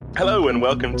Hello and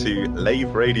welcome to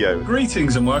Lave Radio.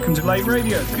 Greetings and welcome to Lave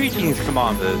Radio. Greetings,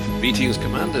 Commanders. Greetings,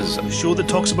 Commanders. The show that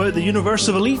talks about the universe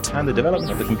of Elite And the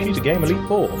development of the computer game Elite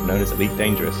 4, known as Elite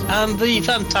Dangerous. And the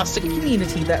fantastic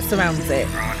community that surrounds it.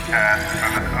 Broadcast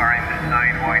from a current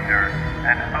Sidewinder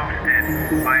and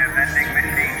hosted by a vending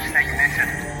machine technician.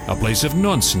 A place of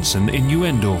nonsense and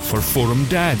innuendo for forum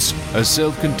dads. A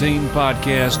self-contained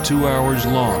podcast 2 hours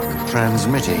long.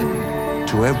 Transmitting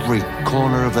to every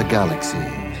corner of the galaxy.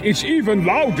 It's even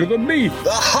louder than me. The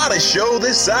hottest show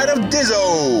this side of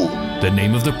Dizzo. The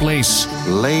name of the place.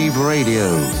 Lave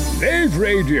Radio. Lave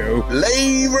Radio.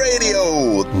 Lave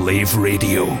Radio. Lave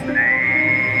Radio.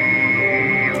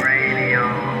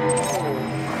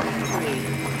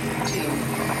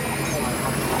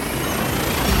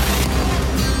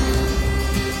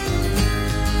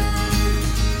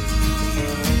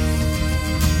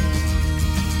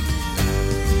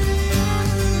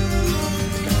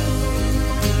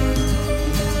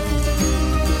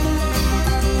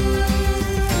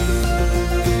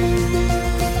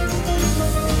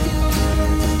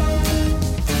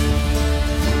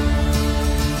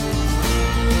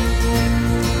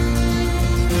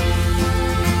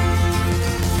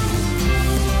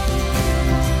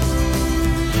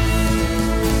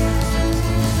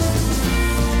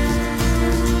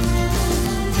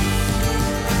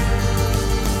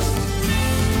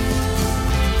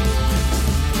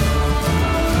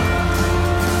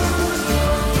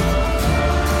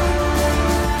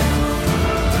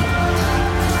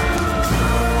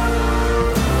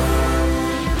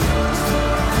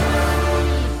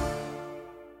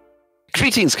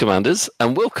 Greetings, Commanders,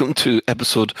 and welcome to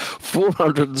episode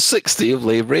 460 of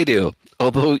Lave Radio,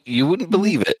 although you wouldn't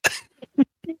believe it.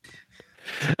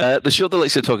 The show that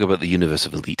likes to talk about the universe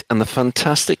of Elite and the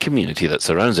fantastic community that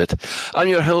surrounds it. I'm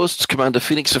your host, Commander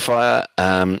Phoenix Sophia,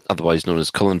 otherwise known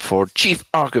as Colin Ford, Chief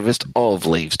Archivist of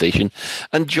Lave Station,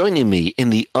 and joining me in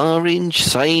the Orange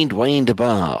Sidewinder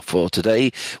Bar for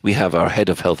today, we have our Head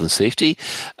of Health and Safety,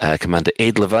 Commander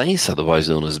Ed Levice, otherwise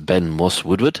known as Ben Moss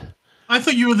Woodward. I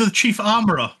thought you were the Chief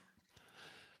Armourer.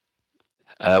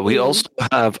 We also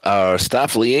have our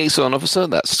Staff Liaison Officer,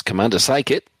 that's Commander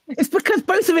Psychic. It's because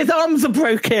both of his arms are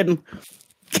broken.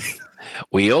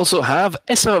 We also have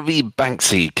SRV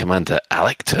Banksy, Commander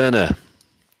Alec Turner.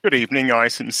 Good evening. I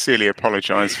sincerely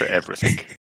apologise for everything.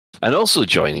 And also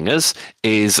joining us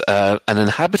is an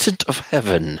inhabitant of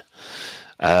heaven.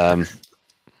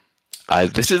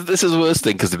 This is the worst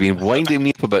thing because they've been winding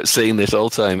me up about saying this all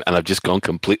the time, and I've just gone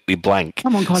completely blank.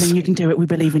 Come on, Colin, you can do it. We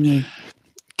believe in you.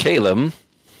 Calum.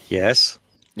 Yes.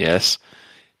 Yes.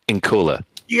 Incola.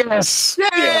 Yes.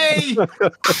 Yay!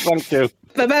 Thank you.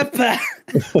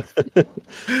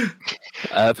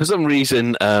 For some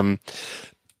reason,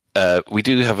 we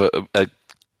do have a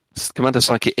Commander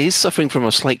Psychic is suffering from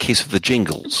a slight case of the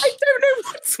jingles. I don't know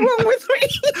what's wrong with me.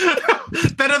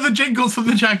 Better the jingles than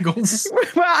the jangles.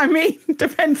 Well, I mean,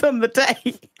 depends on the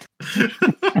day.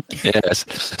 Yes.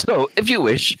 So, if you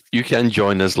wish, you can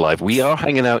join us live. We are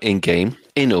hanging out in game,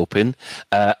 in open.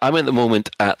 I'm at the moment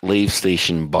at Lave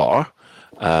Station Bar.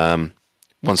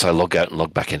 Once I log out and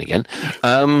log back in again.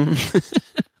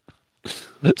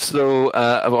 So,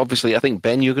 obviously, I think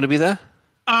Ben, you're going to be there.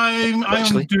 I'm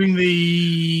doing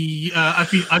the. I've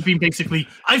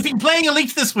been playing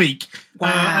Elite this week. Wow.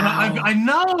 And I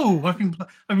know I've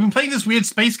been playing this weird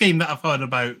space game that I've heard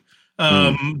about.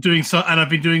 And I've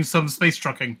been doing some space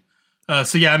trucking.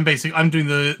 So yeah, I'm doing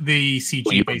the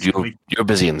CG basically. You're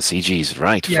busy in the CGs,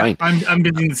 right? Yeah, fine. I'm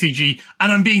doing the CG,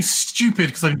 and I'm being stupid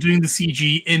because I'm doing the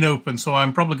CG in open, so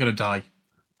I'm probably going to die.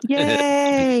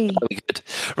 Yay! Good.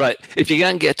 Right. If you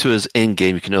can't get to us in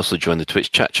game, you can also join the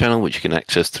Twitch chat channel, which you can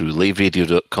access through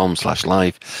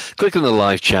laveradio.com/live. Click on the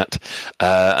live chat,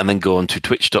 and then go on to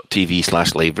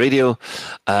twitch.tv/laveradio,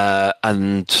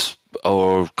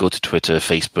 or go to Twitter,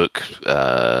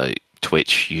 Facebook,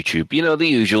 Twitch, YouTube. You know,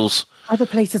 the usuals. Other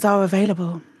places are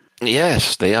available.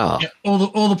 Yes, they are. Yeah,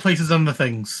 all the places and the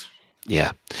things.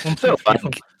 Yeah. So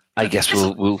I guess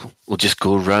we'll just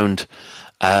go around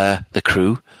the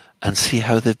crew and see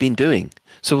how they've been doing.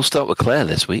 So we'll start with Claire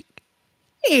this week.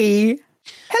 Hey,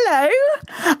 hello.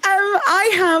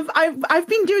 I've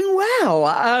been doing well.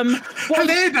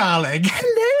 Hello, darling.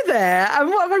 Hello there.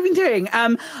 What have I been doing?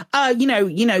 You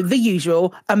know the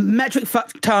usual. Metric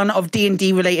fuck ton of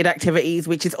D&D related activities,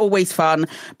 which is always fun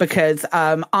because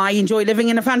I enjoy living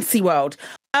in a fantasy world.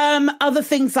 Other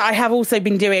things that I have also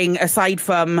been doing aside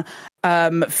from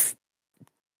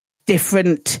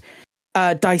different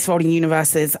dice rolling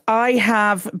universes. I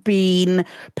have been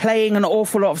playing an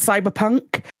awful lot of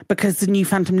Cyberpunk because the new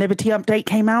Phantom Liberty update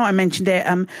came out. I mentioned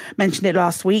it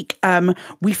last week.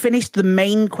 We finished the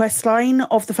main quest line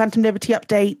of the Phantom Liberty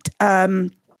update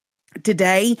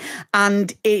today,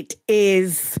 and it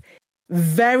is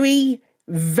very,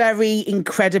 very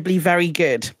incredibly very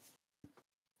good.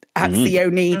 That's the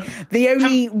only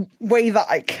way that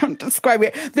I can describe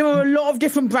it. There are a lot of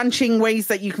different branching ways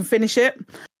that you can finish it.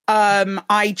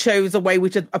 I chose a way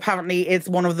which apparently is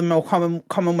one of the more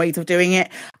common ways of doing it.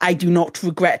 I do not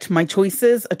regret my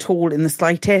choices at all in the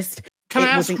slightest. Can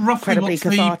I ask roughly what's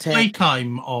the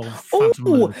playtime of Phantom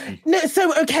Liberty? No,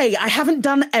 so, okay, I haven't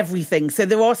done everything. So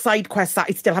there are side quests that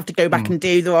I still have to go back and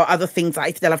do. There are other things that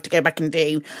I still have to go back and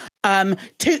do. Cyberpunk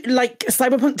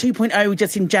 2.0,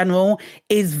 just in general,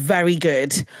 is very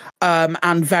good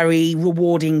and very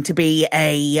rewarding to be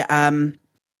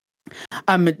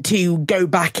to go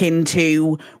back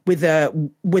into with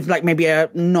maybe a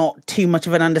not too much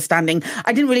of an understanding.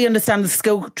 I didn't really understand the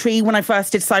skill tree when I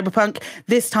first did Cyberpunk.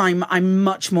 This time I'm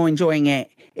much more enjoying it.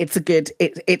 It's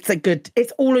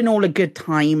all in all a good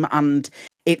time, and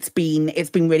it's been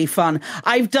really fun.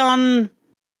 I've done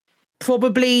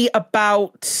probably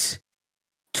about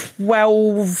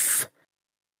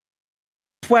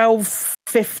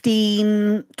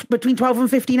 15 between 12 and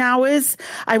 15 hours,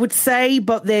 I would say,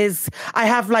 but I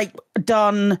have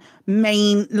done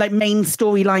main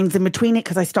storylines in between it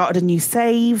because I started a new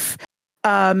save.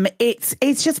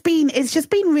 It's just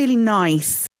been really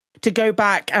nice to go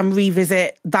back and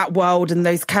revisit that world and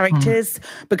those characters,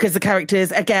 because the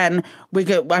characters, again,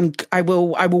 I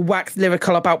will wax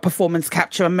lyrical about performance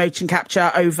capture and motion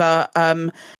capture over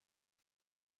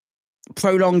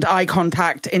prolonged eye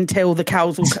contact until the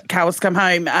cows come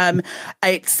home.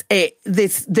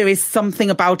 There is something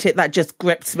about it that just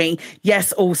grips me.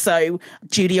 Yes, also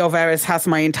Judy Alvarez has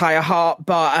my entire heart,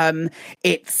 but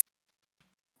it's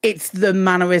the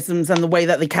mannerisms and the way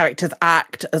that the characters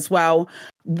act as well,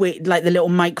 with the little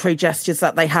micro gestures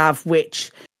that they have, which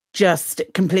just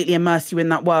completely immerse you in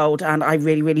that world, and I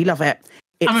really, really love it.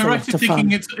 Am I right in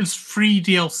thinking it's free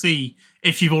DLC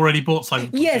if you've already bought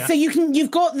Cyberpunk? Yeah, so you've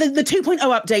got the 2.0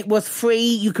 update was free.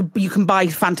 You can buy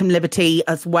Phantom Liberty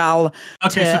as well.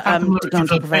 Okay, so Phantom Liberty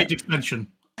is a paid expansion.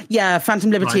 Yeah, Phantom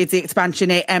Liberty is the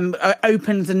expansion. It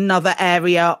opens another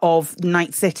area of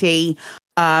Night City,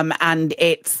 and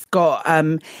it's got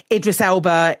Idris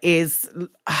Elba is,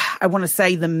 I'll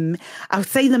say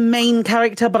the main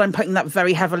character, but I'm putting that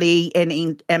very heavily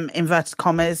in inverted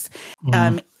commas.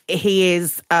 He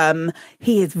is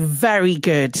very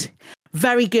good.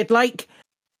 Very good.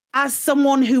 As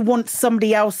someone who wants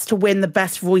somebody else to win the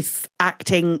best voice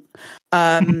acting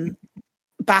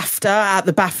BAFTA at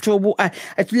the BAFTA,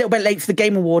 it's a little bit late for the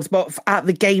Game Awards, but at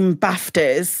the Game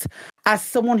BAFTAs, as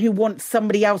someone who wants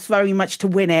somebody else very much to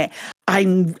win it,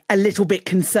 I'm a little bit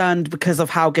concerned because of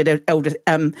how good Idris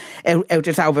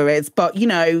Elba is. But,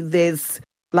 there's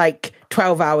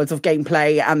 12 hours of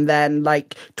gameplay and then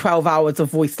 12 hours of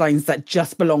voice lines that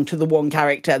just belong to the one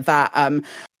character that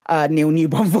Neil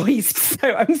Newbon voiced,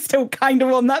 so I'm still kind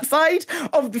of on that side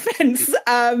of the fence.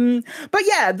 But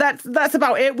yeah, that's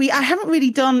about it. I haven't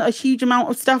really done a huge amount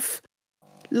of stuff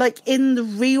in the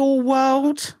real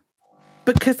world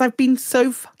because I've been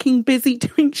so fucking busy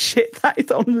doing shit that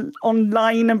is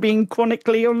online and being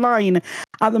chronically online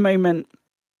at the moment.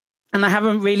 And I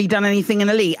haven't really done anything in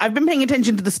Elite. I've been paying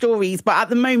attention to the stories, but at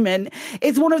the moment,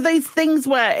 it's one of those things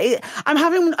where I'm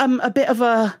having a bit of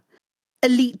a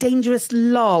Elite Dangerous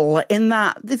lull in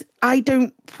that I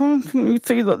don't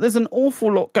see that there's an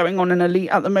awful lot going on in Elite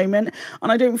at the moment,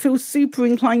 and I don't feel super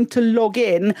inclined to log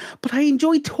in, but I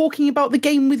enjoy talking about the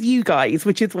game with you guys,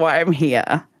 which is why I'm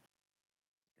here.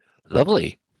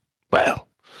 Lovely. Well,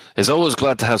 it's always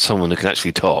glad to have someone who can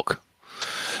actually talk.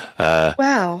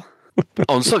 Well...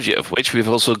 On subject of which, we've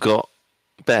also got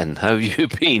Ben. How have you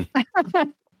been?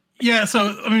 Yeah,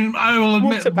 so, I will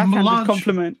admit... What's a backhanded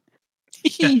compliment?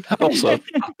 Also,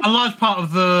 a large part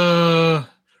of the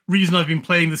reason I've been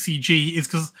playing the CG is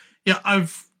because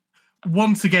I've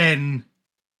once again,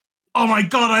 oh my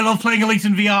god, I love playing Elite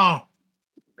in VR,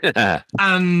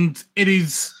 and it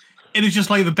is just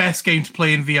the best game to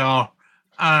play in VR,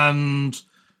 and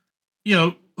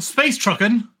space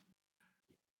trucking,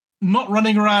 not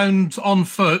running around on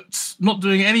foot, not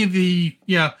doing any of the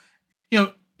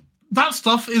that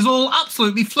stuff is all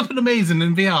absolutely flippin' amazing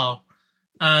in VR.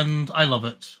 And I love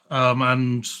it.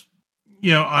 Bollocks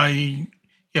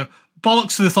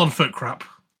to this on foot crap.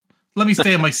 Let me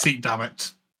stay in my seat, damn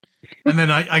it. And then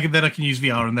I can use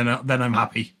VR, and then I'm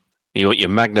happy. You want your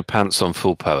Magna pants on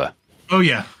full power. Oh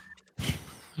yeah.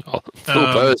 Oh,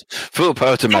 full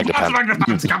power to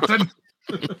Magnapan. Captain.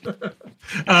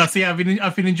 So yeah,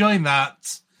 I've been enjoying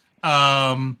that.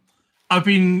 I've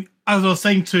been, as I was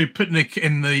saying to Putnik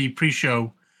in the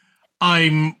pre-show,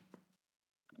 I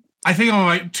think I'm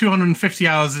like 250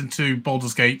 hours into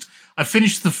Baldur's Gate. I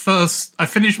finished my first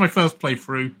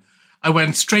playthrough. I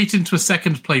went straight into a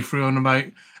second playthrough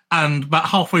and about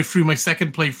halfway through my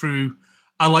second playthrough,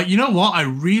 I'm like, you know what? I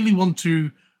really want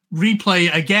to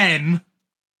replay again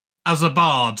as a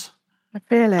bard. I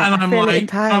feel it. And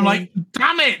I'm like,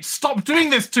 damn it! Stop doing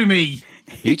this to me.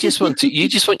 You just want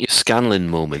your Scanlan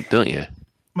moment, don't you?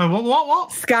 My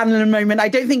what? Scanlan moment. I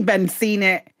don't think Ben's seen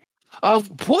it. Oh,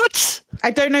 what?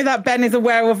 I don't know that Ben is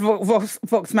aware of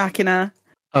Vox Machina.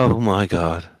 Oh my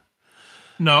god.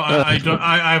 No, I don't.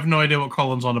 I have no idea what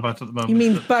Colin's on about at the moment. You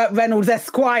mean Burt Reynolds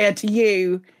Esquire to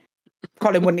you?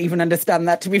 Colin wouldn't even understand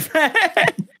that, to be fair.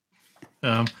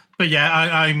 But yeah,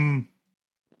 I'm.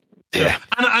 Yeah,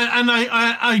 and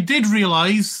I did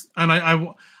realize, and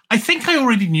I think I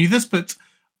already knew this, but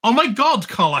oh my god,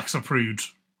 Karlach's a prude.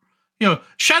 You know,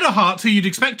 Shadowheart, who you'd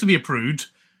expect to be a prude,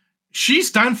 she's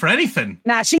down for anything.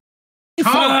 Nah, she.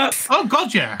 Oh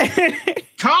god, yeah.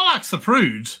 Karlach's a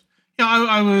prude. Yeah,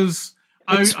 I was.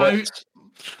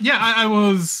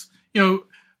 You know,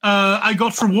 I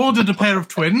got rewarded a pair of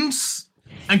twins,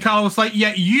 and Carl was like,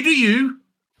 "Yeah, you do you."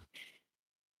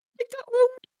 I got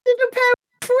rewarded a pair of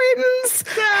twins.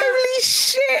 Holy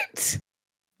shit!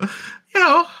 You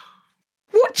know,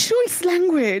 what choice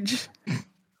language?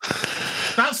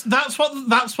 That's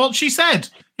what she said.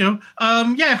 You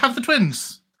know, yeah, have the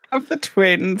twins. Have the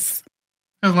twins.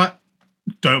 I was like,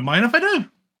 don't mind if I do.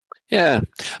 Yeah,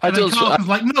 and then Karlach was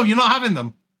like, no, you're not having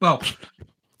them. Well,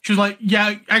 she was like,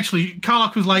 yeah, actually,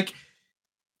 Karlach was like,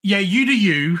 yeah, you do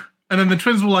you. And then the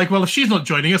twins were like, well, if she's not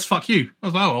joining us, fuck you. I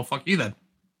was like, oh, well, fuck you then.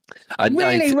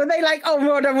 Really? Were they like, oh,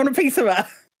 Rod, I want a piece of her?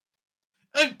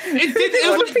 It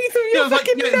want a piece of your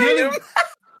fucking venom?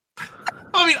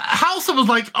 I mean, Halson was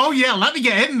like, oh, yeah, let me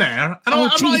get in there. And I'm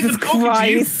not even talking to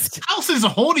you. Halson's a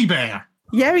horny bear.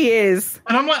 Yeah, he is.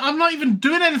 And I'm like, I'm not even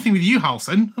doing anything with you,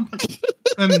 Halson.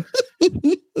 And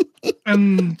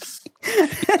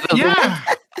yeah.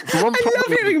 I love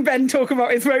hearing Ben talk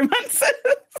about his romances.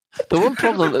 The one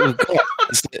problem that we've got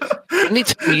is that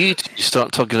anytime you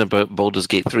start talking about Baldur's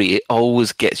Gate 3, it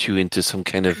always gets you into some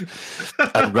kind of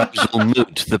arousal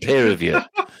mood, the pair of you.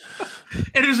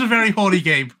 It is a very horny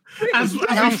game. As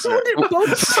sounds like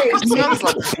nothing else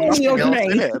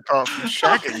in it apart from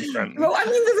shagging. Well, I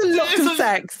mean, there's a lot of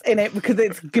sex in it because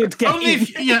it's a good game. Only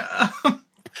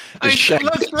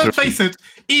let's face it,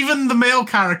 even the male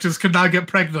characters can now get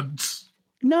pregnant.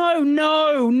 No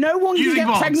one can get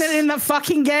pregnant in that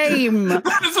fucking game.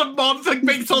 There's a mod that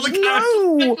makes all the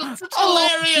characters. It's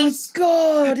hilarious.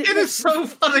 Oh my god. It is so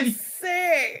funny.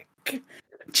 Sick.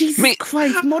 Jesus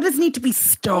Christ, modders need to be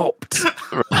stopped.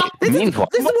 Right. This is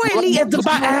why Elite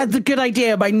had the good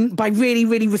idea by really,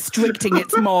 really restricting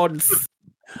its mods.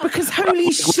 Because holy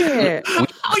shit. Oh,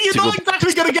 you're not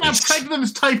exactly going to get a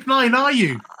pregnant Type 9, are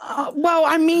you? Well,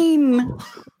 I mean...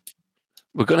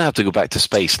 We're going to have to go back to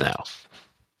space now.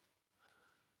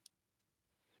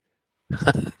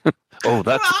 Oh,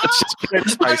 that's just Dead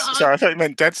Space. Sorry, I thought you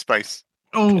meant Dead Space.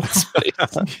 Oh,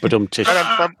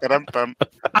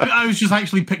 I was just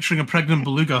actually picturing a pregnant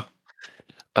beluga.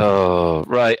 Oh,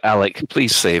 right, Alec,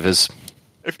 please save us.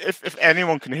 If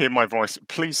anyone can hear my voice,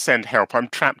 please send help. I'm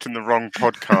trapped in the wrong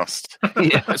podcast.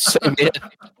 Yeah, same here.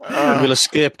 We'll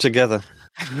escape together.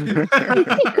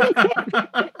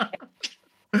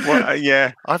 Well,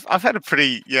 yeah, I've had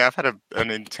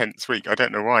an intense week. I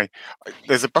don't know why.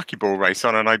 There's a buckyball race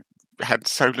on, and I had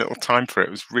so little time for it.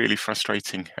 It was really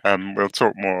frustrating. We'll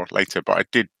talk more later, but I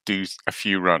did do a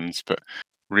few runs, but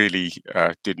really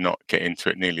did not get into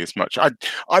it nearly as much.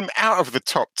 I'm out of the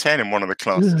top 10 in one of the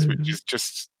classes, which is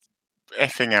just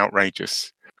effing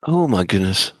outrageous. Oh my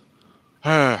goodness.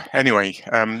 Anyway,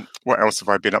 what else have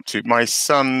I been up to? My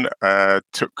son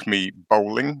took me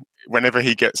bowling. Whenever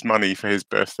he gets money for his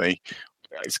birthday,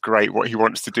 it's great. What he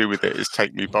wants to do with it is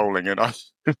take me bowling, and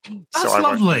that's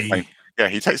lovely. Yeah,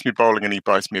 he takes me bowling and he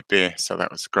buys me a beer, so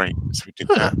that was great. So we did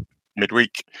that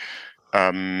midweek.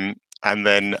 And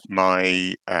then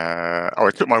I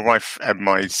took my wife and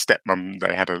my stepmom.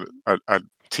 They had a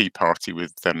tea party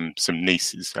with some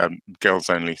nieces, girls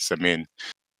only. So me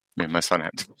and my son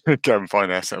had to go and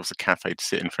find ourselves a cafe to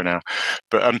sit in for an hour.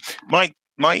 But I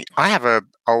have a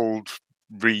old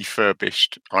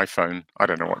refurbished iPhone. I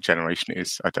don't know what generation it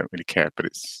is. I don't really care, but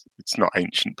it's not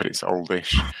ancient, but it's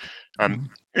oldish.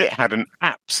 It had an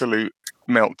absolute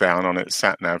meltdown on its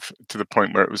sat nav to the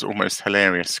point where it was almost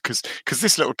hilarious because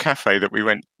this little cafe that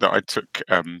I took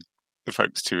the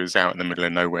folks to is out in the middle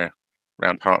of nowhere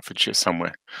around Hertfordshire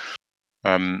somewhere.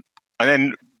 And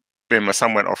then me and my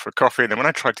son went off for a coffee, and then when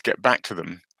I tried to get back to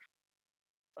them,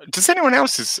 does anyone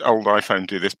else's old iPhone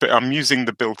do this? But I'm using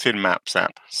the built-in Maps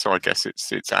app, so I guess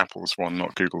it's Apple's one,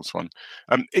 not Google's one.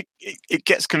 It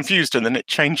gets confused, and then it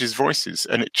changes voices,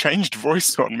 and it changed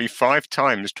voice on me 5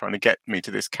 times trying to get me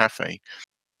to this cafe,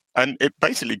 and it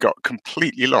basically got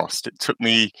completely lost. It took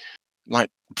me like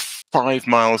 5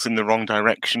 miles in the wrong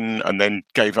direction, and then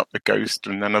gave up the ghost,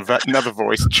 and then another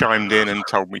voice chimed in and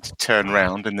told me to turn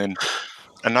round, and then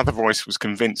another voice was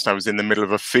convinced I was in the middle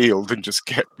of a field and just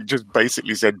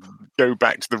basically said, go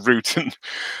back to the route. And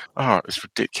it was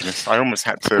ridiculous. I almost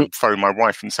had to phone my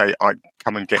wife and say,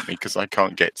 come and get me because I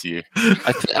can't get to you.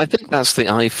 I think that's the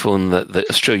iPhone that the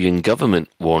Australian government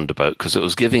warned about because it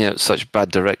was giving out such bad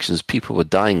directions. People were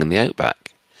dying in the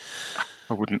outback.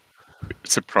 I wouldn't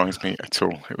surprise me at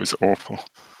all. It was awful.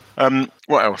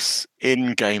 What else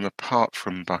in game apart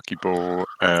from Buckyball?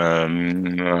 I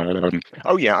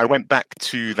went back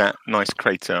to that nice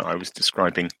crater I was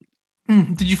describing.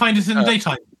 Did you find it in the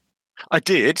daytime? I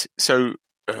did. So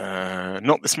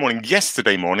not this morning.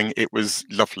 Yesterday morning, it was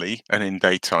lovely and in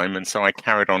daytime, and so I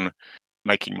carried on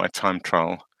making my time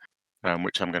trial,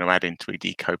 which I'm going to add into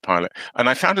ED Copilot. And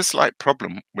I found a slight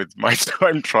problem with my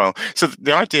time trial. So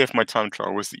the idea of my time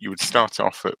trial was that you would start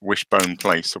off at Wishbone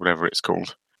Place or whatever it's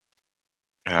called.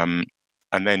 And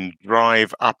then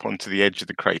drive up onto the edge of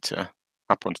the crater,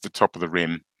 up onto the top of the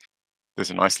rim.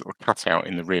 There's a nice little cutout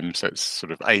in the rim, so it's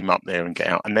sort of aim up there and get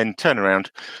out, and then turn around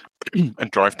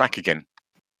and drive back again.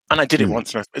 And I did it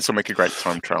once, and this will make a great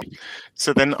time trial.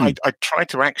 So then I tried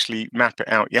to actually map it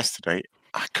out yesterday.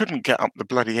 I couldn't get up the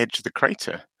bloody edge of the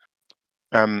crater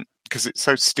because it's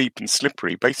so steep and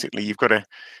slippery. Basically, you've got to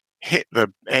hit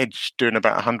the edge doing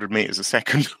about 100 meters a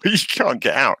second, but you can't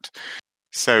get out.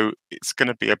 So it's going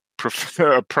to be a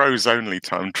pros only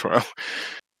time trial.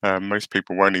 Most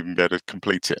people won't even be able to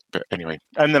complete it. But anyway,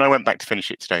 and then I went back to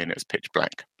finish it today, and it was pitch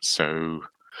black. So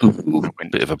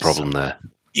bit of a problem there.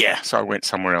 Yeah, so I went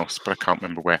somewhere else, but I can't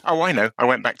remember where. Oh, I know. I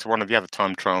went back to one of the other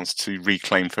time trials to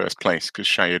reclaim first place because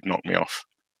Shay had knocked me off.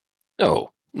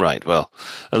 Oh, right. Well,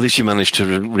 at least you managed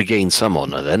to regain some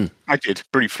honour then. I did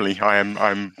briefly.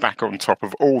 I'm back on top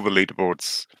of all the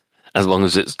leaderboards. As long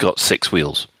as it's got 6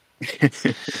 wheels.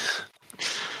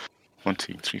 1,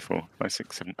 2, 3, 4, 5,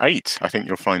 6, 7, 8. I think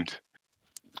you'll find.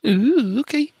 Ooh,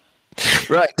 okay.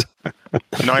 Right.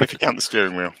 9 if you count the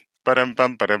steering wheel.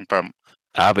 Ba-dum-bum, ba-dum-bum.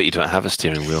 But you don't have a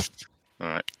steering wheel. All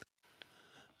right.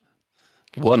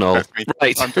 1-0.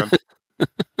 Right. I'm done.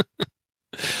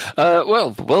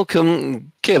 Well,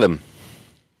 welcome, Caleb.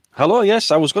 Hello,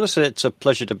 yes, I was going to say it's a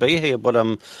pleasure to be here, but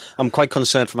I'm quite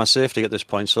concerned for my safety at this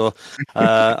point, so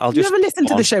I'll just... You never listened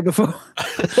to the show before?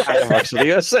 I have actually,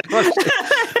 yes.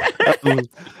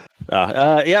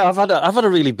 I've had a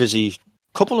really busy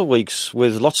couple of weeks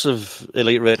with lots of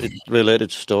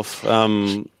Elite-related stuff,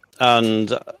 and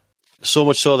so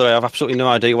much so that I have absolutely no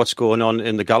idea what's going on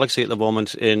in the galaxy at the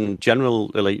moment in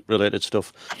general Elite-related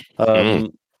stuff.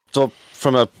 So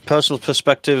from a personal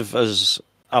perspective, as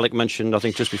Alec mentioned, I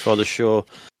think just before the show,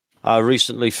 I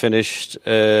recently finished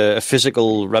a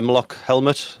physical Remlock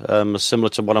helmet, similar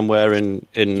to what I'm wearing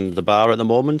in the bar at the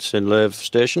moment in Lave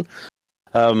Station,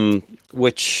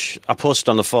 which I posted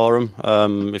on the forum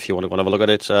if you want to have a look at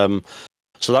it. So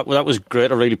that was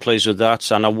great. I'm really pleased with that,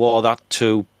 and I wore that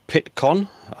to PitCon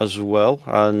as well,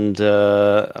 and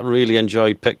I really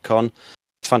enjoyed PitCon.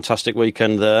 Fantastic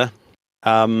weekend there.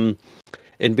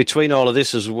 In between all of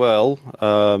this as well,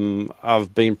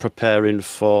 I've been preparing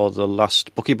for the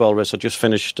last Buckyball race. I just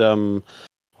finished on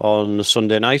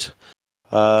Sunday night.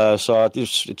 So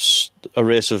it's a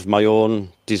race of my own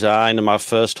design and my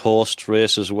first host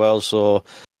race as well. So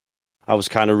I was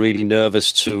kind of really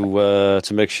nervous to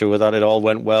make sure that it all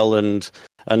went well, and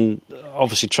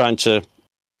obviously trying to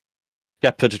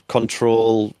shepherd,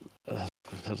 control,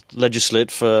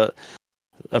 legislate for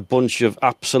a bunch of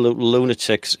absolute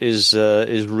lunatics is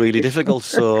really difficult.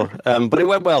 So, but it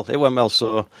went well.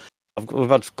 So we've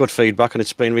had good feedback, and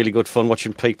it's been really good fun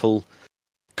watching people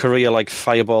career like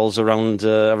fireballs around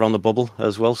the bubble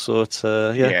as well. So it's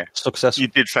success. You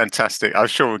did fantastic. I'm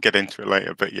sure we'll get into it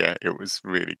later, but yeah, it was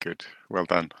really good. Well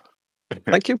done.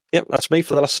 Thank you. Yep, that's me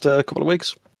for the last couple of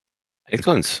weeks.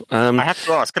 Excellent. I have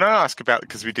to ask. Can I ask about,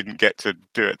 because we didn't get to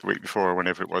do it the week before or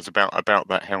whenever it was, about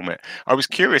that helmet? I was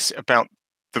curious about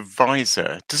the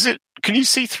visor. Can you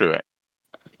see through it?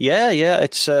 Yeah.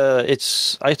 It's.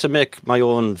 I had to make my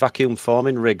own vacuum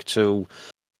forming rig to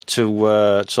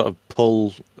sort of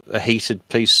pull a heated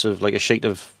piece of like a sheet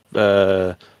of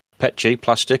PETG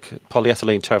plastic,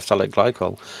 polyethylene terephthalate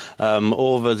glycol,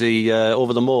 over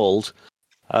the mold,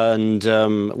 and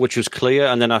which was clear.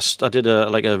 And then I did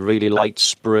a really light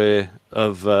spray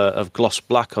of gloss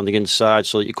black on the inside,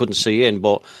 so that you couldn't see in,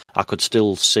 but I could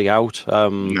still see out.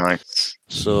 Nice.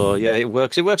 So yeah, it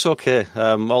works. It works okay.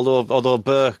 Although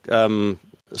Burr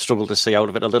struggled to see out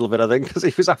of it a little bit, I think, because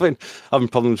he was having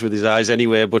problems with his eyes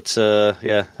anyway. But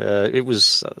it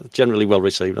was generally well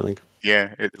received, I think.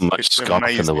 Yeah, Much scarf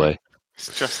in the way.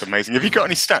 It's just amazing. Have you got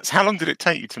any stats? How long did it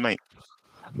take you to make?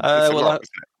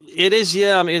 It is,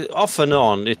 yeah. I mean, off and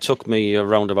on, it took me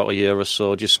around about a year or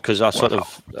so, just because I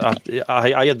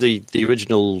I had the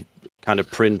original kind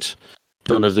of print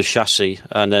done of the chassis,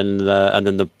 and then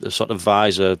the sort of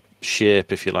visor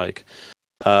shape, if you like,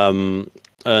 and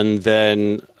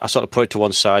then I sort of put it to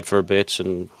one side for a bit,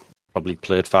 and probably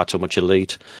played far too much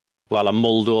Elite while I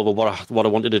mulled over what I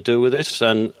wanted to do with it,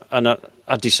 and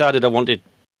I decided I wanted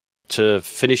to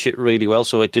finish it really well,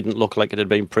 so it didn't look like it had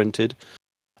been printed.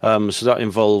 So that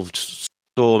involved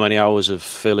so many hours of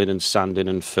filling and sanding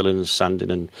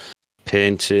and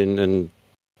painting and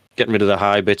getting rid of the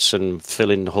high bits and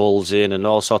filling holes in and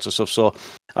all sorts of stuff. So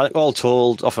I think all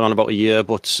told, off and on about a year,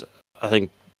 but I think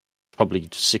probably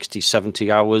 60,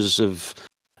 70 hours of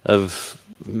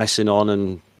messing on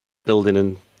and building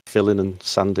and filling and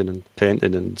sanding and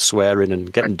painting and swearing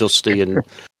and getting dusty and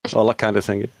all that kind of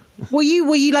thing. Were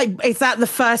you like, is that the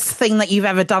first thing that you've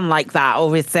ever done like that,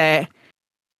 or is there...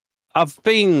 I've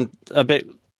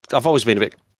always been a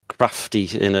bit crafty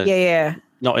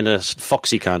not in a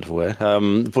foxy kind of way,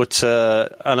 but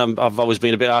I've always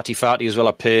been a bit arty-farty as well.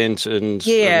 I paint and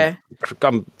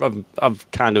I'm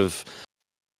kind of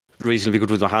reasonably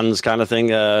good with my hands, kind of thing,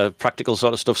 practical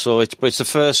sort of stuff. So it's the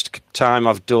first time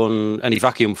I've done any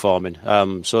vacuum forming.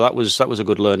 So that was a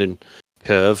good learning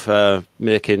curve,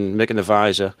 making the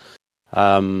visor.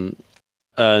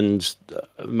 And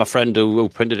my friend who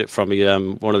printed it from me,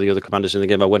 one of the other commanders in the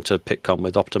game, I went to PitCon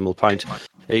with Optimal Pint.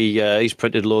 He's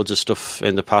printed loads of stuff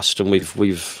in the past, and we've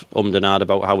ummed and ahed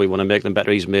about how we want to make them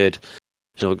better. He's made,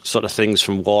 sort of things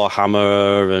from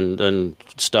Warhammer and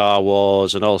Star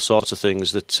Wars and all sorts of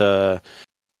things that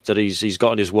he's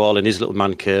got on his wall in his little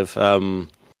man cave. But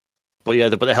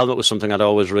the helmet was something I'd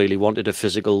always really wanted a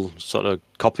physical sort of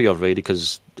copy of, really,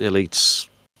 because Elite's.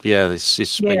 Yeah,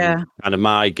 it's been kind of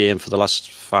my game for the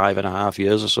last 5.5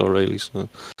 years or so, really. So.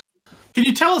 Can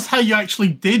you tell us how you actually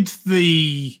did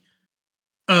the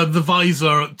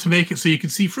visor to make it so you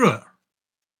could see through it?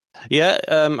 Yeah,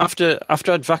 after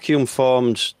I'd vacuum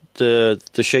formed the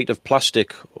sheet of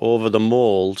plastic over the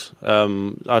mould,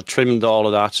 I trimmed all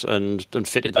of that and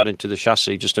fitted that into the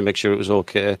chassis just to make sure it was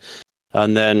okay,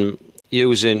 and then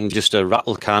using just a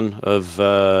rattle can of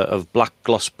black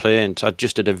gloss paint, I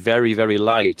just did a very, very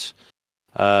light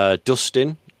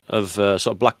dusting of sort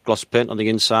of black gloss paint on the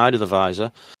inside of the visor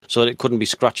so that it couldn't be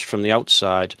scratched from the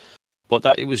outside. But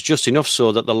that it was just enough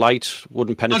so that the light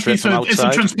wouldn't penetrate from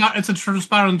outside. It's a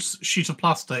transparent sheet of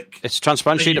plastic. It's a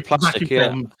transparent sheet of plastic,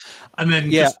 yeah. And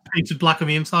then just painted black on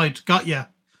the inside. Got ya.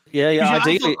 Yeah.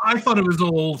 Ideally, I thought it was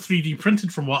all 3D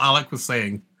printed from what Alec was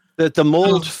saying. The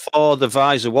mould for the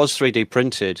visor was 3D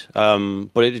printed,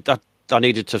 but I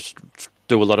needed to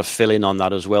do a lot of filling on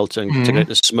that as well to get it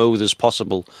as smooth as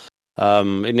possible.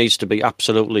 It needs to be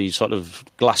absolutely sort of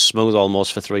glass smooth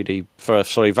almost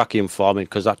for vacuum forming,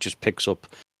 because that just picks up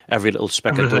every little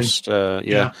speck of dust.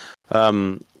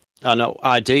 And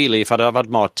ideally, if I'd have had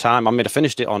more time, I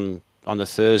finished it on the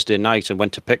Thursday night and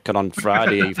went to PitCon on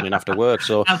Friday evening after work.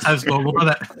 So that sounds normal,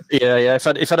 doesn't it? Yeah. If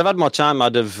I'd have had more time,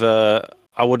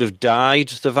 I would have dyed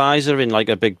the visor in like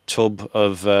a big tub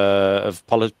of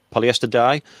polyester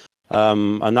dye,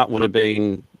 and that would have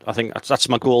been. I think that's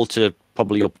my goal, to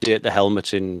probably update the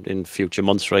helmet in future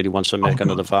months, really, once I make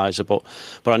another visor. But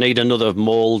I need another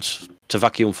mould to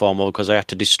vacuum form, because I had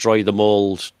to destroy the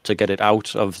mould to get it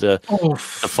out of the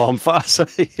form visor.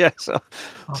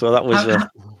 So that was.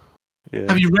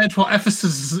 Have you read what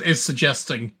Ephesus is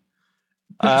suggesting?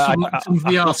 Some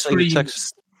VR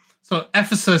screens. So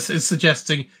Ephesus is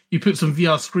suggesting you put some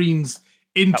VR screens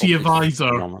into your visor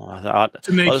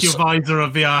to make your visor a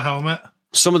VR helmet.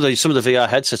 Some of the VR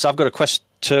headsets, I've got a Quest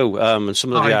 2, and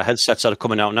some of the VR headsets that are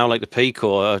coming out now, like the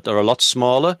Pico, are a lot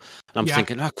smaller. And I'm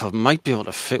thinking, I might be able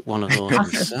to fit one of those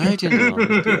inside,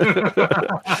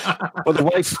 But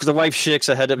the wife shakes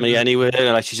her head at me anyway.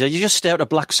 Like she said, you just stare at a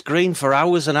black screen for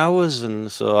hours and hours.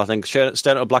 And so I think staring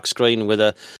at a black screen with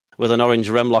an orange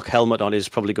Remlock helmet on is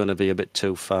probably going to be a bit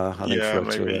too far, I think,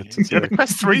 for it. The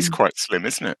Quest 3 is quite slim,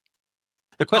 isn't it?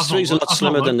 The Quest 3 is a lot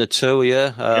slimmer than the 2,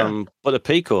 yeah. But the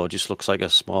Pico just looks like a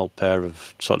small pair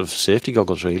of sort of safety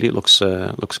goggles, really. It looks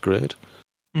great.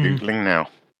 Googling now.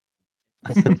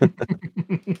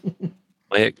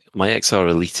 My XR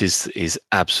Elite is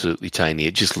absolutely tiny.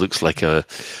 It just looks like a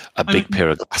big pair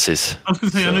of glasses. I was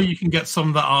going to say, I know you can get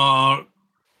some that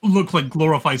look like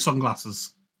glorified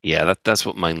sunglasses. Yeah, that's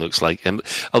what mine looks like.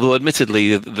 Although,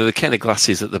 admittedly, the kind of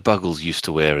glasses that the Buggles used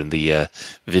to wear in the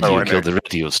video Kill the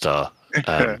Radio Star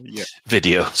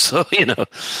video. So, a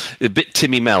bit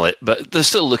Timmy Mallet, but they're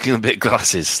still looking a bit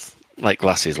glasses like.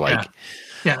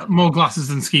 Yeah, more glasses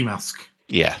than ski mask.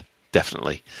 Yeah,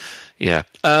 definitely. Yeah.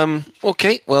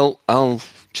 Okay, well, I'll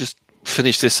just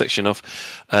finish this section off.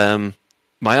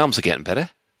 My arms are getting better.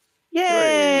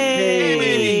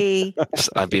 Yay!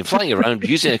 I've been flying around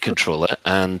using a controller,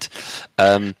 and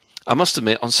I must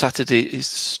admit, on Saturday's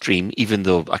stream, even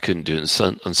though I couldn't do it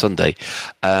on Sunday,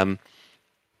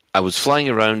 I was flying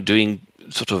around doing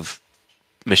sort of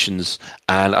missions,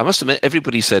 and I must admit,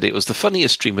 everybody said it was the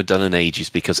funniest stream I'd done in ages,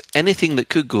 because anything that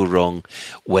could go wrong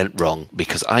went wrong,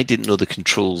 because I didn't know the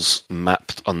controls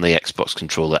mapped on the Xbox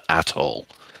controller at all.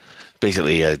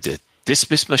 Basically, I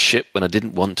dismissed my ship when I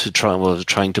didn't want to try. I was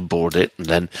trying to board it, and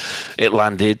then it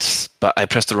landed, but I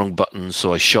pressed the wrong button,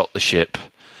 so I shot the ship,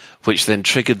 which then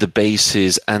triggered the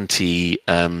base's anti-firing,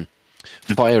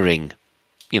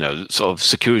 sort of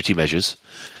security measures.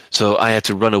 So I had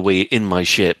to run away in my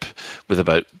ship with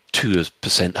about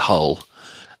 2% hull,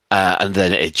 and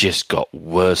then it just got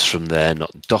worse from there,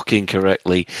 not docking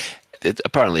correctly.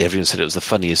 Apparently everyone said it was the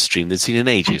funniest stream they'd seen in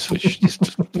ages, which is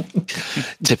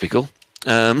typical.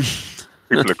 People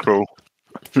are cruel.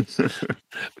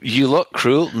 You lot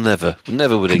cruel? Never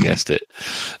would have guessed it.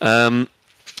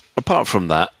 Apart from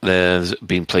that, there's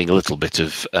been playing a little bit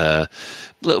of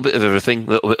everything.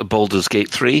 A little bit of Baldur's Gate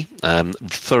 3.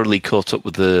 Thoroughly caught up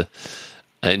with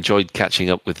enjoyed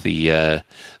catching up with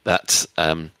that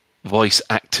voice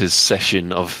actors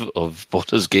session of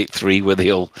Baldur's Gate 3 where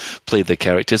they all played their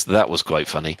characters. That was quite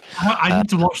funny. I need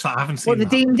to watch that. I haven't seen the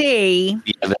D&D?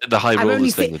 Yeah, the High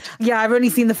Rollers thing. I've only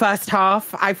seen the first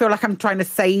half. I feel like I'm trying to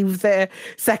save the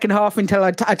second half until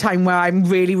a time where I'm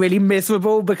really, really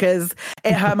miserable because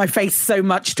it hurt my face so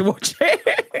much to watch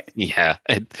it. Yeah,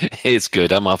 it's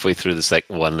good. I'm halfway through the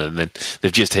second one, and then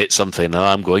they've just hit something, and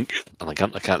I'm going, and I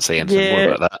can't say anything more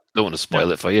about that. Don't want to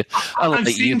spoil it for you. I've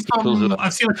seen a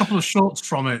couple of shorts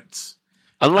from it.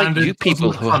 Unlike you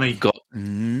people who have got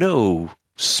no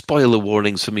spoiler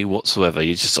warnings for me whatsoever,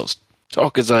 you just sort of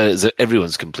talk as if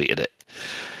everyone's completed it.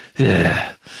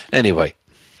 Yeah. Anyway,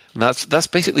 that's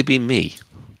basically been me.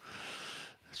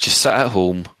 Just sat at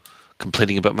home,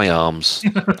 complaining about my arms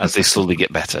as they slowly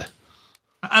get better.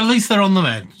 At least they're on the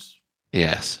meds.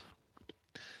 Yes.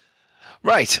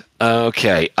 Right.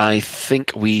 Okay. I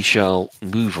think we shall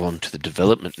move on to the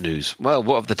development news. Well,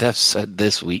 what have the devs said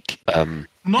this week? Not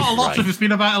a lot if it's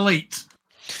been about Elite.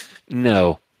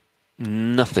 No.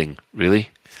 Nothing,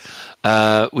 really.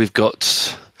 We've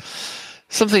got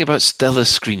something about Stellar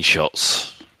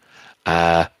screenshots.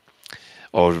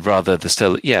 Or rather, the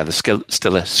Stellar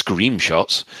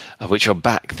Screamshots, which are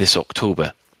back this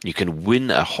October. You can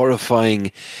win a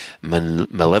horrifying,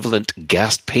 malevolent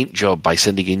gas paint job by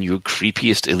sending in your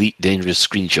creepiest Elite Dangerous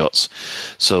screenshots.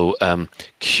 So,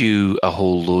 cue a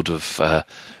whole load of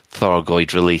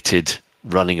Thargoid-related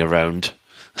running around,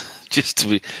 just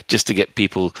to get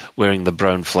people wearing the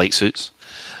brown flight suits.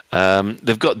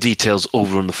 They've got details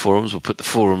over on the forums. We'll put the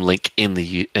forum link in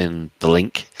the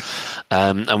link,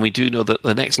 and we do know that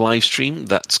the next live stream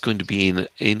that's going to be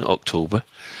in October.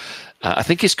 I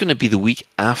think it's going to be the week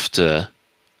after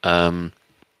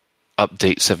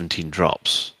Update 17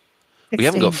 drops. 16. We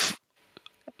haven't got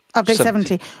Update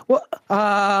 17. What?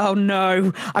 Oh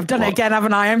no! I've done it again,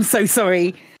 haven't I? I'm so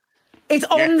sorry. It's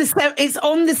on the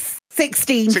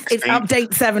 16th. It's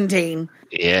Update 17.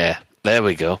 Yeah, there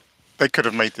we go. They could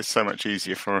have made this so much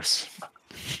easier for us.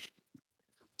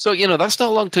 So that's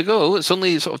not long to go. It's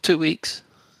only sort of 2 weeks.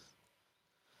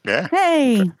 Yeah.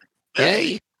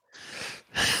 Hey.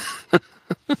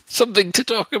 Something to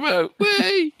talk about.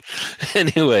 Way.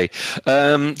 Anyway,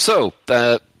 so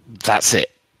that's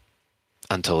it.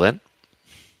 Until then.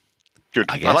 Good.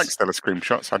 I like Stellar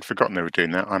Screamshots. I'd forgotten they were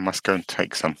doing that. I must go and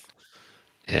take some.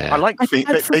 Yeah. I like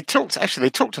they talked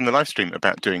on the live stream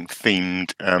about doing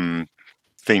themed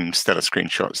Stellar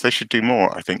Screenshots. They should do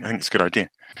more, I think. I think it's a good idea.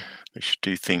 They should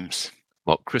do themes.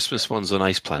 What, Christmas ones on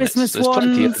ice planets? There's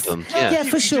plenty of them. Yeah,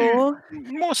 for sure.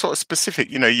 More sort of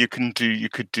specific. You could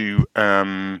do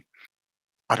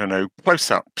I don't know,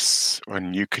 close-ups,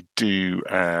 and you could do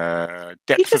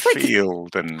depth of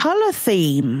field and color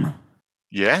theme.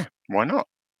 Yeah, why not?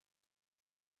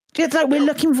 It's like we're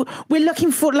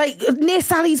looking for like near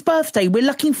Sally's birthday. We're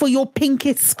looking for your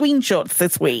pinkest screenshots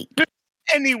this week.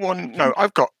 Anyone? No,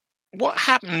 I've got. What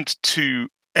happened to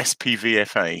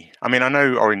SPVFA? I mean, I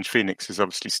know Orange Phoenix is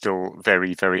obviously still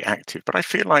very, very active, but I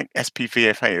feel like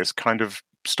SPVFA has kind of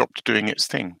stopped doing its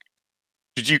thing.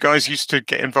 Did you guys used to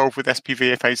get involved with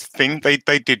SPVFA's thing? They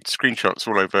did screenshots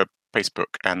all over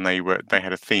Facebook, and they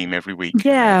had a theme every week.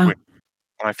 Yeah.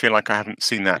 I feel like I haven't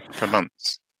seen that for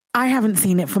months. I haven't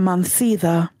seen it for months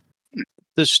either.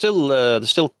 They're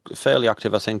still fairly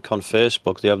active, I think, on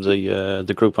Facebook. They have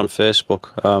the group on Facebook.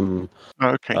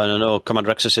 Okay. And I know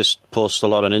Commander Exorcist posts a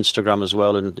lot on Instagram as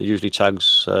well, and usually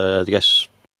tags the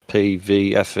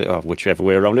SPVF, or whichever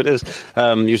way around it is.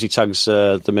 Usually tags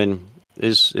them in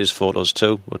his photos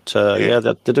too. But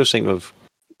they do seem to have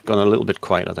gone a little bit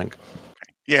quiet, I think.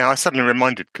 Yeah, I suddenly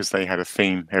reminded because they had a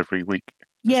theme every week.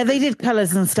 Yeah, they did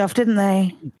colours and stuff, didn't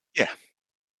they? Yeah.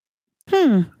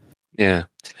 Yeah,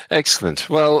 excellent.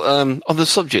 Well, on the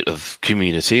subject of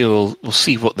community, we'll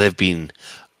see what they've been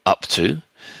up to.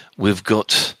 We've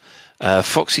got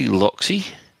Foxy Loxy.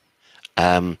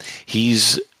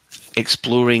 He's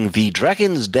exploring the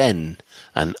Dragon's Den,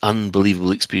 an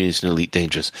unbelievable experience in Elite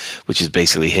Dangerous, which is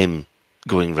basically him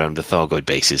going around the Thargoid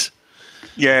bases.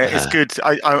 Yeah, it's good.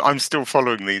 I'm still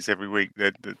following these every week.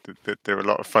 They're a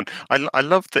lot of fun. I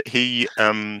love that he.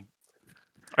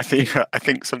 I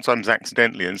think sometimes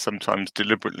accidentally and sometimes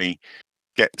deliberately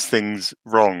gets things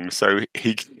wrong. So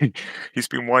he's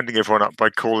been winding everyone up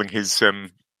by calling his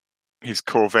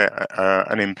Corvette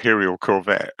an Imperial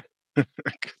Corvette.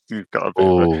 He's got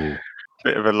a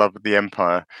bit of a love of the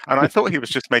Empire, and I thought he was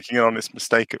just making an honest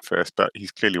mistake at first, but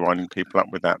he's clearly winding people up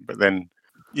with that. But then,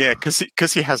 yeah,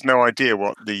 because he has no idea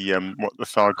what the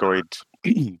Thargoid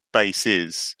base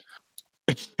is.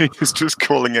 He's just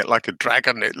calling it like a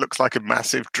dragon. It looks like a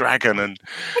massive dragon, and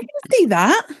I can see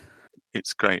that.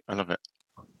 It's great. I love it.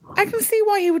 I can see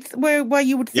why you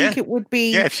would think it would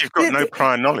be. Yeah, if you've got no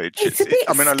prior knowledge, it's a bit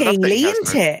scaly,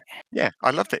 isn't it? Yeah,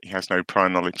 I love that he has no prior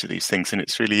knowledge of these things, and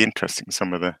it's really interesting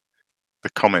some of the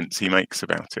comments he makes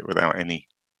about it without any.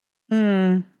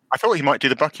 I thought he might do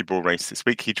the buckyball race this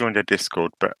week. He joined our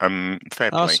Discord, but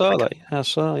fair play. I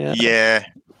saw, yeah. Yeah.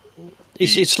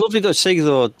 It's lovely to see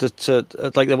though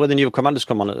that like when the new commanders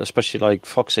come on, especially like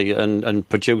Foxy, and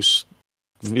produce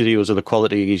videos of the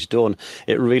quality he's done.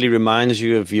 It really reminds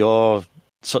you of your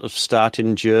sort of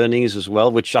starting journeys as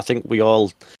well, which I think we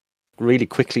all really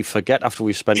quickly forget after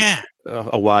we've spent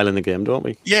a while in the game, don't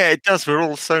we? Yeah, it does. We're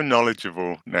all so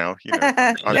knowledgeable now. You know,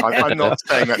 I'm not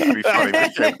saying that to be funny,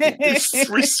 but yeah,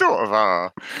 we sort of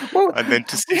are. Well, and then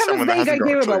to see someone that hasn't got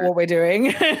a clue about what we're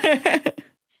doing.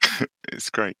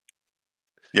 It's great.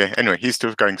 Yeah, anyway, he's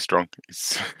still going strong.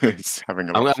 He's having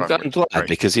a lot of fun. I'm glad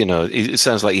because, you know, it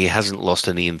sounds like he hasn't lost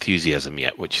any enthusiasm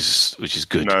yet, which is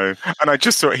good. No, and I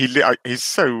just thought he's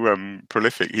so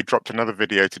prolific. He dropped another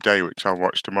video today, which I'll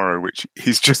watch tomorrow, which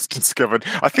he's just discovered.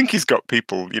 I think he's got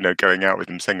people, you know, going out with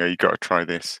him saying, oh, you got to try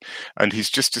this. And he's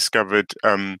just discovered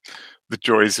the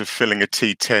joys of filling a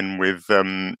T10 with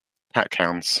pack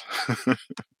hounds.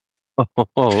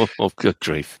 oh, good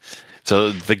grief.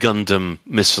 So the Gundam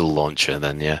missile launcher,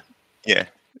 then, yeah. Yeah.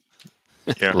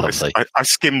 Lovely. I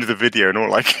skimmed the video, and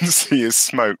all I can see is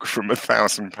smoke from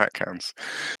 1,000 pack hounds.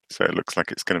 So it looks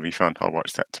like it's going to be fun. I'll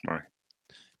watch that tomorrow.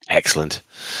 Excellent.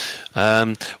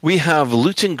 We have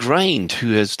Loot and Grind,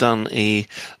 who has done a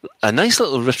nice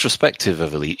little retrospective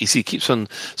of Elite. He keeps on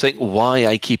saying why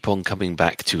I keep on coming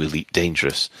back to Elite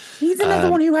Dangerous. He's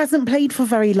another one who hasn't played for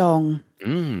very long.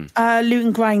 Loot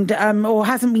and Grind, or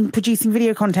hasn't been producing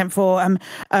video content for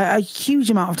a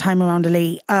huge amount of time around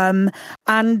Elite. And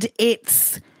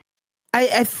it's,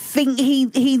 I think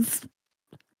he's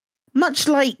much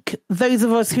like those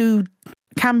of us who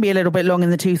can be a little bit long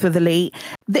in the tooth with Elite.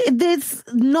 There's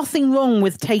nothing wrong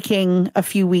with taking a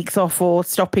few weeks off or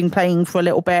stopping playing for a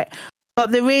little bit,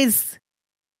 but there is.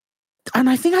 And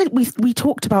I think we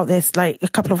talked about this like a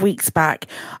couple of weeks back,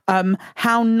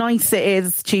 how nice it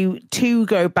is to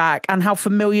go back and how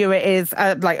familiar it is.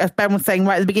 Like as Ben was saying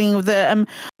right at the beginning of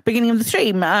the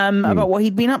stream, about what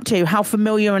he'd been up to, how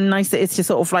familiar and nice it is to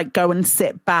sort of like go and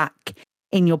sit back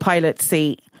in your pilot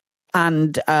seat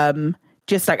and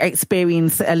just like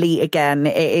experience Elite again.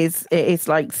 It is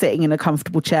like sitting in a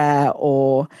comfortable chair,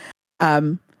 or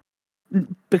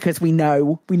because we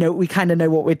kind of know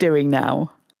what we're doing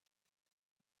now.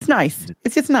 It's nice.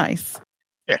 It's just nice.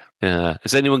 Yeah.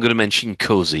 Is anyone going to mention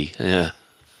Cozy? Yeah.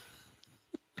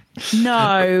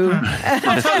 No.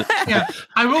 Yeah,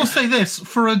 I will say this: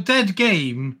 for a dead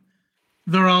game,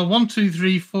 there are 1, 2,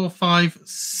 3, 4, 5,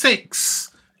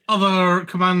 6 other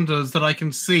commanders that I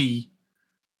can see.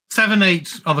 7,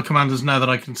 8 are the commanders now that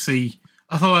I can see.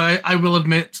 Although I will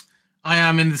admit, I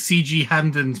am in the CG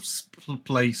hand-in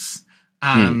place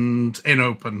and in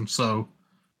open. So,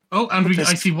 and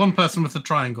I see one person with a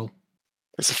triangle.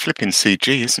 There's a flipping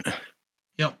CG, isn't it?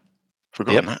 Yep.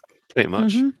 Forgotten that. Pretty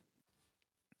much.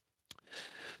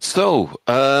 So,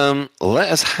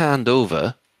 let us hand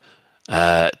over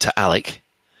to Alec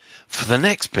for the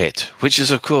next bit, which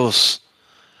is, of course,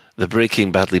 the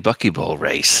Breaking Badly Buckyball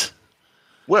race.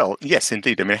 Well, yes,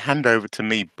 indeed. I mean, hand over to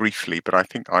me briefly, but I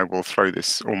think I will throw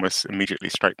this almost immediately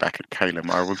straight back at Caleb.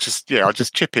 I'll just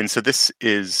chip in. So this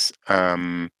is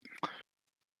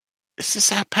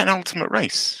this our penultimate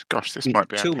race? Gosh, this might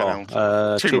be our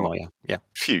penultimate. Two more, yeah.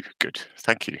 Phew, good.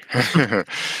 Thank you.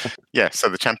 Yeah, so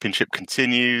the championship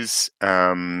continues.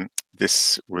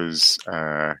 This was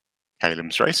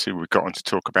Caleb's race, who we got on to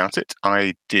talk about it.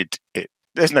 I did it.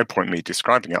 There's no point in me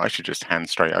describing it. I should just hand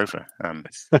straight over.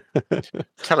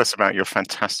 Tell us about your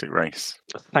fantastic race.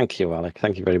 Thank you, Alec.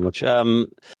 Thank you very much.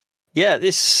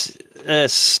 This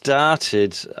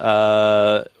started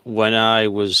when I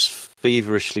was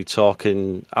feverishly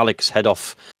talking Alec's head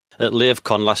off at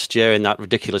LaveCon last year in that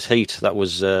ridiculous heat that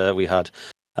was we had,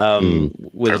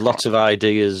 with lots of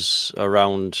ideas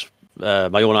around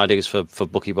my own ideas for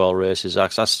buckyball races. I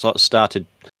sort of started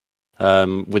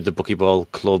with the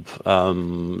Buckyball Club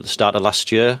started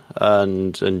last year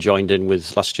and joined in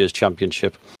with last year's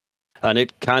championship. And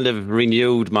it kind of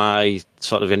renewed my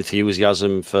sort of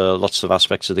enthusiasm for lots of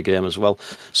aspects of the game as well.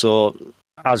 So,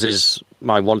 as is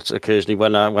my want occasionally,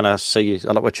 when I see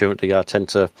an opportunity, I tend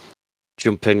to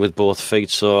jump in with both feet.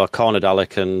 So I cornered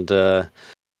Alec and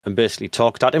basically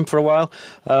talked at him for a while.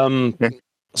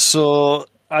 So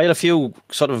I had a few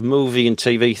sort of movie and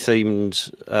TV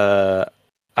themed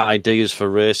ideas for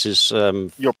races.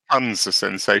 Your puns are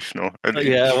sensational.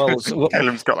 Yeah, well,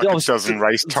 Caleb's got like a dozen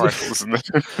race titles.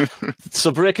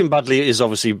 So Breaking Badly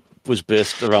was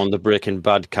based around the Breaking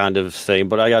Bad kind of theme,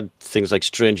 but I had things like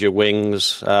Stranger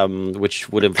Wings, which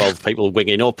would involve people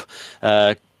winging up.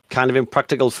 Kind of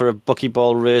impractical for a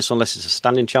buckyball race unless it's a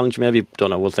standing challenge. Maybe, don't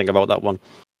know. We'll think about that one.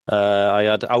 I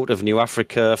had Out of New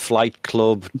Africa, Flight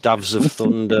Club, Davs of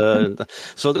Thunder.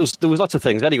 So there was lots of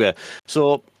things. Anyway,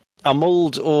 so I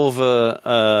mulled over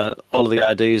all of the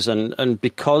ideas, and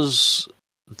because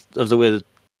of the way that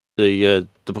the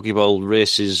buckyball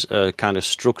races are kind of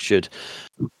structured,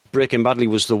 Breaking Badly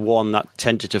was the one that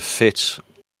tended to fit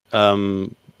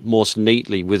most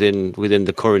neatly within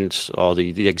the current or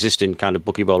the existing kind of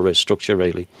buckyball race structure,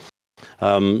 really.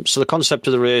 So the concept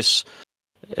of the race,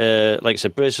 like I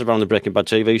said, based around the Breaking Bad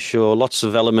TV show, lots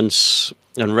of elements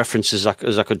and references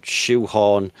as I could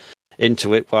shoehorn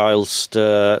into it whilst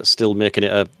still making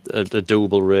it a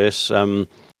doable race.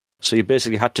 So you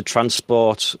basically had to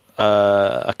transport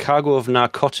a cargo of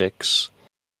narcotics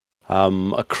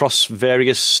across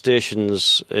various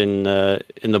stations in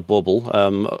the bubble.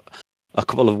 A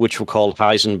couple of which were called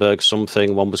Heisenberg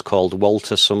something, one was called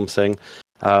Walter something,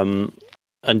 and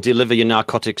deliver your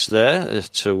narcotics there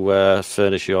to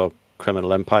furnish your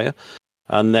criminal empire.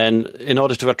 And then, in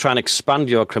order to try and expand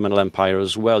your criminal empire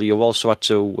as well, you also had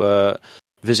to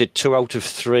visit 2 out of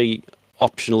 3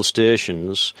 optional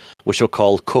stations, which are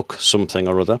called Cook something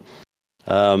or other.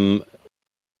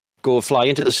 Go fly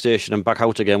into the station and back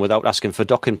out again without asking for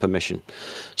docking permission.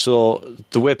 So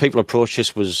the way people approached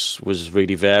this was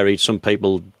really varied. Some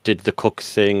people did the Cook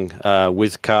thing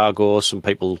with cargo. Some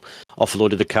people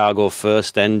offloaded the cargo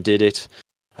first, then did it.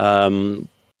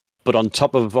 But on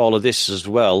top of all of this as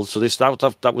well, so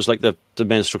that was like the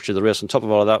main structure of the race. On top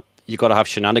of all of that, you got to have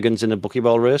shenanigans in a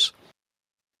buckyball race.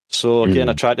 So again,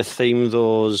 I tried to theme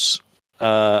those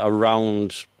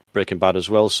around Breaking Bad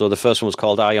as well. So the first one was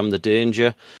called I Am the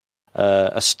Danger,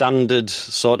 a standard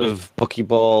sort of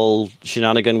buckyball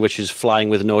shenanigan, which is flying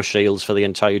with no shields for the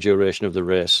entire duration of the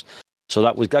race. So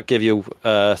that gave you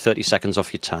 30 seconds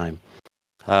off your time.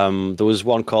 There was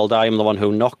one called I Am the One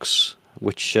Who Knocks,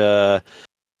 which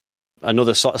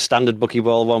another sort of standard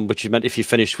buckyball one, which meant if you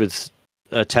finished with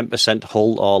 10%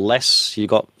 hull or less, you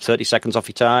got 30 seconds off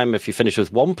your time. If you finish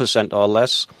with 1% or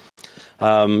less,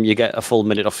 you get a full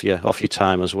minute off your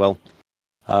time as well.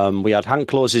 We had hand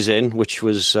closes in, which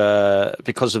was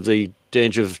because of the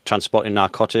danger of transporting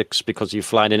narcotics, because you're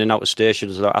flying in and out of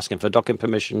stations without asking for docking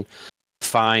permission.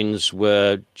 Fines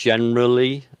were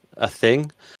generally a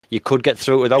thing. You could get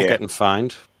through it without getting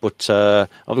fined, but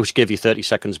which gave you 30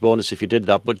 seconds bonus if you did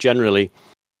that. But generally,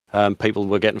 people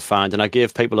were getting fined, and I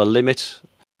gave people a limit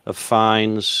of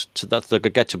fines that they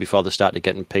could get to before they started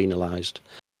getting penalised.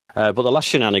 But the last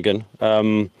shenanigan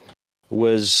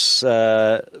was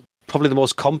probably the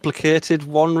most complicated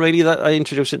one, really, that I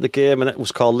introduced in the game, and it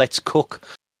was called Let's Cook.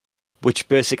 which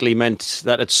basically meant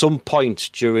that at some point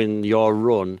during your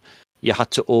run, you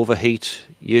had to overheat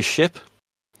your ship.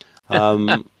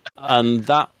 And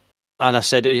I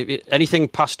said, anything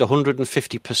past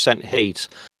 150% heat,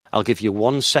 I'll give you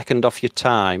 1 second off your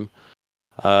time,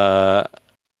 as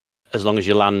long as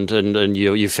you land and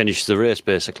you finish the race,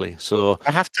 basically. So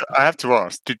I have to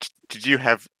ask, did you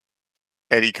have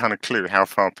any kind of clue how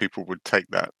far people would take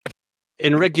that?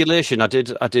 In regulation, I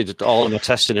did all of my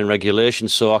testing in regulation,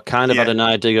 so I kind of had an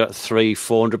idea that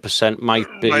 300-400% might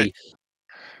be,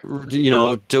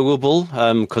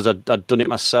 doable, because I'd done it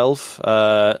myself.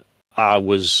 I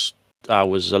was a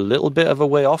little bit of a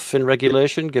way off in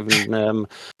regulation, given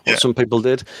what some people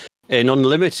did. In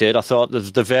Unlimited, I thought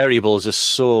the variables are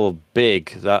so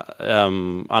big that,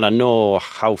 and I know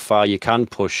how far you can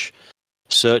push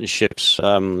certain ships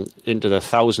into the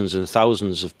thousands and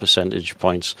thousands of percentage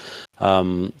points,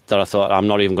 that I thought, I'm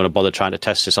not even going to bother trying to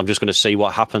test this. I'm just going to see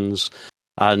what happens,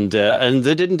 and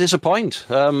they didn't disappoint.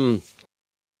 It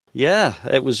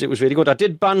was really good. I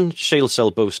did ban shield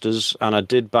cell boosters and I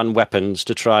did ban weapons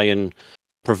to try and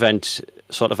prevent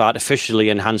sort of artificially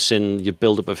enhancing your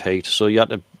buildup of heat. So you had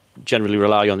to generally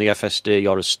rely on the FSD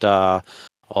or a star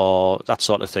or that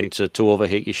sort of thing to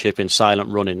overheat your ship in silent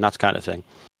running, that kind of thing.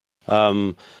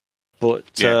 I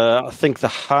think the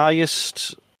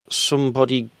highest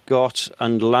somebody got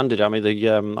and landed, I mean,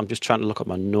 I'm just trying to look at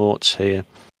my notes here,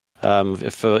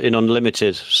 in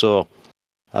Unlimited. So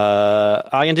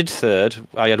I ended third.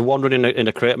 I had one run in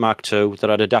a Crate Mark II that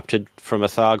I'd adapted from a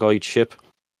Thargoid ship,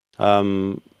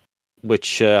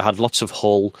 which had lots of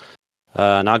hull,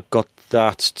 and I got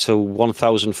that to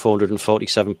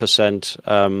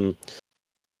 1,447%.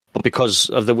 But because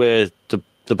of the way the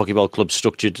Buckyball Club's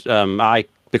structured,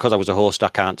 because I was a host, I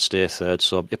can't stay third.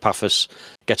 So Epaphras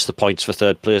gets the points for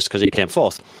third place because he came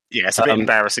fourth. Yeah, it's a bit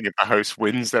embarrassing if the host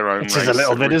wins their own race. It is a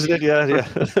little bit, isn't it? Yeah.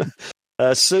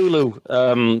 Sulu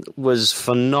was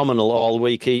phenomenal all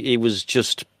week. He was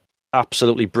just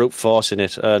absolutely brute forcing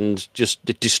it and just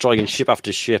destroying ship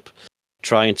after ship,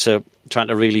 trying to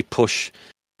really push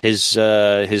his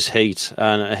heat,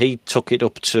 and he took it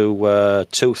up to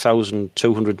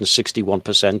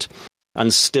 2,261%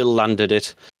 and still landed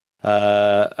it,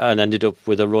 and ended up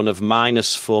with a run of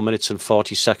minus 4 minutes and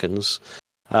 40 seconds.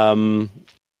 But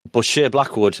Shea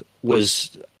Blackwood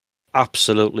was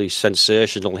absolutely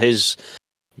sensational. His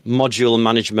module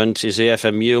management, his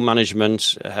AFMU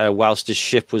management, whilst his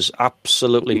ship was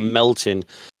absolutely melting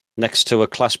next to a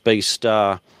Class B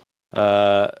star,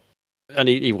 and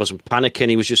he wasn't panicking.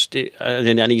 He was just,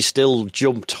 and he still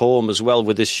jumped home as well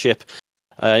with his ship.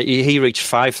 He reached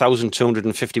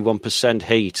 5,251%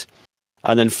 heat,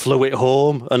 and then flew it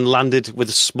home and landed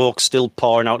with smoke still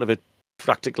pouring out of it,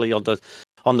 practically on the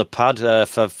pad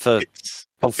for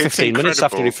about 15 minutes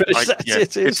after he finished.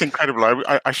 It's incredible.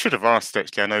 I should have asked,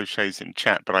 actually. I know Shay's in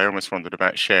chat, but I almost wondered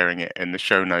about sharing it in the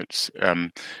show notes,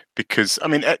 because I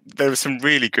mean there were some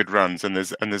really good runs, and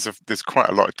there's quite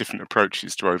a lot of different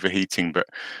approaches to overheating,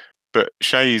 but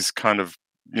Shay's kind of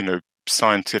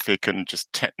scientific and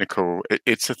just technical.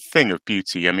 It's a thing of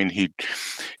beauty. I mean,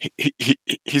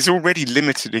 he's already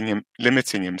limiting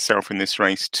himself in this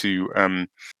race to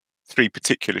 3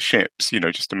 particular ships,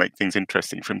 just to make things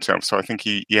interesting for himself. So I think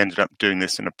he ended up doing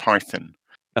this in a Python.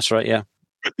 That's right, yeah.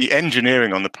 But the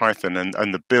engineering on the Python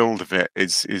and the build of it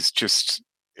is just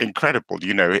incredible.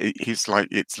 He's like,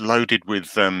 it's loaded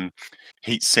with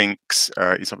heat sinks.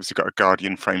 He's obviously got a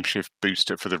Guardian frameshift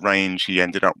booster for the range. He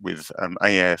ended up with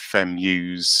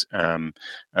AFMUs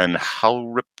and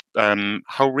hull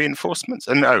reinforcements,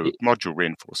 and module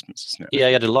reinforcements, isn't it? Yeah,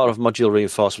 he had a lot of module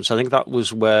reinforcements. I think that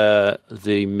was where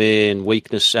the main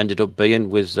weakness ended up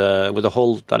being with the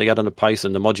hull that he had on the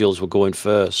Python. The modules were going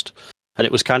first, and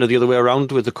it was kind of the other way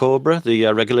around with the Cobra, the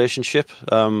regulation ship.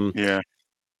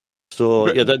 So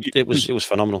it was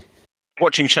phenomenal.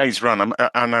 Watching Shay's run,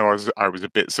 I know I was a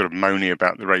bit sort of moany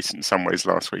about the race in some ways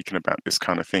last week and about this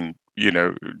kind of thing,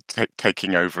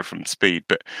 taking over from speed.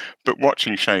 But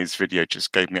watching Shay's video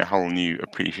just gave me a whole new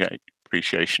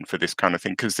appreciation for this kind of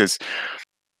thing, because there's,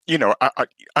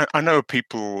 I know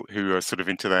people who are sort of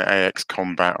into their AX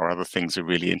combat or other things are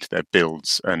really into their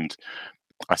builds, and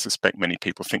I suspect many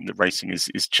people think that racing is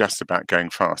just about going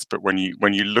fast. But when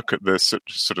you look at the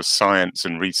sort of science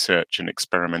and research and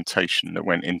experimentation that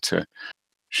went into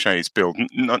Shay's build,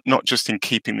 not just in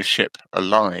keeping the ship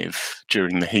alive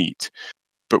during the heat,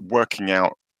 but working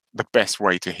out the best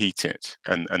way to heat it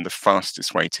and the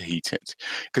fastest way to heat it.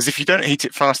 Because if you don't heat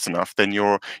it fast enough, then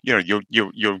you're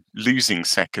losing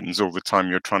seconds all the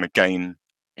time you're trying to gain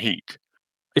heat.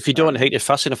 If you don't heat it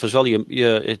fast enough as well, the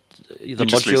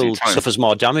module suffers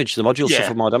more damage. The modules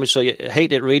suffer more damage, so you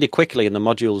heat it really quickly, and the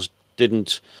modules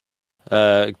didn't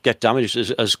get damaged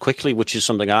as quickly, which is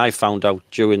something I found out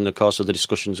during the course of the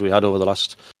discussions we had over the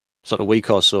last sort of week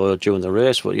or so during the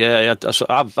race. But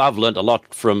I've learned a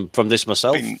lot from this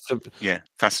myself.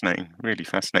 Fascinating, really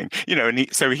fascinating. And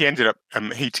he ended up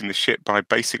heating the ship by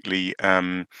basically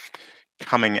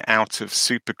coming out of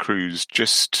Super Cruise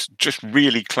just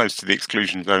really close to the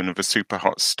exclusion zone of a super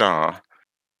hot star,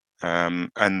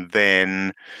 and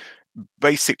then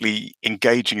basically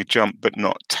engaging a jump but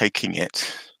not taking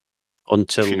it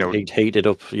until he'd heated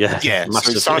up.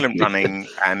 So silent running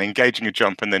and engaging a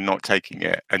jump and then not taking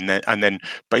it, and then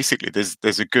basically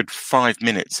there's a good 5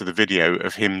 minutes of the video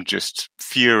of him just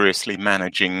furiously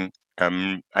managing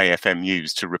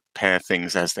AFMUs to repair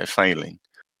things as they're failing.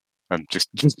 Just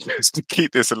to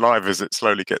keep this alive as it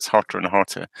slowly gets hotter and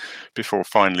hotter before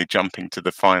finally jumping to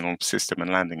the final system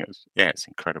and landing it. It's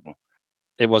incredible.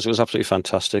 It was absolutely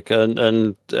fantastic,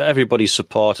 and everybody's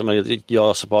support. I mean,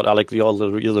 your support, Alec, all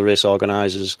the other race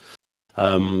organisers,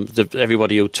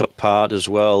 everybody who took part as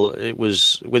well. It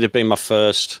was, with it being my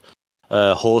first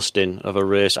hosting of a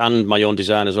race and my own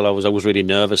design as well. I was really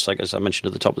nervous, like as I mentioned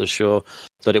at the top of the show,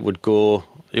 that it would go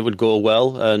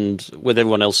well, and with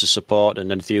everyone else's support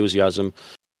and enthusiasm,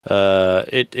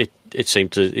 it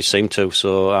seemed to.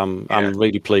 So I'm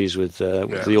really pleased with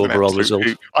the overall result.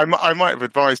 I might have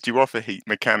advised you off a heat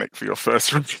mechanic for your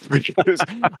first run, because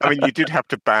I mean you did have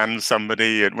to ban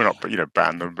somebody, and not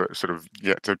ban them, but sort of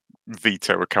to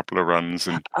veto a couple of runs.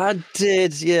 And I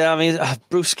did, yeah. I mean,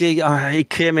 Brewski, he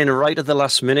came in right at the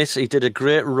last minute. He did a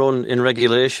great run in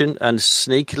regulation and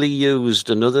sneakily used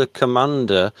another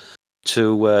commander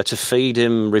to feed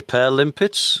him repair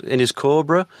limpets in his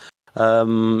Cobra,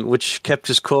 which kept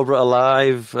his Cobra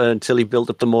alive until he built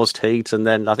up the most heat, and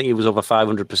then I think he was over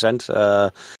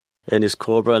 500% in his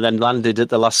Cobra, and then landed at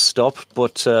the last stop.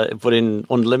 But in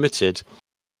Unlimited,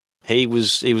 he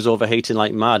was overheating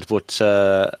like mad,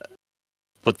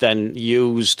 but then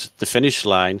used the finish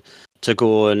line to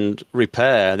go and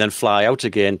repair, and then fly out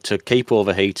again to keep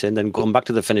overheating, then going back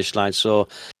to the finish line. So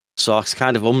I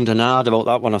kind of ummed and ahed about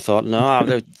that one. I thought, no,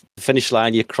 the finish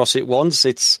line, you cross it once,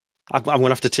 I'm going to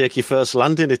have to take your first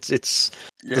landing. There's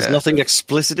nothing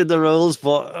explicit in the rules,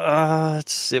 but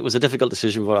it was a difficult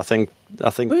decision. But I think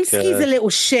Brewski's a little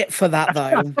shit for that,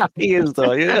 though. He is,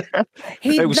 though. Yeah,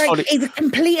 he's a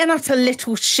complete and utter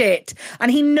little shit,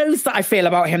 and he knows that I feel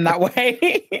about him that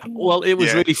way. Well, it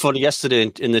was really funny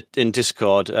yesterday in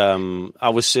Discord. I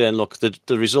was saying, look,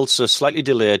 the results are slightly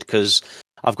delayed because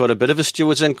I've got a bit of a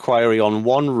steward's inquiry on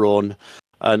one run.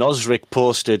 And Osric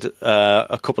posted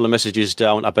a couple of messages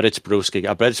down. I bet it's Brewski.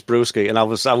 And I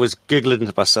was giggling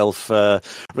to myself,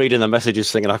 reading the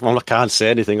messages, thinking, I can't say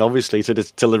anything, obviously,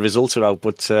 till the results are out.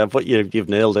 But you've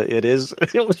nailed it. It is.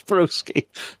 It was Brewski.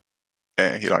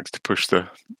 Yeah, he likes to push the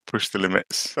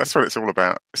limits. That's what it's all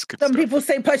about. Some people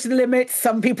say push the limits.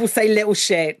 Some people say little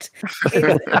shit.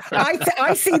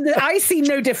 I see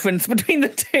no difference between the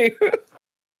two.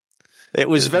 It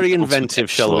was very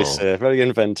inventive, shall we say? Very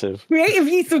inventive. Creative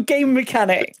use of game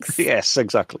mechanics. Yes,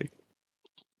 exactly.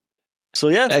 So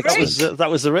yeah, that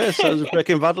was the race. That was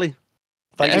Breaking Badly.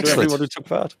 Thank you to everyone who took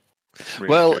part.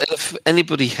 Well, if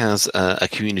anybody has a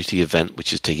community event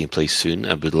which is taking place soon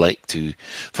and would like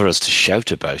for us to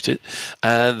shout about it,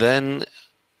 then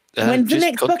when's the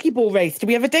next Buckyball race? Do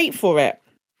we have a date for it?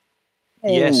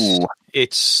 Yes,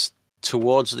 it's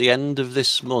towards the end of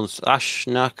this month.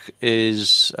 Ashnak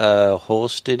is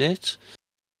hosting it.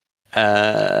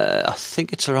 I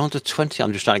think it's around the 20th.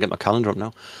 I'm just trying to get my calendar up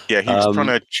now. Yeah, he's trying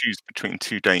to choose between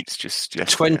two dates just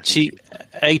yesterday.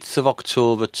 28th of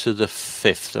October to the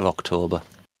 5th of October.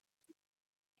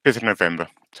 5th of November.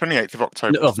 28th of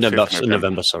October.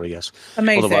 November, sorry, yes.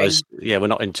 Amazing. Otherwise, yeah, we're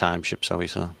not in time ships, are we?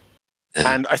 So.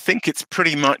 And I think it's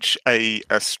pretty much a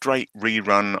straight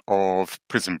rerun of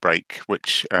Prison Break,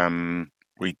 which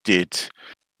we did.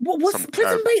 What was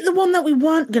Prison Break the one that we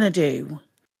weren't going to do?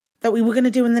 That we were going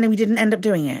to do and then we didn't end up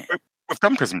doing it? We've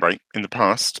done Prison Break in the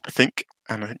past, I think,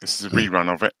 and I think this is a rerun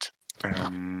of it.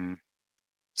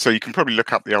 So you can probably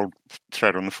look up the old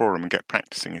thread on the forum and get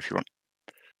practicing if you want.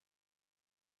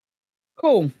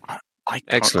 Cool.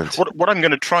 Excellent. What I'm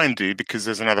going to try and do, because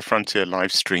there's another Frontier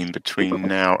live stream between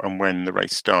now and when the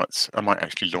race starts, I might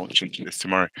actually launch into this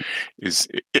tomorrow,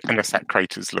 unless that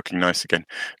crater's looking nice again,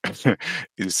 I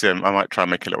might try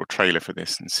and make a little trailer for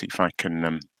this and see if I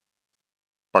can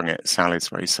bung it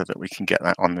Sally's way so that we can get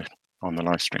that on the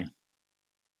live stream.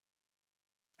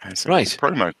 Right.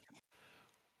 Promo.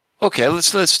 Okay,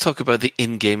 let's talk about the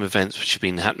in-game events which have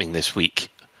been happening this week.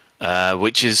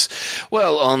 which is,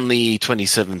 well, on the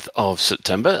 27th of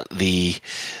September, the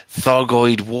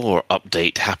Thargoid War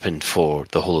update happened for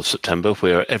the whole of September,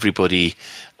 where everybody,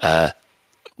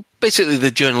 basically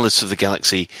the journalists of the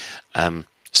galaxy,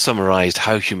 summarized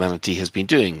how humanity has been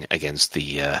doing against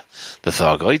the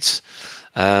Thargoids.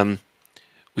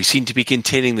 We seem to be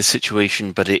containing the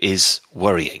situation, but it is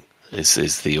worrying. This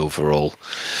is the overall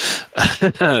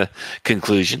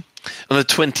conclusion. On the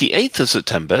 28th of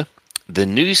September, the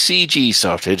new CG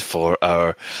started for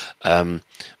our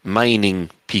mining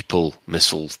people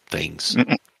missile things.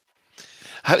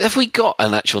 Have we got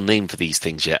an actual name for these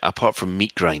things yet, apart from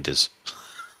meat grinders?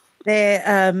 They're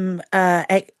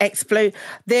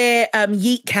They're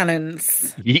yeet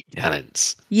cannons. Yeet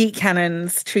cannons. Yeet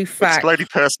cannons. True fact. Exploding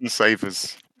person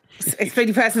savers.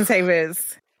 Exploding person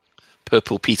savers.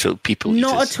 Purple people.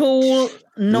 Not eaters. at all.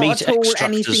 Not Meat at all. extractors.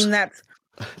 Anything that's.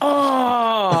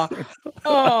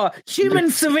 Human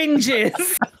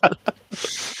syringes.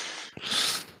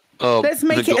 Let's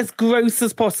make it as gross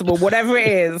as possible. Whatever it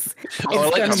is, it's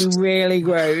going to be really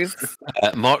gross.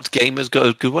 Marked Gamer's got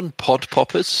a good one. Pod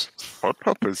poppers. Pod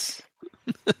poppers.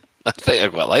 I think I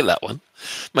quite like that one.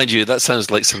 Mind you, that sounds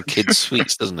like some kids'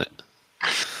 sweets, doesn't it?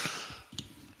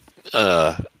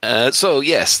 So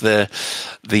yes, the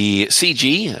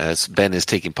CG, as Ben is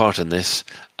taking part in this,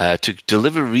 to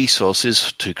deliver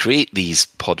resources to create these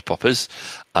pod poppers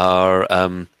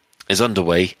is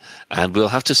underway, and we'll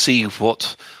have to see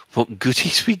what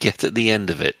goodies we get at the end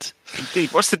of it.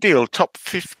 Indeed. What's the deal? Top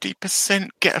 50%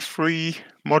 get a free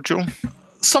module?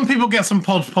 Some people get some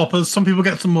pod poppers, some people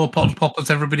get some more pod poppers,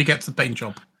 everybody gets a paint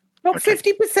job. Top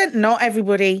 50%, not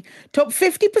everybody. Top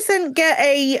 50%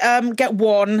 get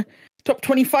one. Top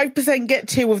 25% get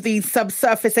two of these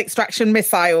subsurface extraction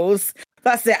missiles.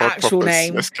 That's their Pod actual poppers.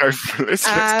 name. Let's go for this.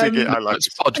 Let's dig it. I like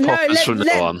pod poppers from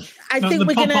now on.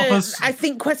 I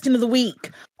think question of the week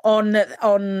on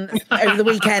over the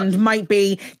weekend might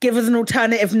be give us an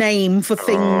alternative name for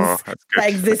things that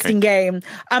exist in game.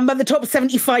 But the top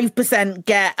 75%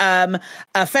 get a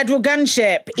federal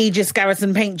gunship Aegis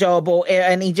Garrison paint job or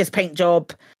an Aegis paint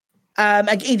job.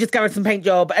 An Aegis Garrison paint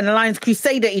job, an Alliance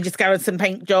Crusader Aegis Garrison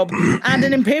paint job, and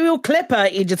an Imperial Clipper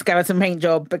Aegis Garrison paint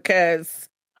job, because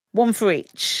one for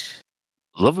each.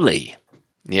 Lovely.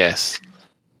 Yes.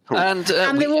 Cool. And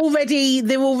they're already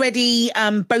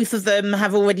both of them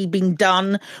have already been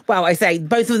done. Well, I say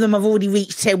both of them have already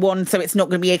reached tier 1, so it's not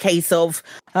going to be a case of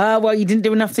well, you didn't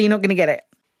do enough, so you're not going to get it.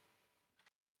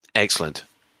 Excellent.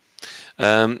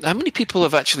 How many people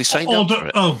have actually signed up for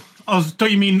it?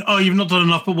 Don't you mean you've not done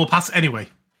enough, but we'll pass it anyway?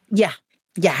 Yeah.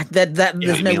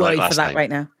 There's no worry for that right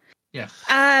now. Yeah.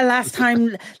 Last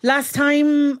time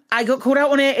I got called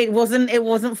out on it. It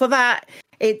wasn't for that.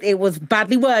 It was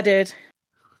badly worded.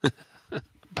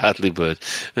 Badly worded.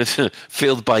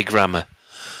 Failed by grammar.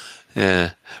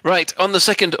 Yeah. Right. On the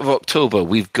 2nd of October,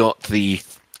 we've got there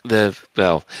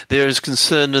is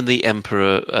concern in the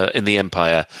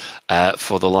Empire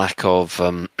for the lack of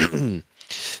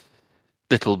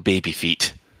little baby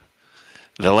feet.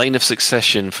 The line of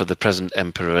succession for the present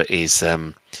emperor is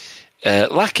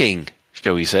lacking,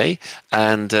 shall we say,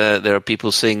 and there are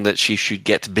people saying that she should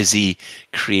get busy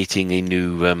creating a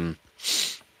new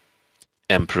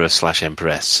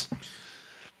emperor/empress.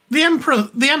 The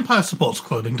Empire supports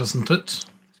cloning, doesn't it?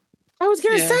 I was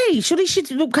going to say,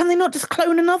 can they not just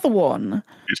clone another one?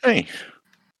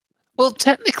 Well,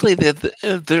 technically,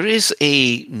 there is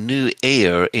a new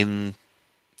heir in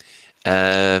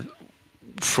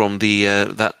from the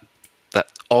that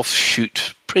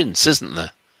offshoot prince, isn't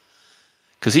there?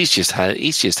 Because he's just had a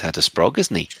sprog,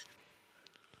 isn't he?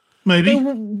 Maybe.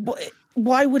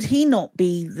 Why would he not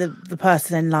be the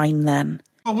person in line then?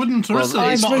 I wouldn't.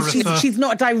 She's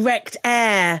not a direct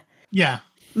heir. Yeah.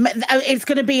 It's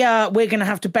going to be we're going to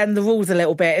have to bend the rules a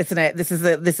little bit, isn't it? This is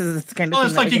the kind of thing.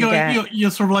 It's like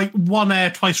you're sort of like one heir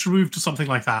twice removed or something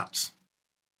like that.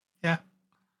 Yeah.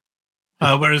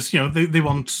 Whereas they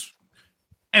want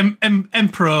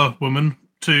emperor woman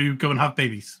to go and have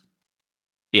babies.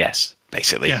 Yes,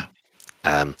 basically. Yeah.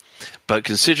 But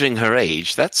considering her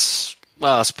age, that's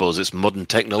I suppose it's modern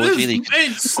technology.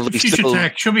 It's future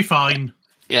tech. She'll be fine.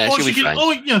 Yeah, she'll be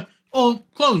fine. Or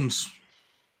clones.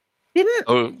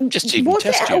 Just even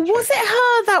test tubes. Was it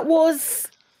her that was?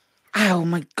 Oh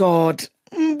my god!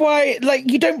 Why?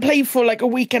 Like you don't play for like a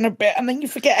week and a bit, and then you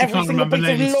forget every single bit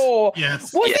of lore.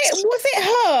 Yes. Was it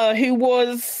her who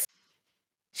was?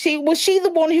 Was she the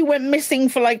one who went missing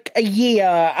for like a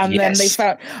year, and then they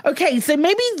found? Okay, so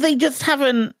maybe they just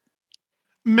haven't.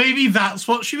 Maybe that's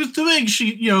what she was doing.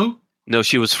 No,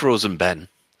 she was frozen, Ben.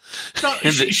 No,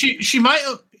 she might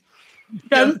have.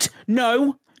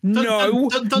 No. No.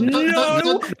 Don't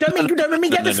make me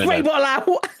get the spray bottle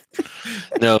out.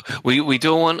 No, we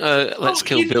don't want a let's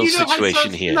kill Bill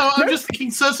situation here. No, I'm just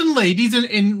thinking certain ladies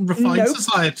in refined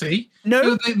society.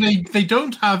 No, they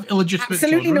don't have illegitimate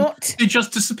absolutely children. Not. They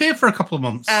just disappear for a couple of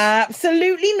months.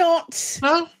 Absolutely not.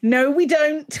 No, we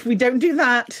don't. We don't do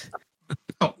that.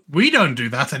 Oh, we don't do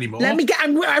that anymore.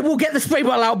 I will get the spray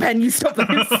bottle out, Ben. You stop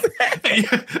this.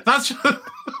 That's.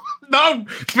 No,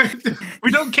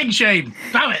 we don't kink shame.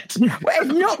 Damn it! We're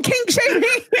not kink shaming.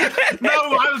 No,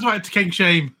 I was right to kink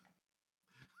shame.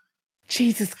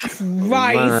 Jesus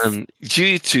Christ! Man,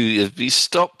 you two, if you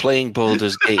stop playing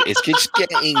Baldur's Gate, it's just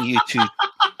getting you two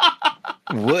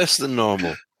worse than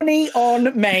normal. Honey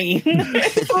on Maine.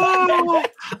 Oh,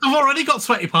 I've already got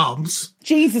sweaty palms.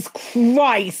 Jesus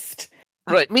Christ!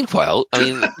 Right, meanwhile, I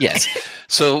mean, yes.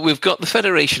 So we've got the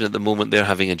Federation at the moment, they're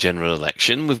having a general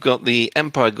election. We've got the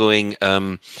Empire going,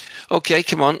 okay,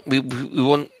 come on, we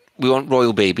want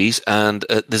royal babies, and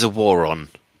there's a war on.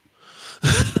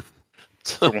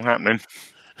 What's happening?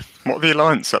 What are the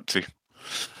Alliance up to?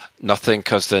 Nothing,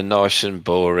 because they're nice and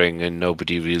boring, and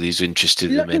nobody really is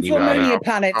interested in them anyway. Looking for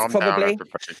planets, probably.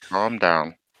 Calm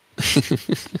down.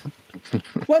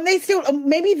 Well, they still,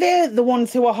 maybe they're the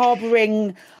ones who are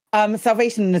harbouring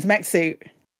Salvation in his mech suit.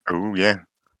 Oh, yeah.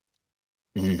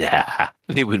 Nah,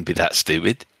 they wouldn't be that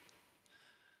stupid.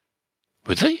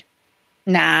 Would they?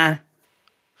 Nah.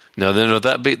 No,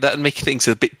 that'd make things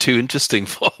a bit too interesting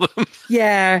for them.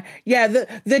 Yeah.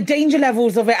 The danger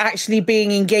levels of it actually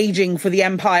being engaging for the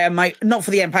Empire not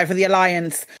for the Empire, for the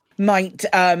Alliance might.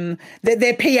 Their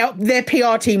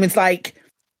PR team is like,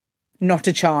 not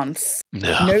a chance.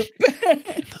 No. Nope.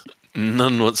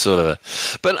 None whatsoever.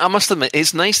 But I must admit,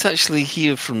 it's nice to actually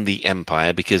hear from the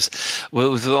Empire because,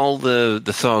 well, with all the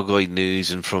Thargoid news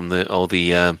and from all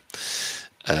the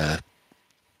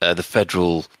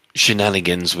federal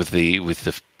shenanigans with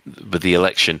the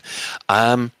election,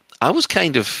 I was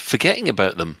kind of forgetting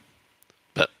about them.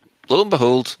 But lo and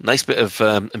behold, nice bit of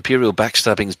Imperial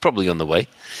backstabbing is probably on the way.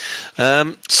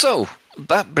 So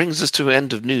that brings us to an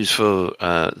end of news for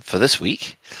this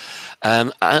week,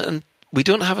 and we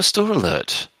don't have a store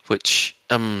alert, which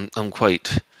I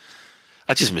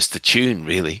just missed the tune,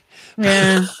 really.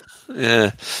 Yeah.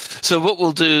 Yeah. So what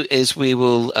we'll do is we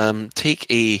will take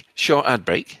a short ad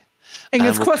break.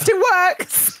 Fingers crossed it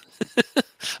works.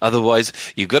 Otherwise,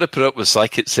 you've got to put up with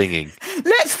Psychic singing.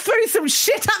 Let's throw some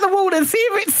shit at the wall and see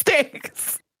if it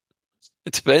sticks.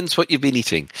 It depends what you've been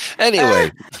eating.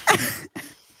 Anyway.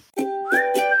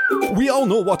 We all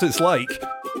know what it's like.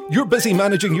 You're busy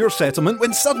managing your settlement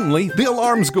when suddenly the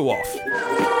alarms go off.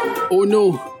 Oh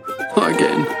no, not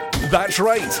again. That's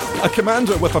right. A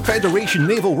commander with a Federation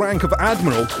naval rank of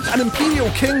Admiral, an Imperial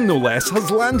King no less,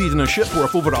 has landed in a ship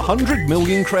worth over 100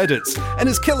 million credits and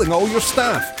is killing all your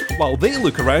staff, while they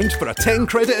look around for a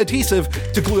 10-credit adhesive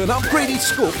to glue an upgraded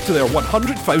scope to their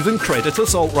 100,000 credit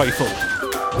assault rifle.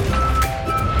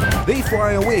 They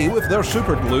fly away with their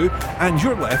super glue, and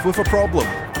you're left with a problem.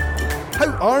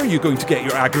 How are you going to get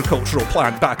your agricultural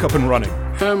plant back up and running?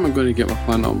 How am I going to get my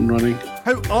plant up and running?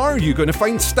 How are you going to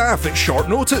find staff at short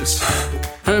notice?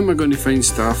 How am I going to find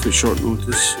staff at short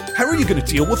notice? How are you going to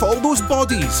deal with all those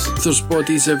bodies? There's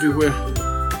bodies everywhere,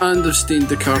 and they've stained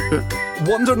the carpet.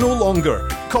 Wonder no longer.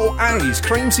 Call Ares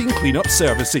Crime Scene Cleanup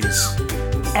Services.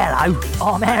 Hello,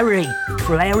 I'm Harry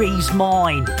from Harry's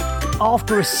Mine.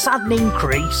 After a sudden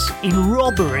increase in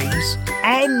robberies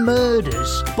and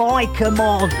murders by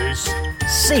commanders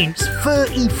since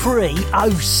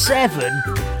 3307,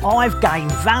 I've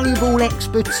gained valuable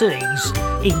expertise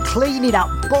in cleaning up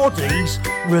bodies,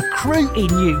 recruiting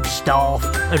new staff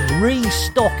and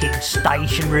restocking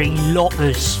stationary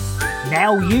lockers.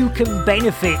 Now you can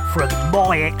benefit from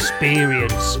my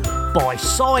experience by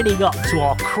signing up to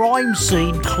our Crime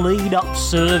Scene Cleanup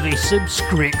Service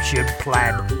subscription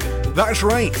plan. That's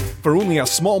right. For only a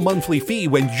small monthly fee,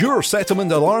 when your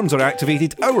settlement alarms are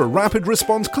activated, our rapid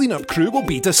response cleanup crew will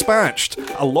be dispatched,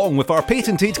 along with our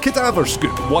patented Cadaver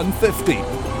Scoop 150.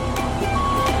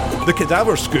 The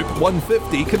Cadaver Scoop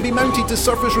 150 can be mounted to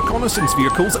surface reconnaissance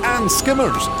vehicles and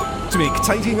skimmers to make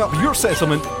tidying up your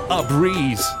settlement a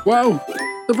breeze. Wow,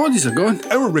 the bodies are gone.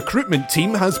 Our recruitment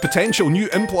team has potential new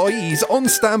employees on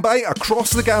standby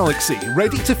across the galaxy,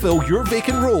 ready to fill your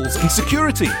vacant roles in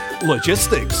security,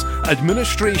 logistics,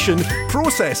 administration,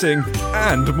 processing,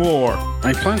 and more.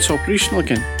 My plant's operational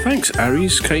again. Thanks,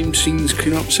 Ares Crime Scenes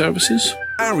Cleanup Services.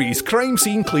 Ares Crime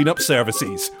Scene Cleanup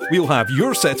Services. We'll have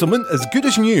your settlement as good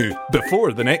as new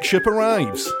before the next ship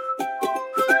arrives.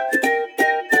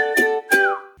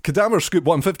 Cadaver Scoop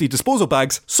 150 disposal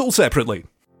bags sold separately.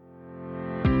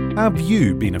 Have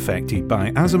you been affected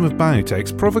by Azimuth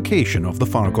Biotech's provocation of the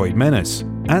Thargoid menace?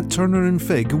 At Turner and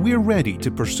Fig, we're ready to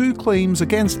pursue claims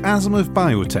against Azimuth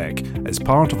Biotech as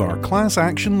part of our class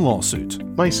action lawsuit.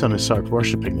 My son has started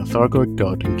worshipping the Thargoid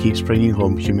god and keeps bringing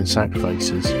home human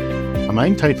sacrifices. Am I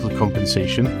entitled to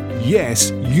compensation?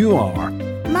 Yes, you are.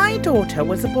 My daughter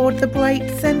was aboard the Bright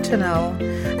Sentinel.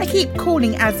 I keep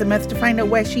calling Azimuth to find out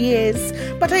where she is,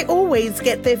 but I always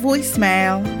get their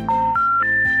voicemail.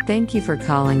 Thank you for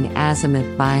calling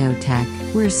Azimuth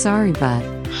Biotech. We're sorry, but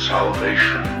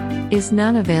Salvation is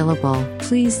not available.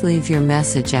 Please leave your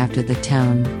message after the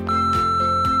tone.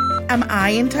 Am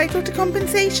I entitled to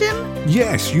compensation?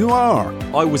 Yes, you are.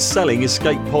 I was selling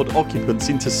escape pod occupants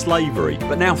into slavery,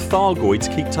 but now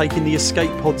Thargoids keep taking the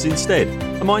escape pods instead.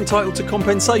 Am I entitled to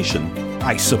compensation?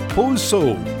 I suppose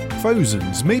so.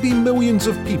 Thousands, maybe millions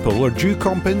of people are due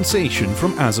compensation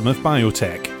from Azimuth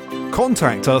Biotech.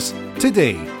 Contact us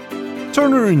today.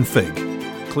 Turner and Fig,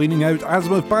 cleaning out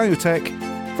Azimuth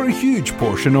Biotech for a huge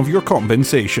portion of your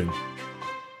compensation.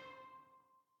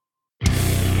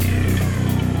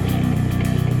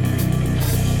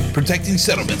 Protecting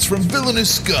settlements from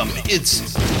villainous scum,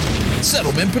 it's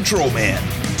Settlement Patrolman.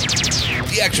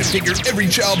 The action figure every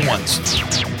child wants.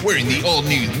 Wearing the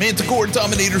all-new Manticore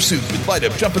Dominator suit with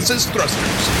light-up jump assist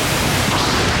thrusters.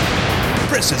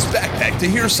 Press his backpack to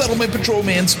hear Settlement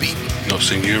Patrolman speak. Not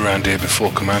seen you around here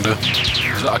before, Commander.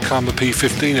 Is that a Karma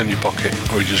P-15 in your pocket,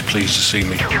 or are you just pleased to see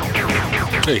me?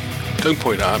 Hey, don't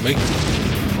point that at me.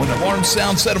 When alarms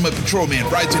sound, Settlement Patrolman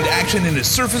rides into action in his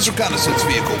surface reconnaissance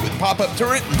vehicle with pop-up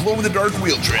turret and glow-in-the-dark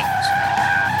wheel trims.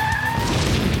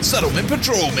 Settlement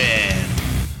Patrolman.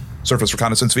 Surface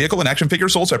reconnaissance vehicle and action figure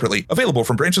sold separately. Available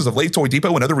from branches of Lathe Toy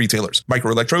Depot and other retailers.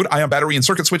 Microelectrode, ion battery, and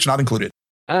circuit switch not included.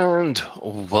 And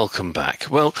welcome back.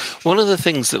 Well, one of the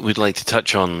things that we'd like to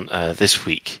touch on this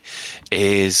week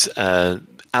is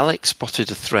Alex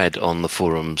spotted a thread on the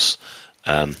forums.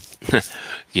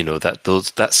 You know,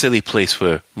 that silly place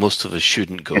where most of us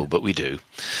shouldn't go, but we do.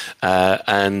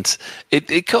 And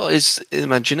it caught his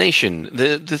imagination.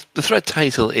 The thread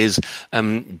title is,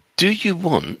 do you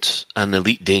want an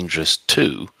Elite Dangerous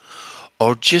 2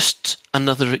 or just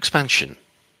another expansion?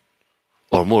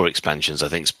 Or more expansions, I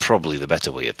think is probably the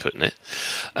better way of putting it.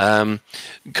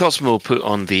 Cosmo put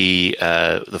on the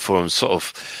forums sort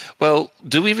of, well,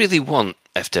 do we really want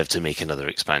FDev to make another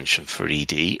expansion for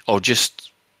ED, or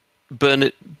just burn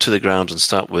it to the ground and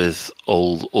start with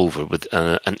all over with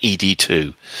an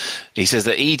ED2? He says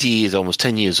that ED is almost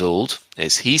 10 years old.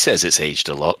 He says it's aged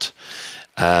a lot.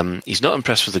 He's not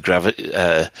impressed with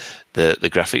the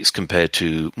graphics compared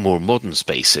to more modern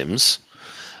space sims.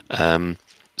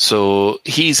 So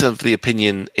he's of the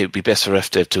opinion it would be best for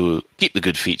FDev to keep the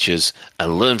good features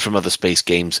and learn from other space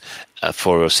games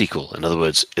for a sequel. In other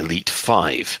words, Elite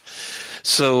 5.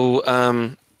 So,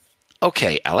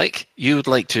 okay, Alec, you would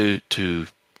like to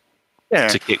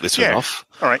kick this one off?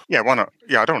 All right, yeah, why not?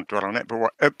 Yeah, I don't want to dwell on it,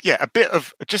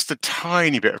 but just a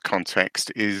tiny bit of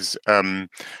context is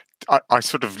I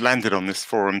sort of landed on this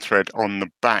forum thread on the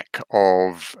back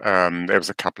of there was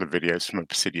a couple of videos from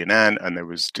Obsidian Ant, and there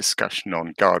was discussion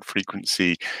on guard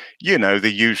frequency, you know,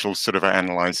 the usual sort of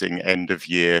analysing end of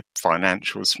year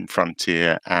financials from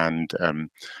Frontier, and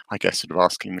I guess sort of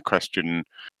asking the question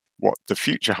what the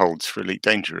future holds for Elite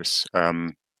Dangerous.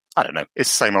 I don't know, it's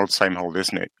same old,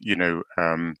 isn't it? You know,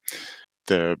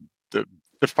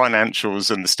 the financials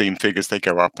and the Steam figures, they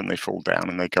go up and they fall down,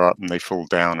 and they go up and they fall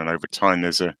down, and over time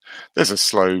there's a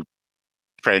slow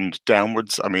trend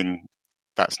downwards. I mean,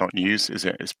 that's not news, is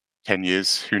it? It's 10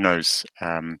 years, who knows?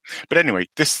 But anyway,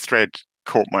 this thread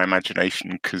caught my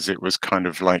imagination because it was kind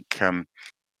of like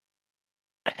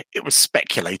it was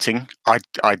speculating. I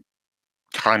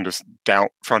kind of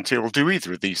doubt Frontier will do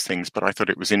either of these things, but I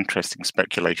thought it was interesting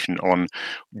speculation on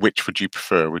which would you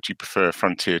prefer. Would you prefer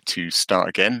Frontier to start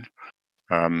again?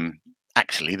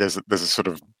 Actually, there's a sort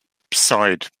of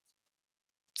side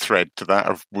thread to that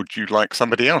of would you like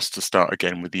somebody else to start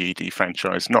again with the ED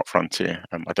franchise, not Frontier?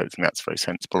 I don't think that's a very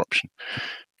sensible option.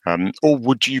 Or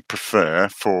would you prefer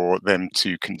for them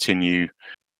to continue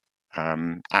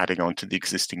adding on to the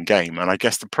existing game? And I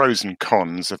guess the pros and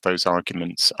cons of those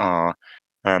arguments are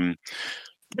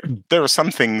there are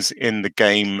some things in the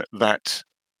game that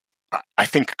I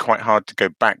think are quite hard to go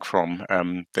back from.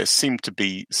 There seem to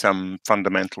be some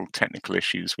fundamental technical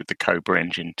issues with the Cobra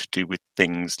engine to do with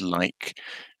things like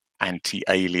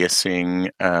anti-aliasing.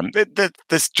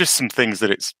 There's just some things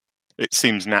that it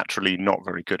seems naturally not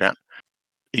very good at.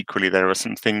 Equally, there are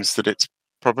some things that it's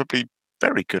probably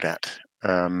very good at.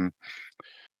 And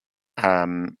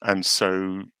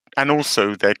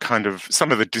also they're kind of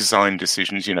some of the design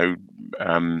decisions, you know,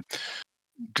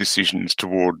 decisions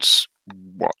towards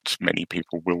what many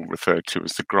people will refer to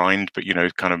as the grind, but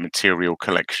kind of material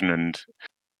collection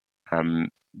and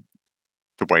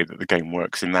the way that the game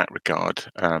works in that regard.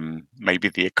 Maybe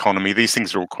the economy. These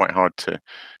things are all quite hard to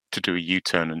do a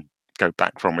U-turn and go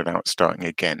back from without starting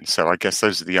again. So I guess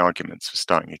those are the arguments for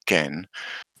starting again.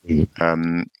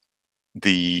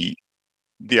 The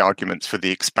arguments for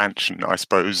the expansion, I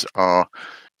suppose, are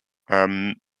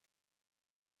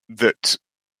that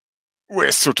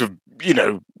we're sort of,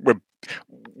 we're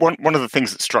one of the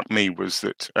things that struck me was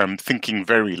that thinking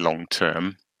very long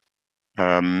term,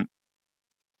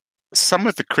 some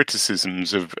of the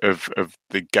criticisms of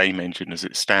the game engine as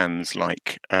it stands,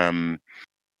 like the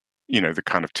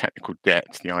kind of technical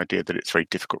debt, the idea that it's very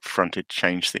difficult for Frontier to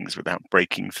change things without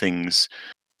breaking things,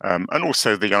 and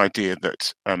also the idea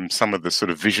that some of the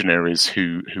sort of visionaries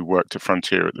who worked at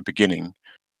Frontier at the beginning,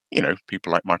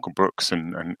 people like Michael Brooks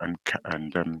and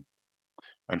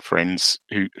friends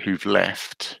who've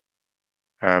left,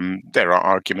 there are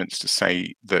arguments to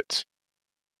say that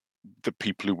the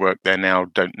people who work there now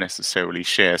don't necessarily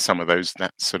share some of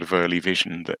that sort of early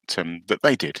vision that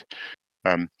they did.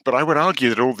 But I would argue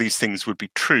that all these things would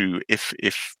be true if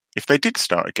they did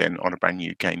start again on a brand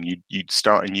new game. You'd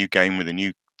start a new game with a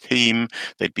new team.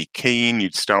 They'd be keen.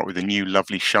 You'd start with a new,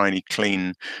 lovely, shiny,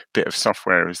 clean bit of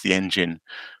software as the engine.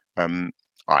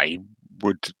 I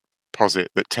would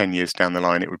posit that 10 years down the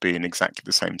line, it would be in exactly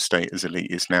the same state as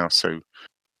Elite is now. So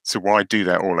why do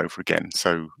that all over again?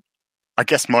 So I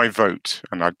guess my vote,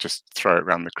 and I'd just throw it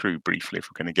around the crew briefly if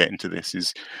we're going to get into this,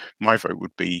 is my vote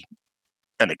would be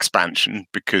an expansion,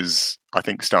 because I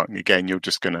think starting again, you're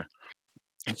just going to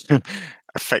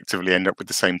effectively end up with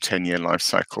the same 10-year life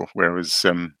cycle. Whereas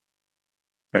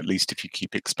at least if you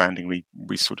keep expanding,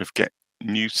 we sort of get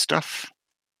new stuff.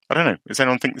 I don't know. Does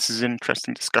anyone think this is an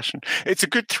interesting discussion? It's a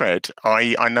good thread.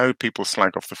 I know people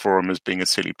slag off the forum as being a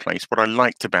silly place. What I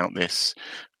liked about this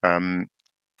forum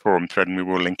thread, and we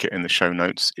will link it in the show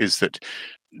notes, is that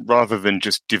rather than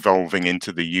just devolving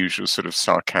into the usual sort of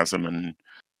sarcasm and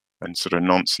sort of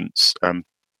nonsense,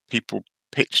 people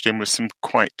pitched in with some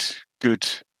quite good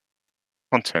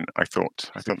content. I thought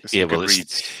this was a good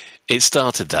read. It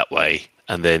started that way,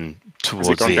 and then towards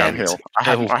the downhill?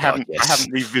 end, I haven't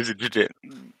revisited it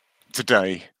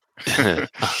today.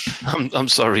 I'm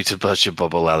sorry to burst your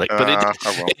bubble, Alec, but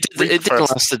it did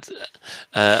last.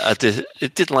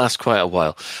 It did last quite a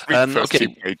while. Okay.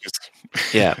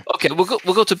 Yeah. Okay. We'll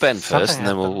go to Ben first, and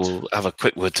then we'll have a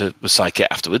quick word with Psyche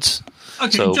afterwards.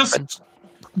 Okay. So,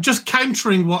 just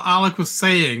countering what Alec was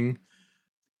saying.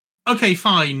 Okay,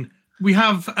 fine. We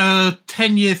have a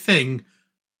 10-year thing,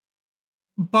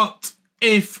 but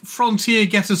if Frontier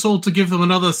get us all to give them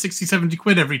another 60, 70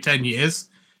 quid every 10 years,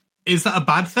 is that a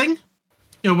bad thing?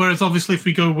 Whereas obviously if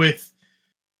we go with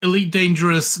Elite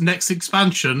Dangerous next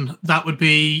expansion, that would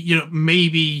be,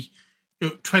 maybe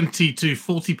 20 to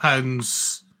 40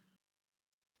 pounds.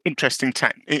 Interesting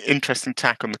tack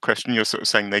on the question. You're sort of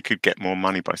saying they could get more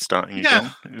money by starting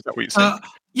again. Is that what you're saying?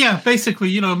 Yeah,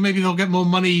 basically, maybe they'll get more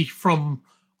money from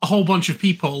a whole bunch of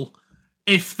people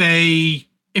if they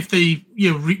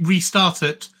restart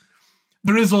it.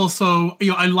 There is also,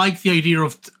 I like the idea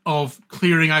of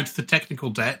clearing out the technical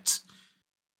debt.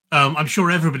 I'm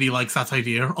sure everybody likes that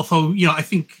idea. Although, I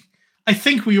think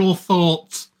we all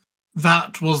thought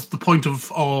that was the point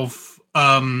of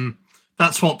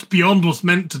that's what Beyond was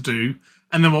meant to do,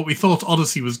 and then what we thought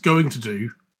Odyssey was going to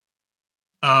do.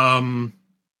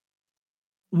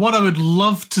 What I would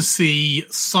love to see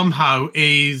somehow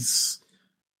is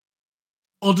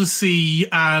Odyssey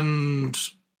and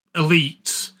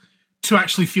Elite to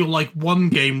actually feel like one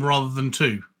game rather than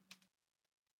two.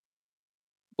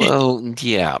 Well,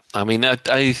 yeah. I mean,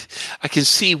 I can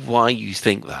see why you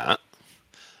think that,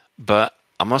 but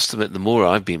I must admit, the more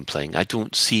I've been playing, I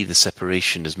don't see the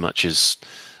separation as much as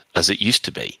it used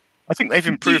to be. I think they've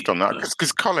improved on that,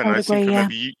 because Colin, I think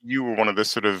maybe you were one of the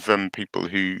sort of people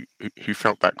who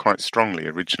felt that quite strongly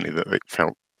originally, that it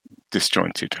felt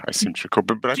disjointed. I seem to recall,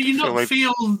 but do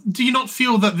you not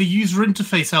feel that the user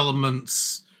interface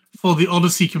elements for the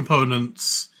Odyssey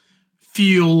components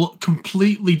feel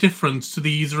completely different to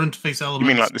the user interface elements? You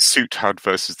mean like the suit HUD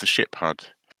versus the ship HUD?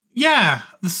 Yeah.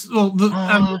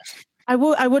 I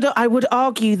would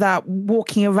argue that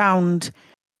walking around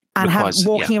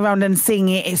and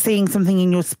seeing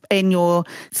something in your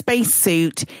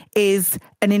spacesuit is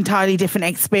an entirely different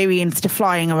experience to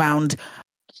flying around.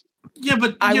 Yeah,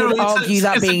 but I would argue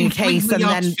that being the case, and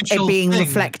then it being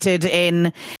reflected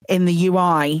in the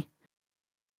UI.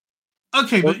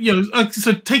 Okay, but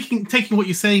so taking what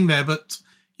you're saying there, but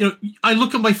I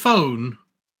look at my phone,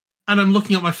 and I'm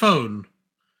looking at my phone.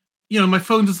 my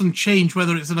phone doesn't change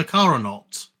whether it's in a car or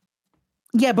not.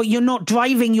 Yeah, but you're not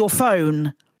driving your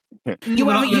phone. You're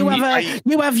not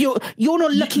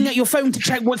looking at your phone to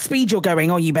check what speed you're going,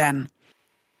 are you, Ben?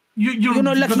 You're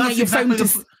not looking at your phone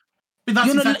to. But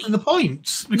that's exactly the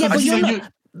point.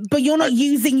 But you're not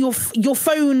using your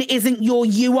phone. Isn't your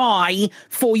UI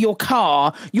for your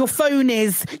car? Your phone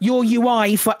is your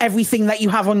UI for everything that you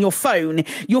have on your phone.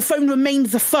 Your phone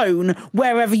remains a phone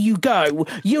wherever you go.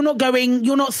 You're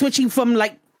not switching from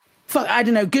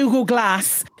Google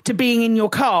Glass to being in your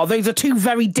car. Those are two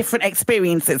very different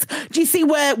experiences. Do you see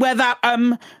where that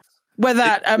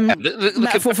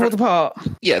metaphor falls apart?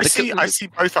 Yeah, I see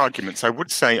both arguments. I would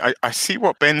say I see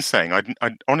what Ben's saying. I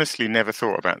honestly never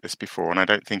thought about this before, and I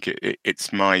don't think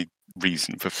it's my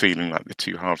reason for feeling like the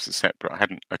two halves are separate. It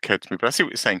hadn't occurred to me, but I see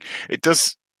what you're saying. It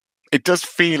does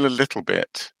feel a little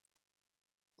bit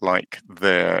like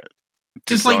they're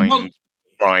designed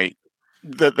by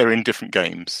that they're in different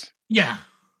games. Yeah,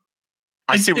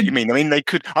 I see what you mean. I mean, they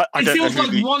could. I don't feels know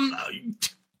like one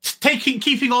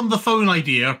keeping on the phone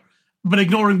idea, but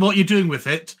ignoring what you're doing with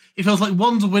it. It feels like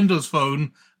one's a Windows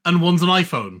phone and one's an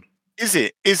iPhone. Is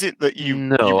it that you?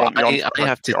 No, you want I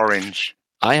have to orange.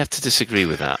 I have to disagree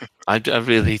with that. I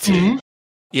really do. Mm-hmm.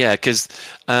 Yeah, because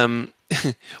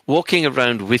walking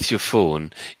around with your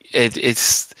phone,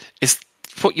 it's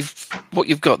what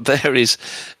you've got there is.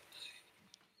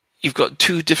 You've got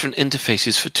two different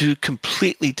interfaces for two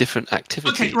completely different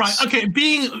activities. Okay, right. Okay,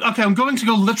 I'm going to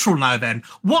go literal now then.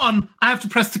 One, I have to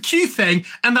press the Q thing,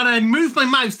 and then I move my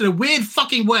mouse in a weird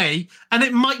fucking way, and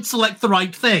it might select the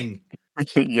right thing.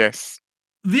 Yes.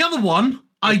 The other one,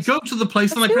 I go to the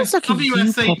place and I press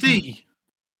WSAD.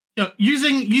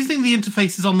 Using the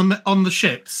interfaces on the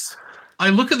ships, I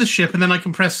look at the ship, and then I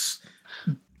can press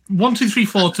 1, 2, 3,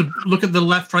 4 to look at the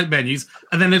left-right menus,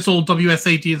 and then it's all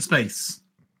WSAD in space.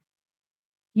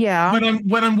 Yeah.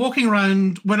 When I'm walking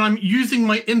around, when I'm using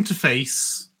my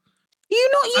interface,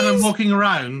 and I'm walking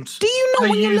around. Do you not,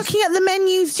 when you're looking at the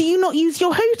menus, do you not use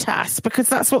your HOTAS because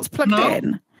that's what's plugged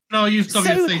in? No, I use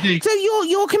WSAD. So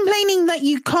you're complaining that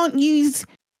you can't use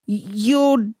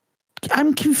your.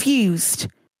 I'm confused.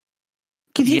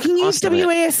 Because you can use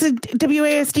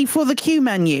WASD for the Q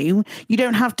menu. You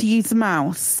don't have to use the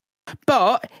mouse.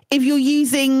 But if you're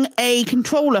using a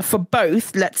controller for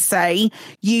both, let's say,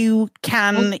 you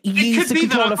can use the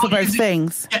controller for both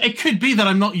things. Yeah, it could be that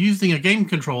I'm not using a game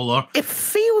controller. It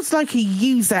feels like a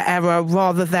user error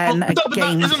rather than a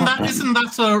game problem. Isn't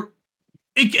that a...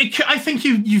 I think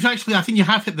you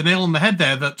have hit the nail on the head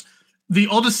there, that the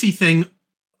Odyssey thing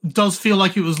does feel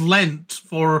like it was lent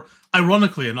for,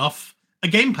 ironically enough, a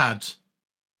gamepad.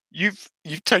 You've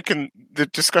taken the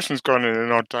discussion's gone in an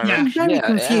odd direction. I'm very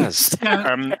confused.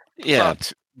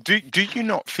 But do you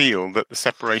not feel that the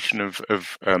separation of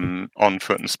On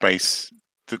Foot and Space,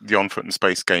 the On Foot and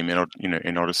Space game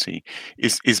in Odyssey,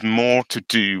 is more to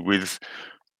do with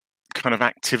kind of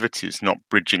activities not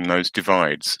bridging those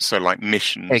divides? So like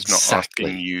missions, not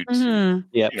asking you to,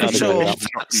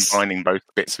 not combining both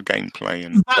bits of gameplay.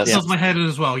 And that does my head in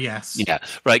as well. Yes. Yeah.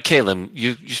 Right, Caelan.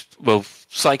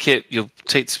 Psychic,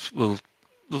 we'll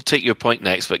take your point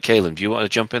next. But Caelan, do you want to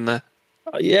jump in there?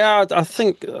 Yeah, I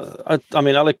think. I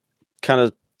mean, Alec kind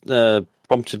of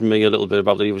prompted me a little bit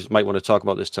about that he might want to talk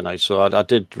about this tonight. So I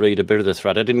did read a bit of the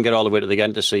thread. I didn't get all the way to the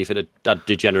end to see if it had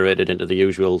degenerated into the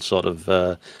usual sort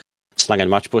of slang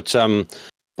and match. But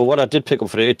what I did pick up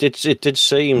for it did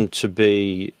seem to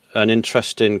be an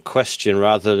interesting question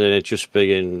rather than it just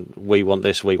being we want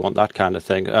this, we want that kind of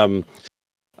thing.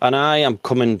 And I am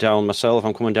coming down myself.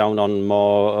 I'm coming down on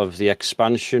more of the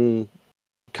expansion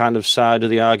kind of side of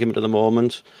the argument at the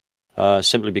moment,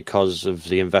 simply because of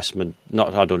the investment.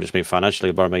 I don't just mean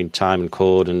financially, but I mean time and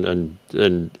code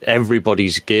and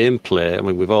everybody's gameplay. I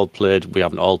mean, we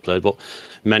haven't all played, but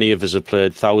many of us have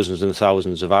played thousands and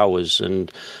thousands of hours,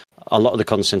 and a lot of the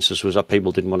consensus was that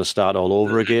people didn't want to start all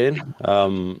over again.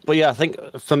 But yeah, I think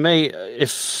for me,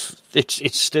 if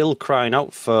it's still crying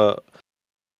out for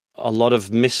a lot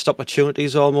of missed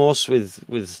opportunities almost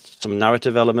with some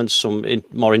narrative elements, some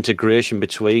more integration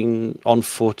between on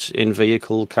foot, in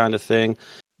vehicle kind of thing.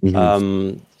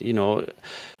 Mm-hmm.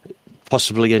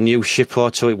 Possibly a new ship or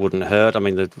two, it wouldn't hurt. I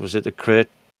mean, was it the Crate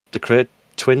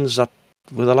Twins that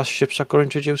were the last ships that got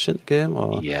introduced in the game?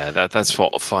 Or? Yeah, that's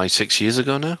what, 5-6 years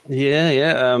ago now?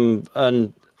 Yeah.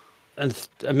 And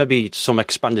maybe some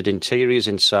expanded interiors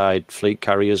inside fleet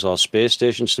carriers or space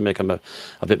stations to make them a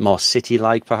bit more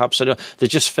city-like, perhaps. They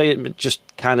just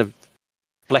kind of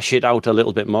flesh it out a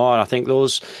little bit more. I think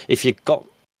if you got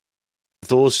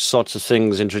those sorts of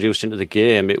things introduced into the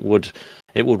game, it would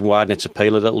widen its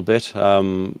appeal a little bit.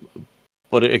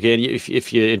 But again,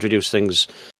 if you introduce things,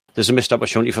 there's a missed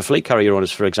opportunity for fleet carrier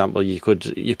owners. For example, you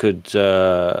could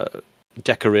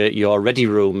decorate your ready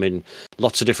room in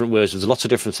lots of different ways. There's lots of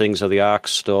different things at the Ark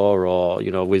store,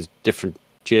 or with different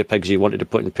JPEGs you wanted to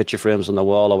put in picture frames on the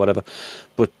wall or whatever.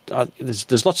 But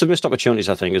there's lots of missed opportunities,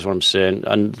 I think, is what I'm saying,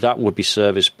 and that would be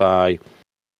serviced by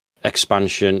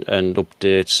expansion and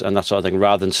updates and that sort of thing,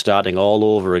 rather than starting all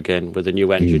over again with a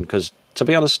new engine. Because to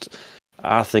be honest,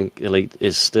 I think Elite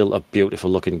is still a beautiful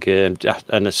looking game,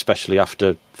 and especially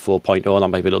after 4.0, that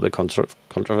might be a little bit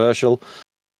controversial.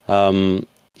 The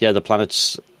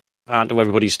planets aren't to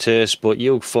everybody's taste, but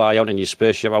you fly out in your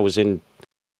spaceship. I was in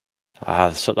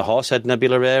sort of the Horsehead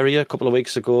Nebula area a couple of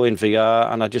weeks ago in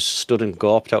VR, and I just stood and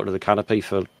gawped out of the canopy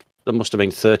for, there must have been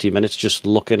 30 minutes just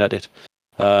looking at it.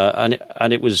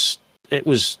 And it was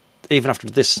even after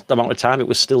this amount of time, it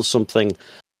was still something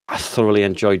I thoroughly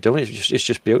enjoyed doing. It's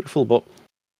just beautiful, but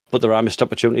there are missed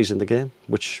opportunities in the game,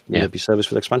 which may be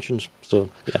serviced with expansions. So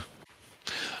yeah.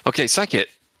 Okay, Sackett.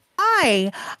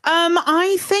 Hi.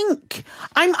 I think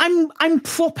I'm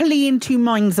properly in two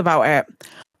minds about it,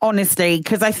 honestly,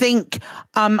 because I think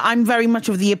I'm very much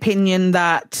of the opinion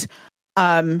that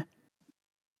the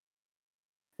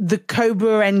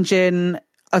Cobra engine,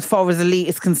 as far as Elite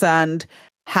is concerned,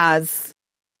 has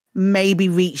maybe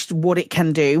reached what it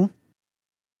can do,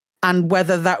 and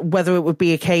whether it would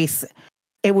be a case,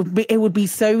 it would be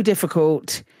so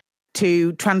difficult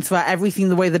to transfer everything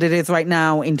the way that it is right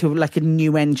now into like a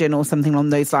new engine or something along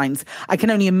those lines. I can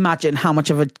only imagine how much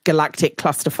of a galactic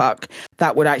clusterfuck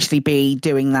that would actually be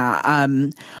doing that,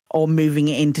 or moving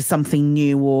it into something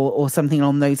new or something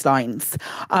along those lines.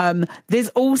 There's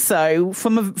also,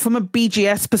 from a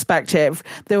BGS perspective,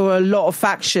 there were a lot of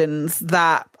factions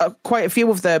that quite a few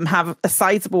of them have a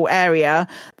sizable area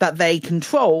that they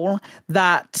control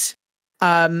that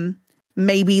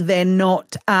maybe they're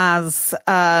not as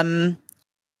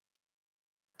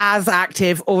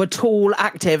active or at all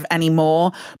active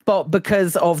anymore, but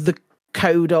because of the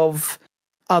code of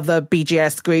other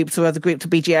BGS groups or other groups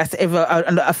of BGS, if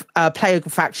a player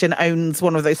faction owns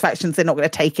one of those factions, they're not going to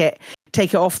take it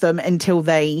off them until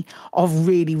they are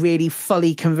really, really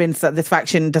fully convinced that this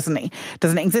faction doesn't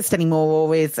exist anymore,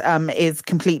 or is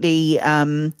completely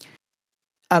idle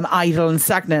and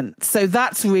stagnant. So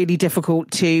that's really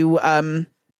difficult to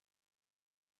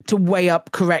weigh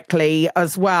up correctly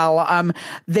as well.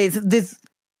 There's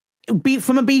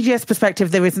from a BGS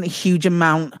perspective, there isn't a huge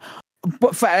amount,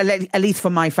 but for at least for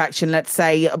my faction, let's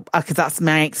say, because that's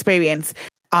my experience,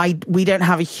 we don't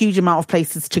have a huge amount of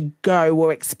places to go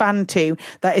or expand to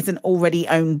that isn't already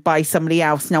owned by somebody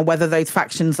else. Now, whether those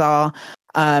factions are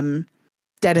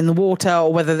dead in the water,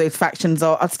 or whether those factions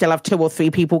are still have 2 or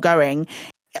 3 people going,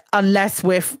 unless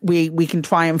we can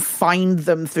try and find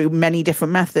them through many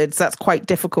different methods, that's quite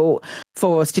difficult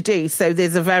for us to do. So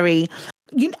there's a very,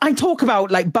 I talk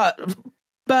about like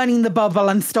burning the bubble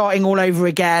and starting all over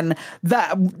again.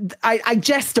 That I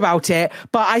jest about it,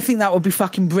 but I think that would be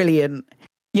fucking brilliant.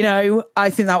 I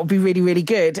think that would be really, really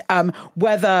good.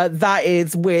 Whether that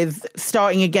is with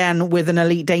starting again with an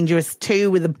Elite Dangerous 2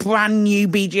 with a brand new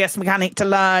BGS mechanic to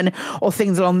learn, or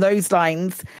things along those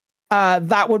lines.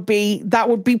 That would be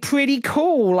pretty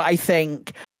cool, I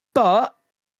think. But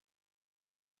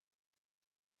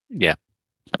yeah,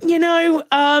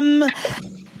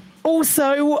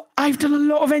 also I've done a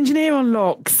lot of engineer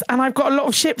unlocks, and I've got a lot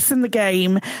of ships in the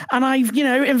game, and I've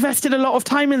invested a lot of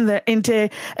time into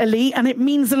Elite, and it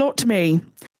means a lot to me.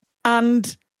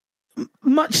 And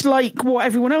much like what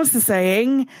everyone else is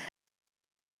saying,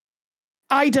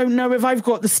 I don't know if I've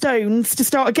got the stones to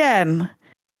start again.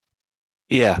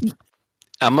 Yeah,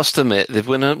 I must admit that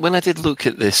when I did look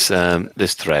at this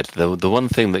this thread, the one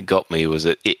thing that got me was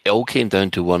that it all came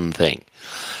down to one thing.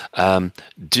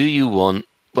 Do you want?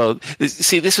 Well,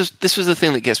 see, this was the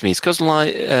thing that gets me. It's because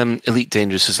Elite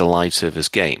Dangerous is a live service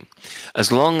game.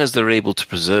 As long as they're able to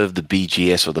preserve the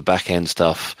BGS or the back end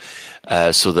stuff,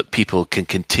 so that people can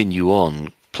continue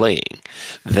on playing,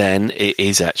 then it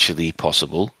is actually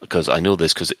possible, because I know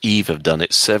this because Eve have done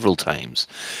it several times,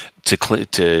 to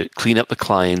clean up the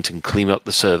client and clean up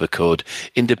the server code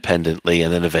independently,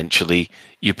 and then eventually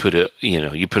you put it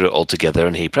all together,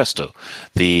 and hey presto,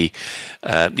 the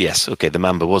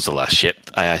Mamba was the last ship.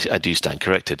 I do stand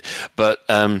corrected, but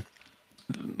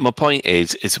my point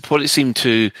is what it seemed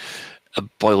to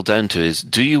boil down to is: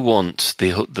 do you want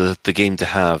the game to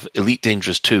have Elite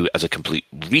Dangerous 2 as a complete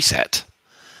reset,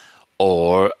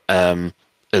 or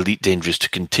Elite Dangerous to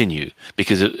continue?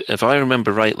 Because if I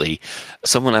remember rightly,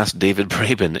 someone asked David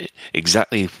Braben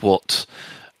exactly what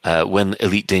when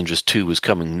Elite Dangerous 2 was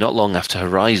coming, not long after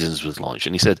Horizons was launched,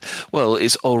 and he said, well,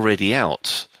 it's already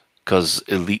out. because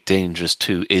Elite Dangerous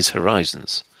 2 is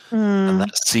Horizons. And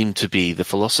that seemed to be the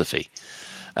philosophy,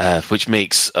 which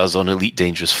makes us on Elite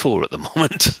Dangerous 4 at the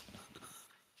moment.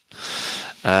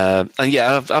 And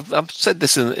yeah, I've said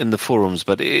this in the forums,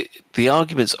 but the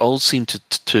arguments all seem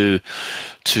to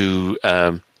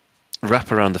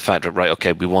wrap around the fact that, right,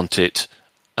 okay, we want it,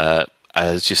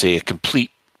 as you say, a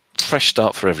complete fresh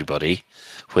start for everybody,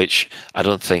 which I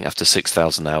don't think after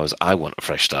 6,000 hours I want a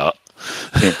fresh start.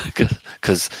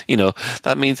 Because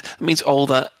that means all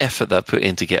that effort that I put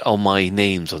in to get all my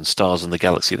names on Stars in the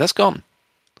Galaxy, that's gone.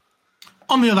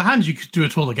 On the other hand, you could do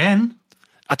it all again.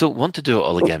 I don't want to do it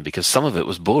all again because some of it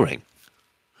was boring.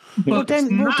 Well, don't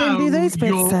do those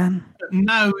bits then.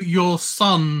 Now your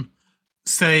son,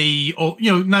 say, or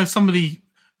now somebody's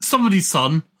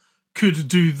son could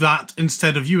do that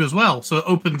instead of you as well. So it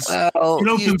opens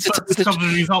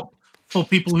discoveries up for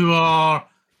people who are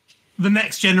the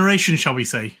next generation, shall we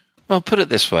say? Well, put it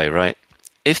this way, right?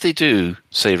 If they do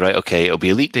say, right, okay, it'll be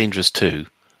Elite Dangerous 2,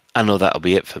 I know that'll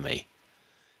be it for me.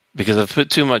 Because I've put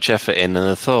too much effort in, and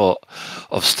the thought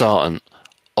of starting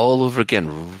all over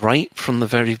again right from the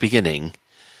very beginning,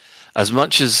 as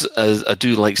much as I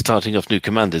do like starting off new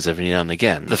commanders every now and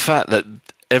again, the fact that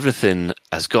everything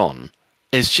has gone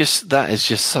is just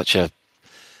such a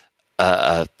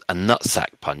nutsack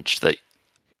punch that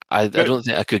I don't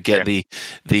think I could get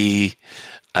the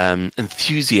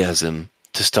enthusiasm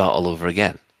to start all over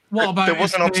again. There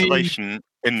was an observation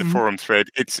in the forum thread.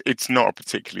 It's not a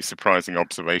particularly surprising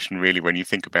observation, really, when you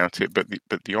think about it. But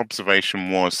the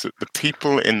observation was that the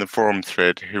people in the forum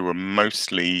thread who were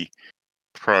mostly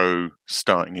pro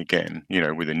starting again,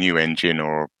 with a new engine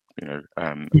or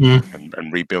and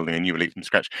rebuilding a new Elite from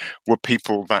scratch, were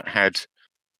people that had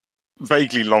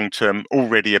vaguely long-term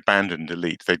already abandoned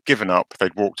Elite. They'd given up,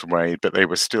 they'd walked away, but they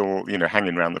were still,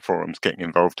 hanging around the forums, getting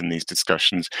involved in these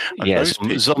discussions. And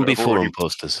zombie forum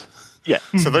posters. Yeah,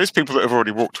 so those people that have already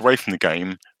walked away from the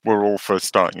game were all for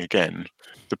starting again.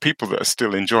 The people that are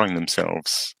still enjoying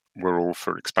themselves were all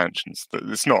for expansions.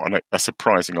 It's not a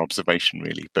surprising observation,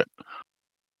 really, but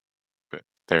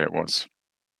there it was.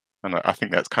 And I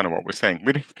think that's kind of what we're saying.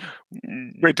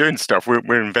 We're doing stuff.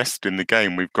 We're invested in the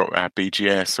game. We've got our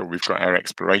BGS, or we've got our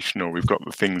exploration, or we've got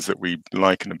the things that we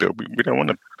like in the build. We don't want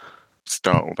to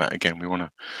start all that again. We want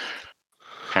to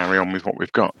carry on with what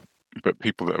we've got. But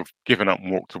people that have given up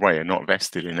and walked away are not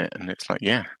vested in it. And it's like,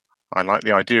 yeah, I like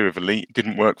the idea of Elite. It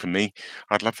didn't work for me.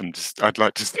 I'd like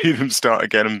to see them start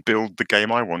again and build the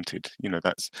game I wanted.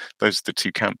 Those are the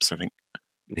two camps, I think.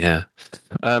 Yeah.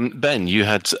 Ben, you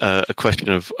had a question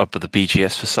up at the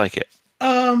BGS for Psychic.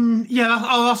 Yeah,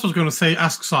 that's what I was going to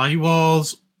ask Sai,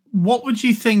 was what would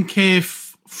you think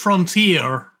if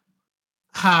Frontier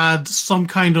had some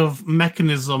kind of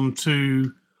mechanism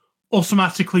to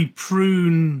automatically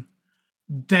prune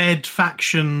dead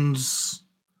factions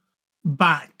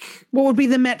back? What would be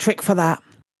the metric for that?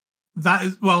 That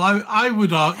is, well, I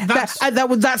would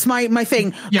that's my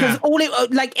thing, because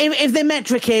if the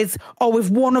metric is, if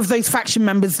one of those faction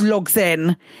members logs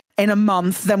in a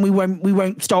month, then we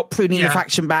won't stop pruning the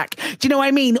faction back. Do you know what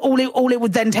I mean? All it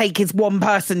would then take is one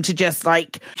person to just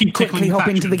quickly hop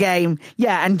into the game,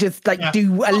 and just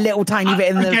do a little tiny bit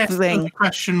in the thing. The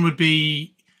question would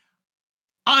be,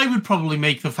 I would probably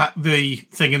make the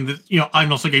thing, and I'm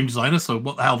not a game designer, so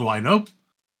what the hell do I know?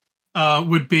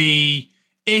 Would be,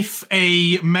 if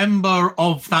a member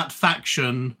of that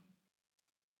faction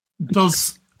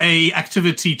does a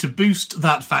activity to boost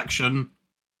that faction,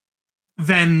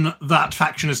 then that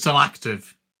faction is still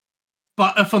active.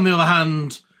 But if, on the other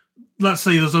hand, let's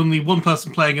say there's only one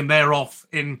person playing and they're off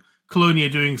in Colonia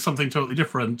doing something totally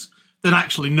different, then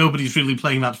actually nobody's really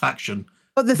playing that faction.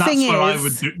 But that's where I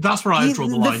would draw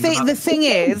the line.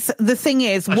 The thing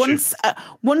is,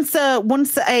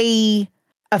 once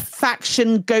a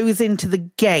faction goes into the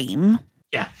game.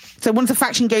 Yeah. So once a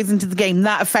faction goes into the game,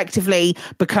 that effectively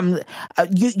becomes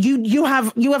you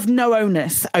have no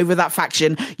onus over that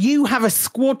faction. You have a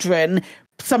squadron,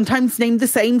 sometimes named the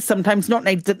same, sometimes not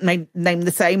named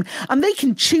the same, and they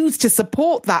can choose to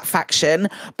support that faction,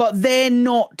 but they're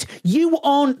not. You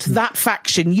aren't that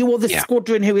faction. You are the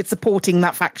squadron who is supporting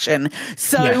that faction.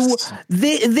 So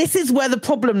this is where the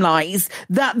problem lies.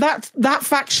 That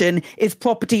faction is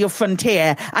property of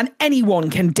Frontier, and anyone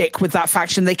can dick with that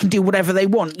faction. They can do whatever they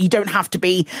want. You don't have to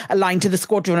be aligned to the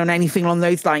squadron or anything along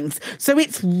those lines. So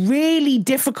it's really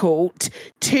difficult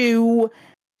to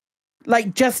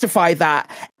justify that.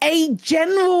 A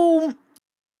general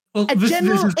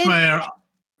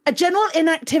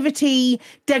inactivity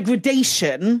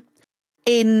degradation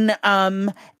in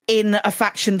a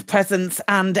faction's presence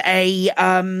and a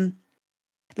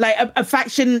like a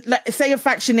faction. Say a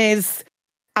faction is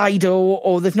idle,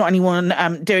 or there's not anyone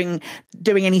doing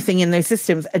anything in those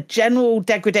systems. A general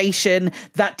degradation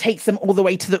that takes them all the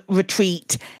way to the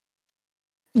retreat.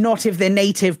 Not if they're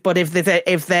native, but if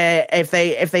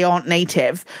they aren't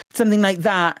native, something like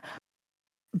that.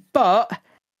 But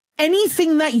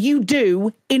anything that you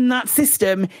do in that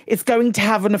system is going to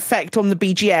have an effect on the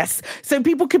BGS. So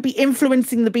people could be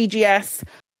influencing the BGS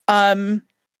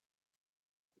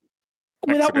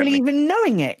without really even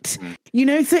knowing it. You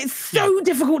know, so it's so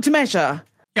difficult to measure.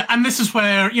 Yeah, and this is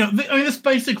where, you know, this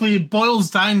basically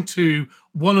boils down to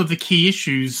one of the key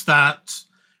issues that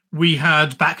we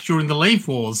had back during the Lave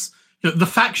Wars. You know, the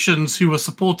factions who were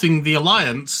supporting the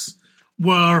Alliance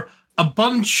were a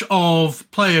bunch of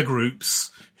player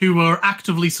groups who were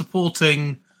actively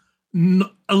supporting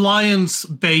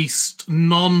Alliance-based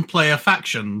non-player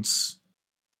factions.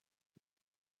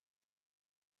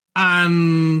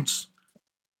 And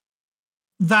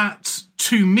that,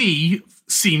 to me,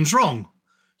 seems wrong.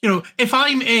 You know, if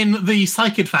I'm in the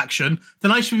Psychid faction,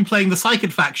 then I should be playing the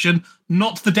Psychid faction,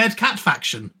 not the Dead Cat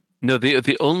faction. No,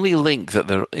 the only link that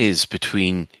there is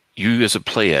between you as a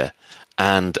player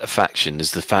and a faction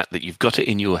is the fact that you've got it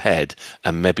in your head,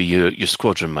 and maybe your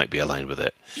squadron might be aligned with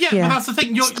it. Yeah. But that's the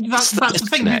thing. That's the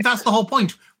thing. That's the whole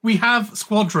point. We have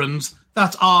squadrons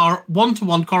that are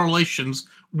one-to-one correlations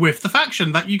with the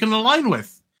faction that you can align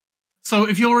with. So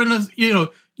if you're in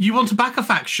you want to back a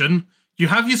faction, you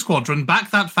have your squadron,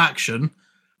 back that faction,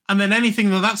 and then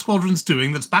anything that squadron's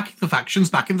doing that's backing the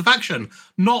faction's backing the faction.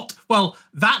 Not, well,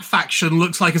 that faction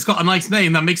looks like it's got a nice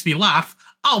name that makes me laugh.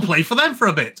 I'll play for them for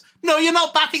a bit. No, you're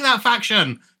not backing that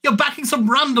faction. You're backing some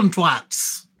random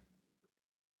twats.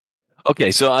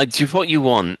 Okay, so what you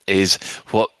want is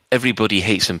what everybody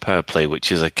hates in power play,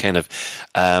 which is a kind of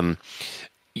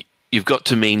you've got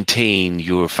to maintain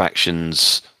your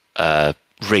faction's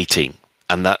rating,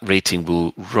 and that rating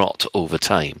will rot over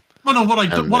time. Well, no,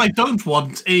 what I don't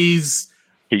want is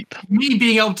me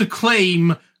being able to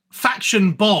claim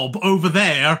faction Bob over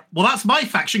there. Well, that's my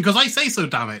faction because I say so.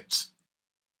 Damn it.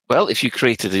 Well, if you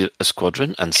created a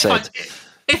squadron and said,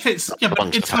 if it's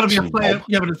it's got to be a player. Bob.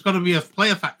 Yeah, but it's got to be a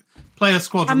player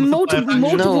squadron. And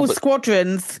multiple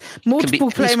squadrons,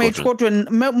 multiple player made squadron,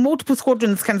 multiple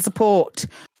squadrons can support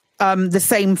the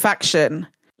same faction.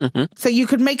 Mm-hmm. So you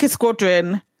could make a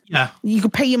squadron. Yeah, you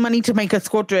could pay your money to make a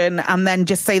squadron, and then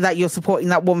just say that you're supporting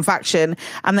that one faction,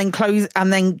 and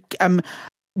then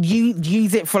you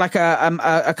use it for like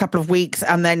a couple of weeks,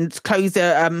 and then close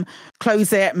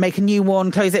it, make a new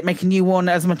one, close it, make a new one,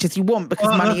 as much as you want,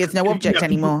 because money is no object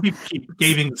anymore. People keep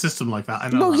gaming the system like that. I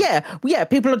know. Well, yeah.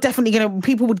 People are definitely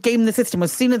people would game the system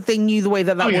as soon as they knew the way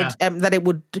that that it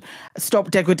would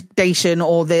stop degradation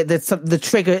or the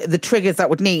triggers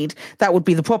that would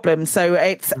be the problem. So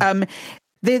it's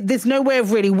there's no way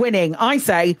of really winning. I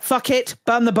say, fuck it,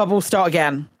 burn the bubble, start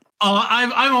again. Oh,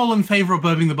 I'm all in favour of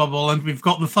burning the bubble, and we've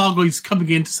got the Thargoids coming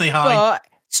in to say hi.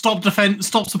 Stop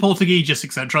supporting Aegis,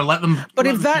 etc. Let them. But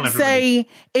if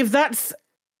that's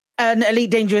an Elite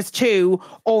Dangerous 2,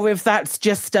 or if that's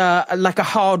just like a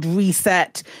hard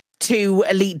reset to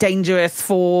Elite Dangerous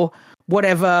for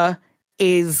whatever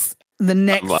is the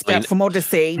next step from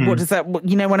Odyssey, what does that?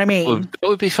 You know what I mean? Well, that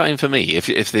would be fine for me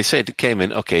if they said it came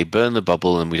in. Okay, burn the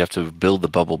bubble, and we'd have to build the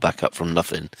bubble back up from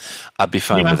nothing. I'd be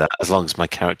fine with that as long as my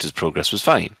character's progress was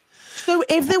fine. So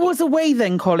if there was a way,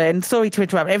 then Colin, sorry to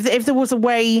interrupt. If there was a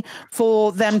way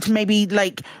for them to maybe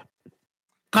like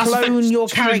clone your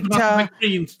character,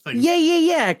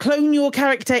 clone your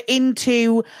character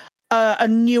into a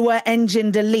newer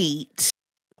engined Elite.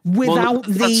 Without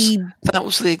that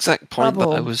was the exact point that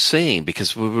I was saying,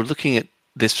 because we were looking at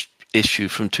this issue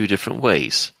from two different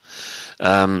ways.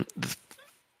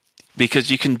 Because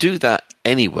you can do that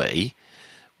anyway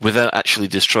without actually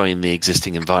destroying the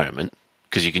existing environment,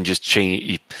 because you can just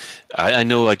change. I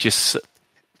know that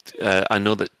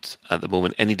at the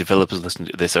moment any developers listening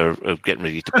to this are getting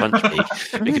ready to punch me.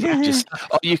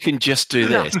 You can just do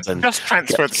this. And just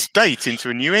transfer the state into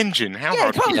a new engine. How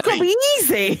hard can it be?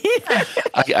 Easy.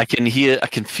 I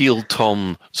can feel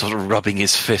Tom sort of rubbing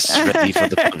his fists ready for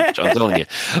the punch. I'm telling you.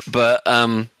 But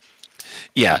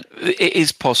it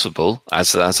is possible,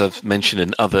 as I've mentioned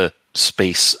in other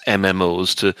space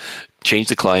MMOs, to change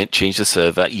the client, change the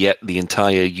server, yet the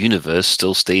entire universe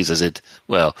still stays as it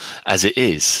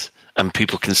is, and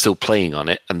people can still playing on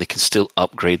it, and they can still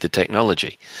upgrade the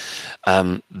technology.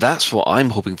 That's what I'm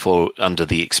hoping for under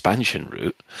the expansion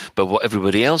route. But what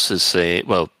everybody else is saying,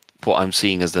 well, what I'm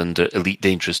seeing as under Elite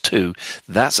Dangerous 2,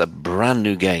 that's a brand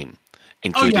new game,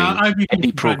 including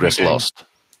any progress lost.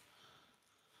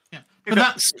 Yeah,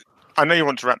 but I know you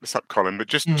want to wrap this up, Colin, but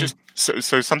just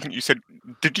so something you said.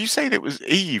 Did you say that it was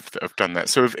Eve that have done that?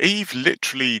 So have Eve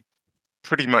literally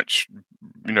pretty much,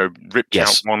 ripped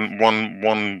out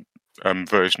one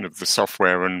version of the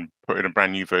software and put in a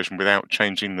brand new version without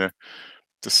changing the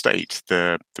state,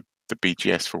 the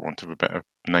BGS, for want of a better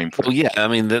name for it? Well, yeah, I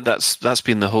mean that's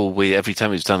been the whole way. Every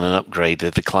time it's done an upgrade,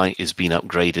 the client is being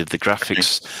upgraded. The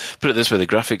graphics, put it this way, the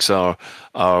graphics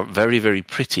are very, very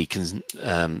pretty.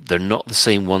 They're not the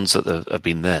same ones that have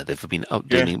been there. They've been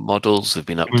updating models. They've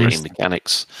been updating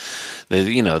mechanics.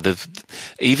 They've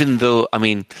even though, I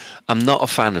mean, I'm not a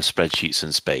fan of spreadsheets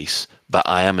in space, but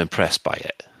I am impressed by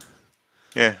it.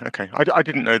 Yeah, okay. I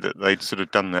didn't know that they'd sort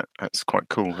of done that. That's quite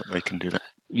cool that they can do that.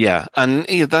 Yeah, and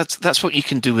that's what you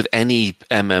can do with any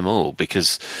MMO,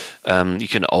 because you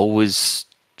can always,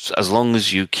 as long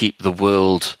as you keep the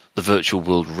virtual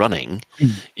world running,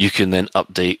 you can then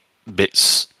update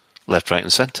bits left, right,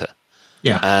 and center.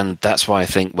 Yeah, and that's why I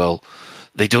think, well,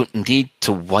 they don't need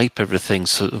to wipe everything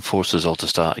and force us all to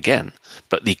start again,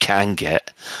 but they can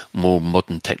get more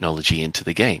modern technology into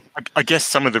the game. I guess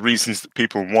some of the reasons that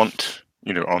people want,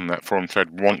 on that forum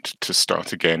thread, want to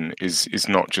start again is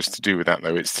not just to do with that,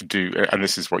 though. It's to do, and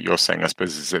this is what you're saying, I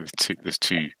suppose, is that there's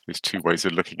two ways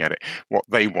of looking at it. What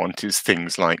they want is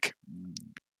things like,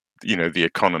 the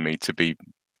economy to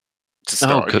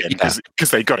start again,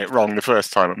 because they got it wrong the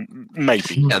first time,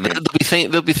 maybe. Yeah,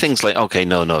 there'll be things like, okay,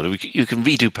 no, you can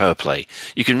redo power play,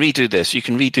 you can redo this, you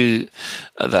can redo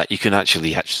that, you can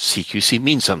actually CQC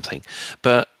means something,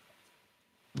 but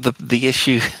the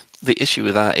issue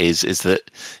with that is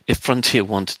that if Frontier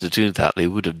wanted to do that, they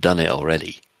would have done it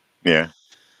already. Yeah.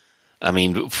 I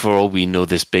mean, for all we know,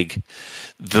 the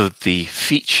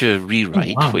feature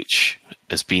rewrite, which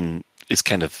is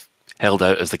kind of held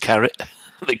out as the carrot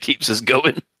that keeps us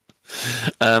going.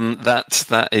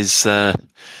 That is,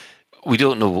 we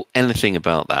don't know anything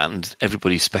about that, and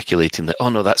everybody's speculating that, oh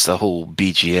no, that's the whole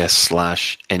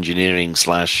BGS / engineering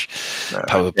 /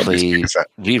 power play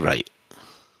rewrite.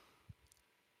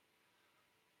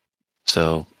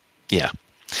 So, yeah.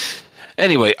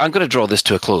 Anyway, I'm going to draw this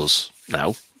to a close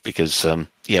now because,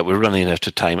 we're running out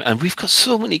of time, and we've got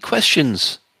so many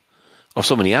questions, or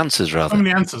so many answers, rather. So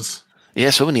many answers. Yeah,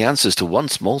 so many answers to one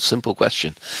small, simple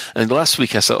question. And last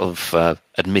week I sort of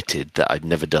admitted that I'd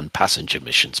never done passenger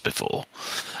missions before,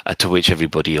 to which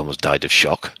everybody almost died of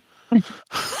shock.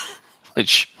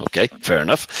 Which, okay, fair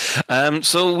enough.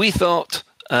 So we thought...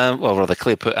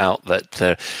 Claire put out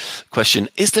that question,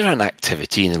 is there an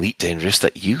activity in Elite Dangerous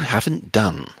that you haven't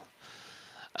done?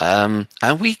 And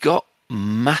we got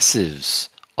masses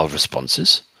of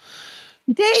responses.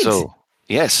 We did. So,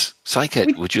 yes,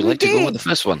 Psychet, would you like to go with the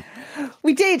first one?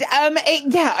 We did.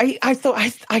 I thought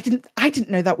I didn't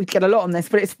know that we'd get a lot on this,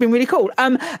 but it's been really cool.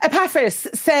 Epaphras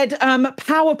said,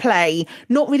 power play,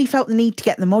 not really felt the need to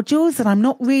get the modules, and I'm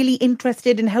not really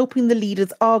interested in helping the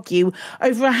leaders argue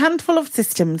over a handful of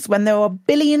systems when there are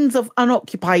billions of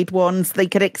unoccupied ones they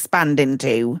could expand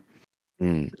into.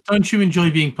 Don't you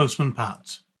enjoy being Postman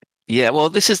Pat? Yeah, well,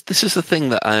 this is the thing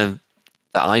that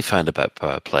I found about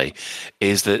power play,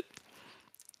 is that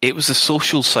it was the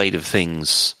social side of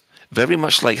things. Very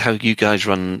much like how you guys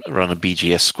run a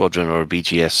BGS squadron or a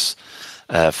BGS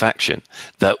faction,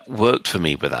 that worked for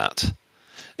me with that.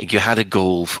 You had a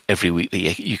goal every week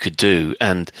that you could do,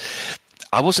 and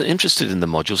I wasn't interested in the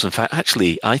modules. In fact,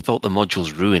 actually, I thought the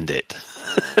modules ruined it.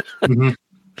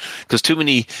 Because too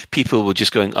many people were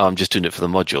just going, I'm just doing it for the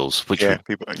modules. Which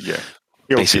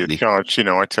basically charge.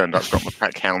 I turned up, got my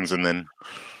pack hounds, and then...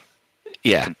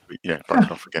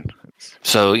 backed off again.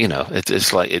 So,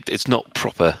 it's like, it's not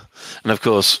proper. And of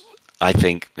course, I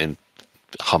think,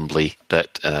 humbly,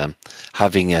 that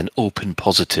having an open,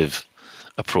 positive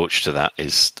approach to that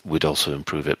would also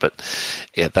improve it. But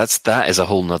yeah, that is a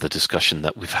whole nother discussion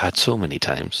that we've had so many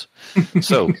times.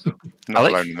 So, not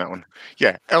alone in that one.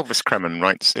 Yeah, Elvis Kremen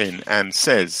writes in and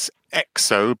says,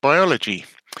 exobiology.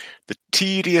 The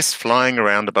tedious flying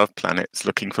around above planets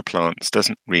looking for plants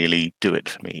doesn't really do it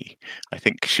for me. I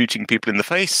think shooting people in the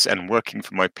face and working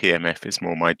for my PMF is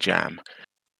more my jam.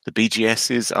 The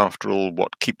BGS is, after all,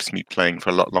 what keeps me playing for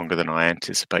a lot longer than I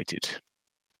anticipated.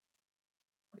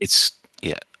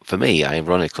 For me,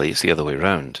 ironically, it's the other way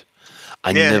around.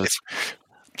 I never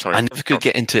could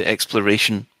get into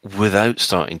exploration without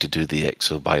starting to do the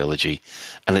exobiology,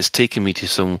 and it's taken me to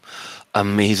some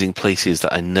amazing places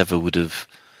that I never would have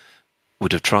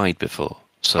tried before.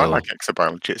 So I like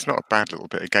exobiology. It's not a bad little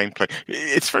bit of gameplay.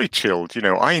 It's very chilled.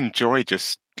 I enjoy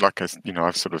just like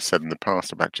I've sort of said in the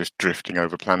past about just drifting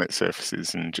over planet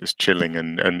surfaces and just chilling,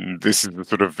 and this is the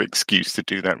sort of excuse to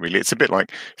do that. Really, it's a bit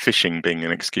like fishing being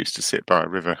an excuse to sit by a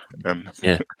river.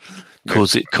 Yeah,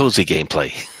 cozy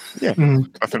gameplay. Yeah,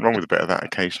 nothing wrong with a bit of that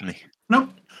occasionally. Nope.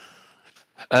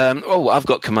 I've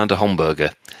got Commander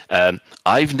Homburger.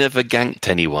 I've never ganked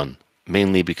anyone,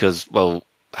 mainly because, well,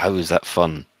 how is that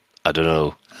fun? I don't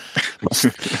know.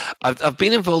 I've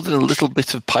been involved in a little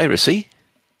bit of piracy,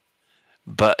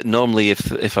 but normally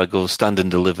if I go stand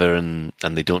and deliver and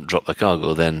they don't drop the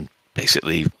cargo, then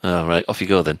basically, all right, off you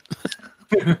go then.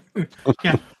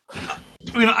 Yeah.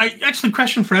 I mean, actually,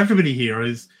 question for everybody here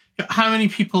is, how many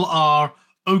people are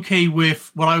okay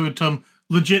with what I would term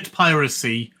legit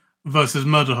piracy versus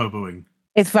murder hoboing?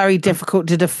 It's very difficult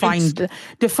to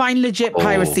define legit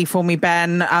piracy for me,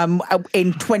 Ben,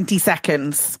 in 20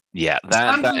 seconds. Yeah,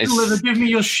 that is... Deliver, give me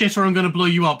your shit or I'm going to blow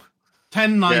you up.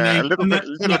 10, 9, 8. A little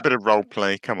bit of role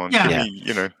play. Come on. Yeah.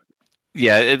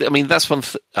 Yeah, I mean, that's one...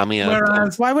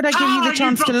 Whereas, why would I give you the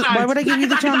chance to... Why would I give you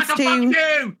the chance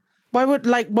to... Why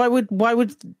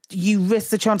would you risk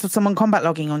the chance of someone combat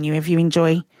logging on you if you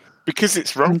enjoy... Because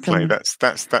it's role play. That's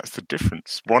the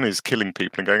difference. One is killing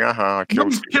people and going, I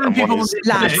killed you. And one is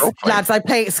lads, I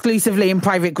play exclusively in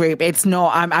private group. It's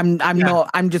not. I'm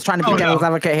not. I'm just trying to be devil's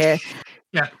advocate here.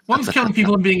 Yeah, one's killing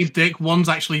people and being a dick. One's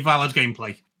actually valid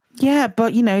gameplay. Yeah,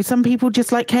 but some people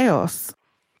just like chaos.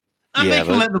 And they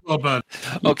can let the world burn.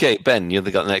 Okay, Ben,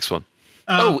 you've got the next one.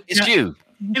 It's you.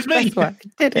 It's me.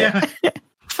 Did it? Yeah.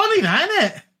 Funny that,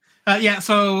 isn't it?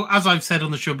 So as I've said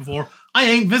on the show before, I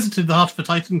ain't visited the Heart of the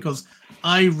Titan because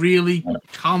I really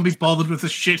can't be bothered with the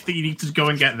shit that you need to go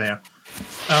and get there.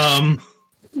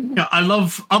 I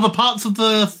love other parts of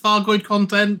the Thargoid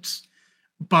content,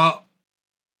 but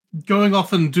going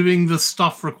off and doing the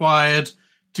stuff required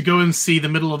to go and see the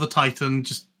middle of the Titan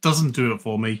just doesn't do it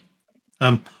for me.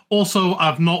 Also,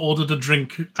 I've not ordered a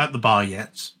drink at the bar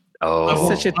yet.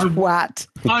 Oh, such a twat!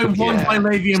 I want my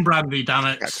Lavian brandy. Damn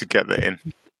it! Got to get that in.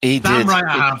 He Damn did. right,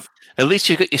 I have. At least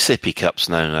you got your sippy cups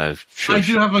now. Sure. I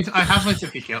do have my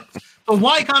sippy cup. But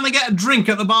why can't I get a drink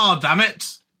at the bar? Damn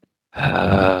it!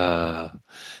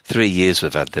 3 years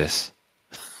we've had this,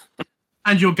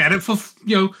 and you'll get it for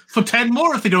 10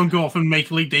 more if they don't go off and make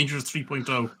Elite Dangerous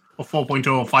 3.0 or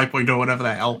 4.0 or 5.0, whatever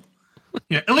the hell.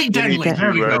 Yeah, Elite Deadly.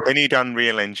 There we go. They need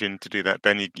Unreal Engine to do that,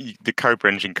 Ben. The Cobra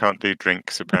engine can't do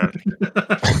drinks, apparently.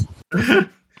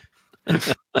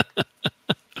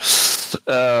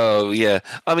 Oh, yeah.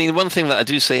 I mean, one thing that I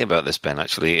do say about this, Ben,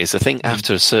 actually, is I think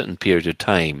after a certain period of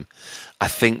time, I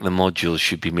think the modules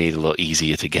should be made a lot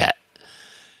easier to get.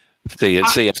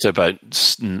 Say after about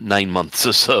 9 months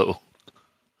or so.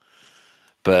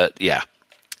 But, yeah.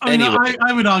 Anyway.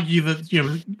 I would argue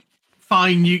that,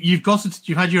 fine, you've got it,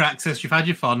 you've had your access, you've had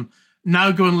your fun.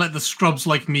 Now go and let the scrubs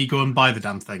like me go and buy the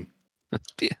damn thing.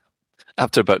 Yeah.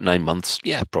 After about 9 months,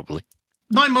 yeah, probably.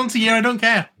 9 months a year, I don't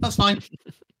care. That's fine.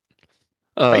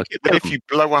 But if you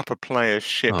blow up a player's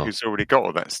ship who's already got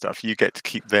all that stuff, you get to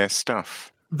keep their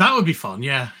stuff. That would be fun,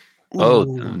 yeah. Ooh. Oh,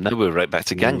 now we're right back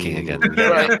to ganking again.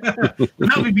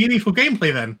 That would be meaningful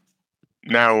gameplay then.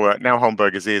 Now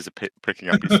Homburger's ears are pricking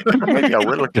up. He's thinking, maybe I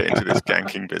will get into this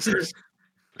ganking business.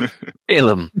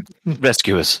 Elam,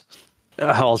 rescue us.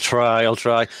 I'll try.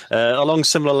 Along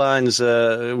similar lines,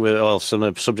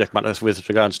 similar subject matter with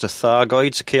regards to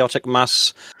Thargoids, Chaotic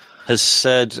Mass has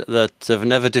said that they've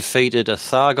never defeated a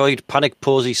Thargoid panic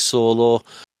posy solo.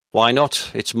 Why not?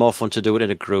 It's more fun to do it in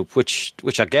a group, which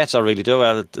I get. I really do.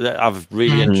 I've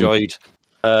really enjoyed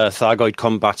Thargoid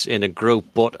combat in a group,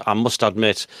 but I must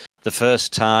admit, the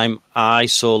first time I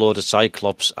soloed a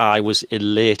Cyclops, I was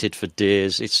elated for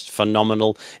days. It's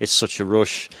phenomenal. It's such a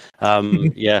rush.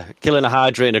 Killing a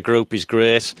Hydra in a group is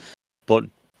great, but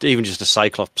even just a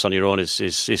Cyclops on your own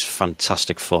is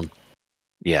fantastic fun.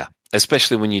 Yeah,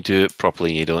 especially when you do it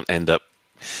properly, you don't end up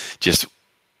just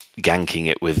ganking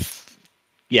it with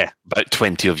about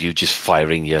 20 of you just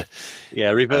firing your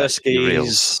reverse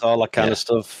skis, all that kind of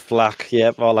stuff. All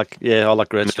that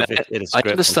great stuff. It is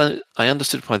great. I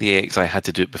understood why the AXI had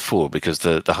to do it before because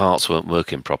the hearts weren't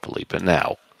working properly, but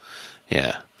now,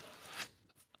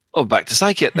 back to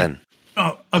Psychic then.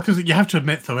 Because you have to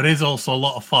admit, though, it is also a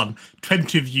lot of fun.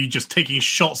 20 of you just taking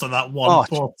shots at that one.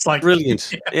 Psychic.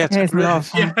 Brilliant! It's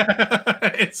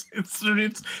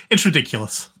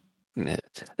ridiculous. Yeah.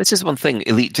 This is one thing.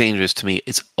 Elite Dangerous to me,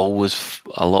 it's always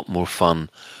a lot more fun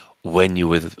when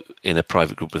you're in a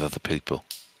private group with other people,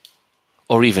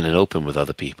 or even in open with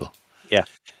other people. Yeah,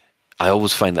 I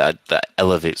always find that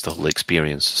elevates the whole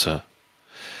experience. So,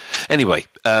 Anyway,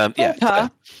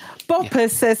 Bopper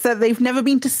says that they've never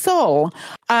been to Seoul.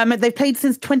 They've played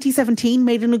since 2017,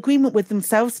 made an agreement with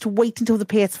themselves to wait until the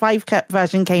PS5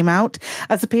 version came out,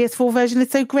 as the PS4 version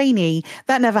is so grainy.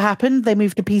 That never happened. They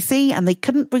moved to PC and they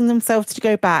couldn't bring themselves to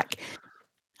go back.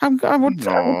 I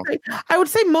would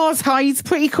say Mars High is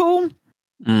pretty cool.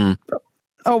 Oh,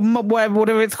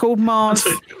 whatever it's called, Mars.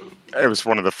 It was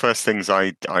one of the first things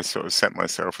I sort of set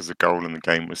myself as a goal in the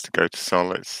game was to go to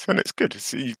Seoul. It's good.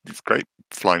 It's great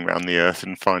flying around the Earth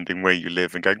and finding where you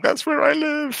live and going, that's where I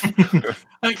live.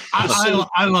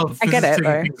 I love visiting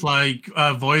things like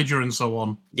Voyager and so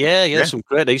on. Yeah, some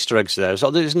great Easter eggs there.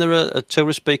 So isn't there a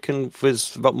tourist beacon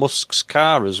about Musk's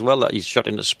car as well that he's shot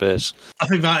into space? I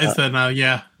think that is there now,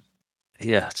 yeah.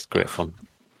 Yeah, it's great fun.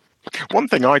 One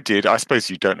thing I did, I suppose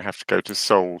you don't have to go to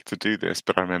Seoul to do this,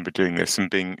 but I remember doing this and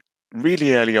being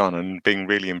really early on and being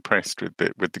really impressed with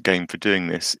the game for doing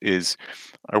this, is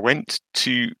I went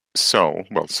to Seoul,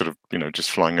 well, sort of, just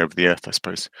flying over the Earth, I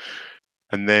suppose.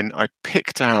 And then I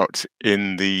picked out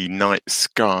in the night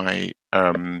sky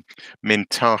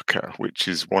Mintaka, which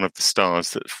is one of the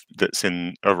stars that's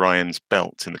in Orion's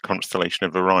belt, in the constellation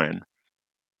of Orion.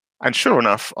 And sure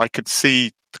enough, I could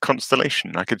see the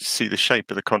constellation. I could see the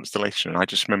shape of the constellation. And I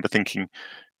just remember thinking,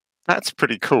 that's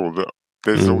pretty cool that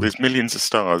there's all these millions of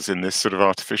stars in this sort of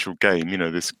artificial game,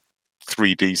 this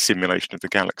 3D simulation of the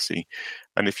galaxy.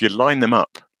 And if you line them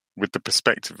up with the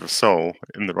perspective of Seoul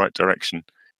in the right direction,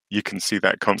 you can see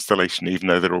that constellation, even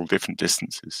though they're all different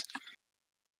distances.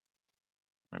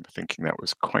 I remember thinking that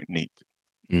was quite neat.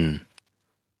 You've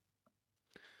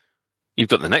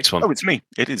got the next one. Oh, it's me.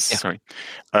 It is, sorry.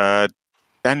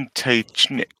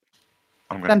 Dantechnik.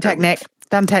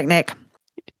 Dantechnik.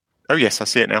 Oh, yes, I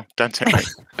see it now. Dantechnik.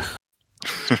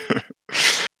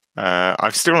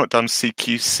 I've still not done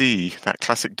CQC, that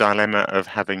classic dilemma of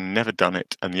having never done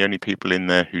it and the only people in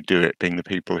there who do it being the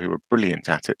people who are brilliant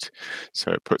at it.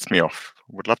 So it puts me off.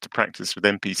 Would love to practice with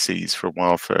NPCs for a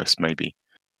while first, maybe.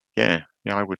 Yeah,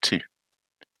 I would too.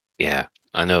 Yeah,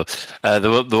 I know.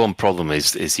 The one problem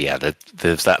is that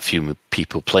there's that few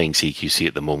people playing CQC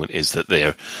at the moment, is that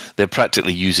they're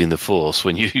practically using the Force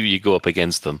when you go up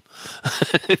against them.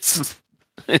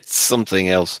 It's something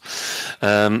else.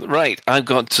 Right, I've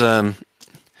got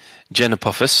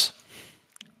Genopophis.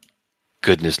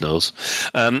 Goodness knows.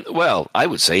 Well, I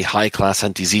would say high-class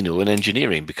anti-Xeno in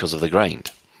engineering because of the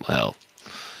grind. Well,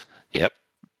 yep.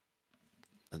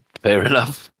 Fair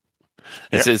enough.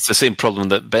 It's the same problem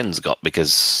that Ben's got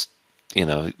because,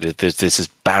 there's this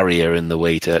barrier in the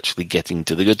way to actually getting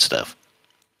to the good stuff.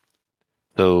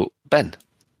 So, Ben.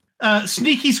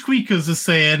 Sneaky Squeakers is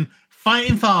saying,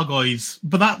 fighting Thargoids,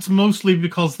 but that's mostly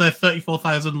because they're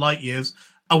 34,000 light years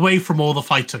away from all the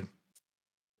fighting.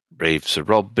 Brave Sir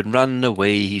Robin ran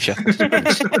away.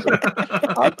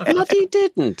 I bloody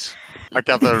didn't. I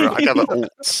gather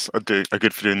alts are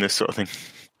good for doing this sort of thing.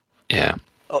 Yeah.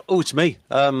 Oh, it's me.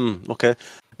 Okay.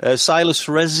 Silas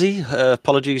Rezzi,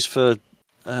 apologies for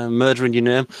murdering your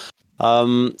name.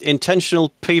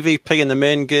 Intentional PvP in the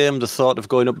main game, the thought of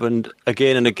going up and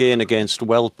again against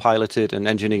well-piloted and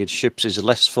engineered ships is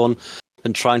less fun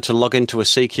than trying to log into a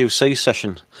CQC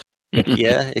session.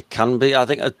 Yeah, it can be. I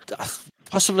think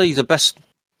possibly the best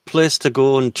place to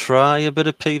go and try a bit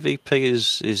of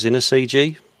PvP is in a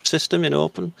CG system in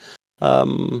open.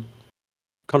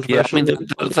 Yeah, I mean,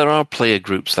 there are player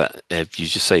groups that, if you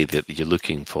just say that you're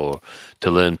looking to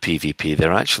learn PvP,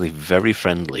 they're actually very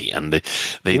friendly, and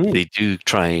they do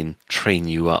try and train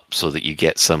you up so that you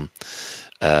get some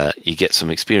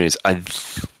experience. And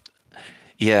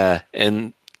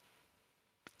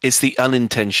it's the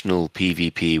unintentional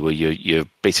PvP where you're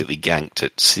basically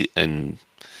ganked and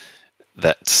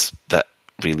that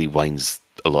really winds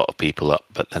a lot of people up.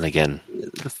 But then again,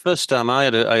 the first time I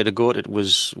had a go at it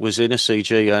was in a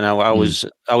CG, and I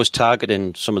was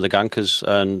targeting some of the gankers,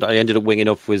 and I ended up winging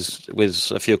up with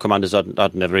a few commanders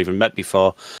I'd never even met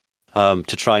before to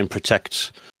try and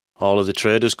protect all of the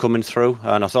traders coming through,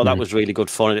 and I thought that was really good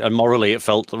fun, and morally it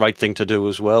felt the right thing to do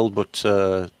as well. But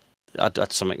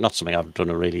that's not something I've done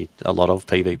a lot of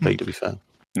PvP, to be fair.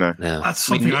 No, that's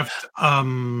something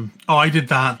I did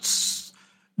that.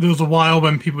 There was a while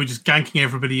when people were just ganking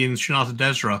everybody in Shinata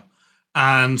Desra,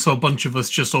 and so a bunch of us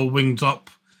just all winged up,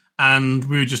 and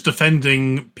we were just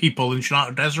defending people in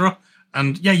Shinata Desra.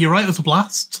 And yeah, you're right, it was a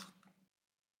blast.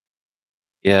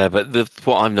 Yeah, but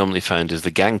what I've normally found is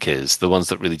the gankers, the ones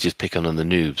that really just pick on the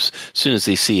noobs. As soon as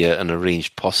they see an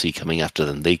arranged posse coming after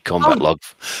them, they combat log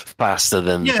faster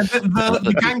than... Yeah,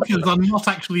 the gankers are not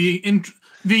actually...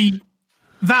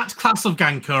 That class of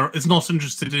ganker is not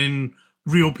interested in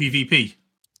real PvP.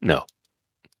 No,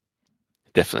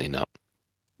 definitely not.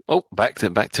 Oh, back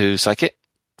to Psychic.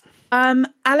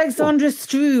 Alexandra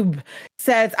Strube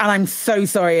says, and I'm so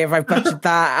sorry if I've butchered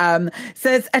that,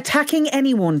 says, attacking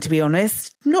anyone, to be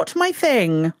honest, not my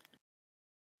thing.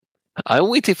 I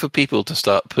waited for people to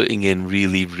start putting in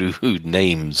really rude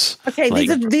names. Okay,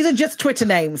 these are just Twitter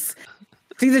names.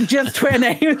 These are just Twitter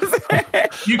names.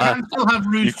 You can still have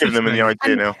rude. You've given them the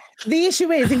idea now. The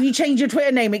issue is, if you change your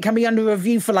Twitter name, it can be under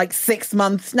review for like 6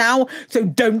 months now. So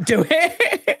don't do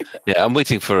it. Yeah, I'm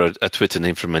waiting for a Twitter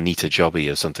name from Anita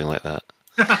Jobby or something like that.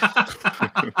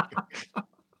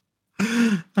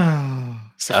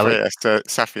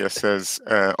 Safia says,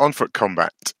 on foot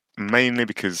combat, mainly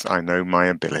because I know my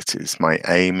abilities. My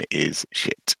aim is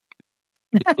shit.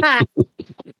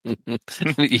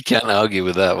 You can't argue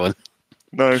with that one.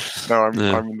 No,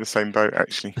 I'm in the same boat,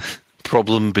 actually.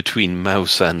 Problem between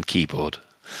mouse and keyboard.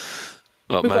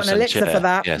 Well, We've got an elixir for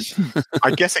that. Yes.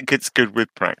 I guess it gets good with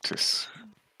practice.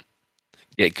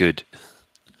 Yeah, good.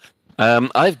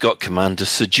 I've got Commander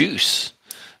Seduce,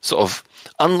 sort of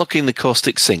unlocking the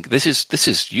caustic sink. This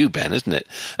is you, Ben, isn't it?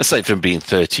 Aside from being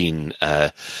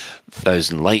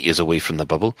 13,000 light years away from the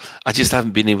bubble, I just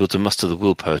haven't been able to muster the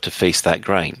willpower to face that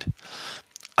grind.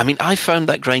 I mean, I found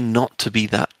that grind not to be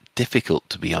that difficult,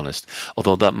 to be honest,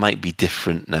 although that might be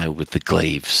different now with the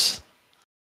glaives.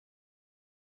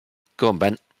 Go on,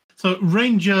 Ben. So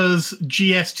Rangers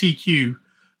GSTQ,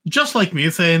 just like me,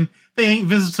 is saying they ain't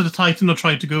visited a Titan or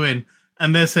tried to go in,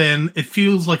 and they're saying it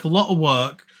feels like a lot of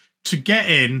work to get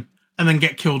in and then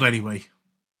get killed anyway.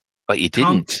 But you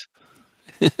didn't.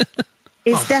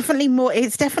 It's definitely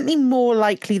more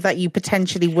likely that you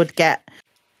potentially would get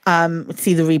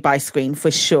see the rebuy screen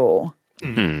for sure.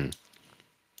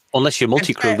 Unless you're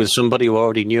multi-crew with somebody who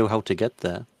already knew how to get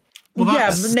there. Well,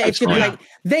 it's gonna be like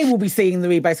they will be seeing the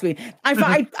rebuy screen.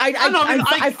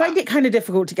 I find it kind of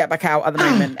difficult to get back out at the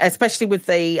moment, especially with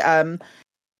the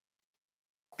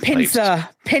pincer.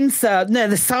 No,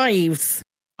 the scythes.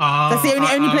 That's the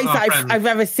only place that I've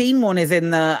ever seen one is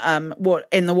in the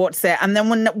what's it. And then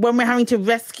when we're having to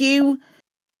rescue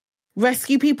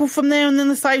people from there, and then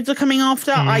the scythes are coming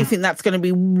after, I think that's going to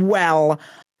be well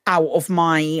out of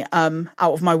my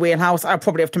wheelhouse. I'll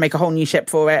probably have to make a whole new ship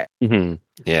for it. Mm-hmm.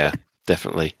 Yeah,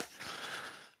 definitely.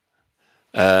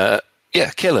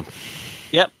 Caleb.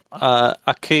 Yep.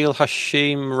 Akil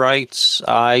Hashim writes,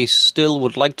 I still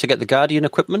would like to get the Guardian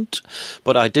equipment,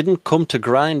 but I didn't come to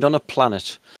grind on a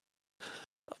planet.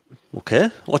 Okay.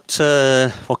 What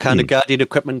kind of Guardian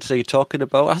equipment are you talking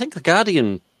about? I think the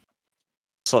Guardian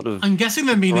sort of... I'm guessing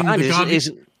they're meaning the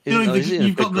Guardian...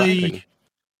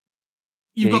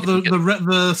 You've got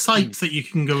the sites that you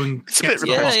can go and it's a bit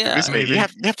repetitive, isn't it? You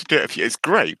have to do it it's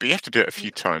great, but you have to do it a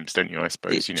few times, don't you, I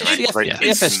suppose? The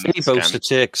FSD booster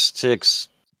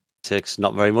takes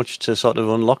not very much to sort of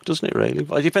unlock, doesn't it, really?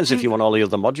 Well, it depends if you want all the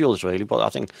other modules, really, but I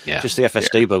think just the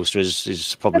FSD booster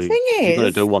is probably... you're going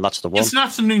to do one, that's the one. It's an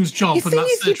afternoon's job, the thing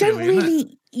is,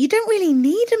 you don't really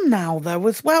need them now, though,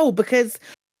 as well, because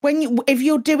if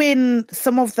you're doing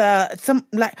a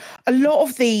lot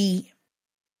of the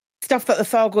stuff that the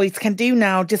Thargoids can do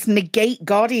now just negate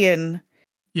Guardian.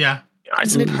 Yeah. I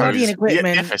suppose Guardian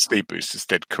equipment. The FSD booster's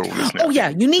dead cool, isn't it? Oh yeah,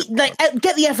 you need get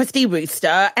the FSD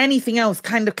booster. Anything else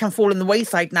kind of can fall in the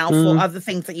wayside now for other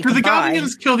things that you can buy. The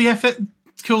Guardians kill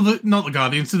the not the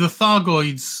Guardians, so the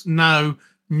Thargoids now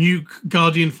nuke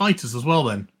Guardian fighters as well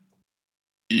then.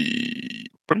 I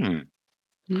don't know.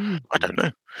 I don't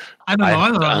know either.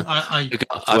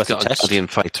 I've got a Guardian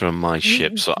fighter on my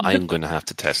ship, so I'm going to have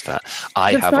to test that.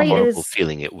 I have a horrible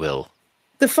feeling it will.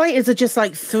 The fighters are just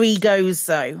like 3 goes,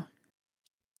 though.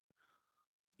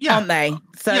 Yeah. Aren't they?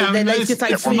 So they're just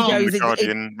like 3 goes. The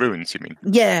Guardian ruins, you mean?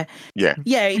 Yeah. Yeah.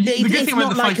 The good thing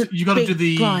about the like fight, you got to do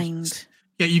the grind.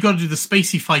 Yeah, you got to do the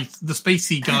spacey fight, the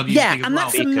spacey Guardian. Yeah, thing and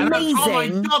as that's well. amazing.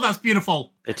 Oh my god, that's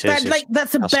beautiful. It is.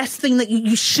 That's the best thing that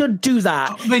you should do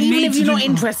that. Even if you're not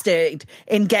interested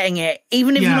in getting it,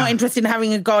 even if you're not interested in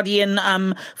having a Guardian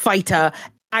fighter,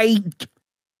 I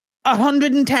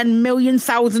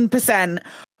 110,000,000%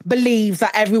 believe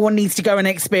that everyone needs to go and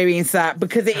experience that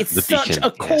because it is such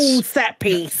a cool set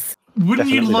piece. Wouldn't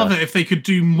you love it if they could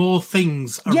do more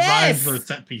things around those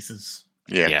set pieces?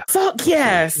 Yeah. Fuck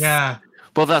yes. Yeah.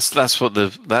 Well, that's what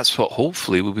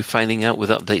hopefully we'll be finding out with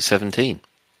update 17.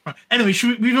 Right. Anyway,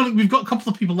 we've got a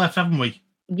couple of people left, haven't we?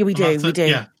 Yeah, we do.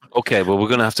 Yeah. Okay, well, we're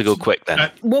going to have to go quick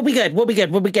then. We'll be good.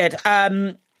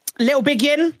 Little Big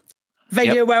Yin.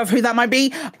 Vaguely aware of who that might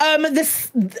be.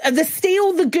 The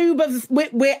Steel the Goob of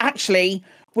we're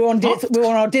on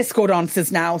our Discord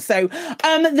answers now. So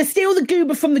the Steel the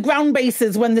Goober from the ground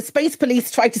bases when the space police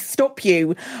try to stop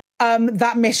you.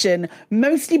 that mission,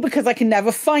 mostly because I can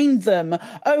never find them.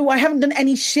 Oh, I haven't done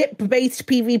any ship-based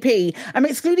PvP. I'm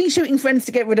excluding shooting friends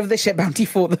to get rid of the ship bounty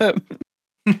for them.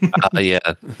 Yeah,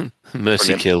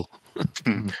 mercy kill.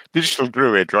 Digital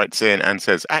Druid writes in and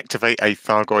says, activate a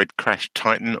Thargoid Crash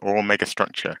Titan or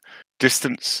megastructure.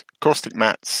 Distance, caustic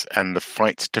mats, and the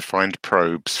fight to find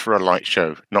probes for a light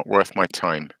show. Not worth my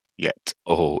time yet.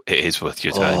 Oh, it is worth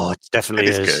your time. Oh, it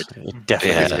definitely is. Good. It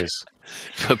definitely is.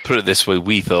 Put it this way,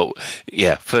 we thought,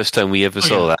 first time we ever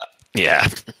saw that. Yeah.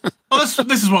 Well,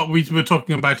 this is what we were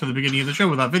talking about at the beginning of the show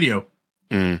with that video.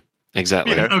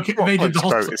 Exactly. Okay, they did the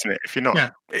whole isn't it? If you're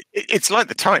not, it's like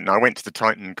the Titan. I went to the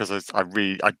Titan because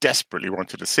I desperately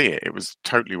wanted to see it. It was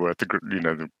totally worth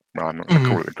the I'm not going to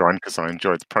call it the grind because I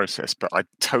enjoyed the process, but I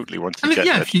totally wanted to get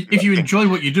there. If you enjoy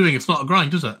what you're doing, it's not a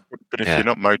grind, is it? But if you're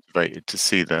not motivated to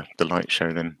see the light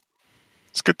show, then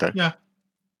it's good though. Yeah.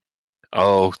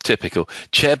 Oh, typical.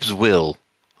 Cheb's will.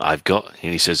 I've got,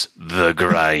 and he says, the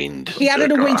grind. He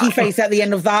added a winky face at the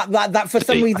end of that for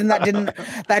some reason that didn't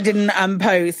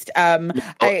post. One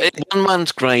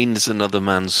man's grind is another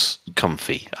man's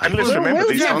comfy. And listen,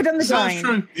 remember,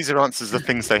 these are answers to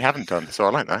things they haven't done, so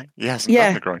I like that. He hasn't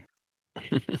done the grind.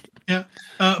 Yeah.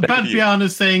 Bad Bjarne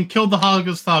is saying, kill the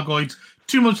Hargers Thargoids.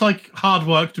 Too much like hard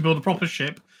work to build a proper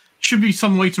ship. Should be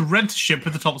some way to rent a ship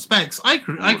with the top specs. I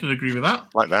could agree with that.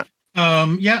 Like that.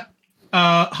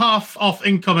 Half off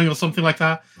incoming or something like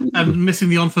that, and missing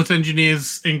the on-foot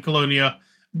engineers in Colonia.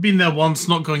 Been there once,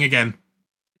 not going again.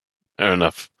 Fair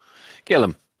enough.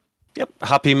 Gillum. Yep.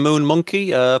 Happy Moon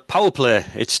Monkey. Power play.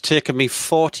 It's taken me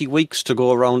 40 weeks to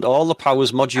go around all the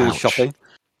Powers module shopping.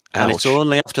 And it's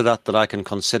only after that I can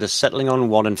consider settling on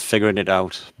one and figuring it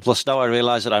out. Plus now I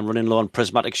realise that I'm running low on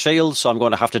prismatic shields, so I'm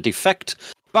going to have to defect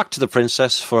back to the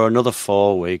Princess for another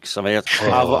 4 weeks. I mean,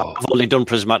 I've only done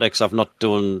prismatics. I've not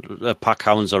done pack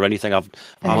hounds or anything. I've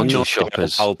module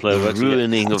shoppers. Power play works.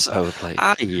 Ruining of power play.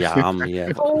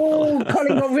 Yeah. Oh,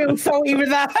 Colin got real salty with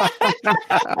that.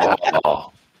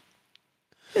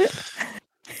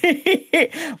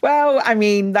 Well, I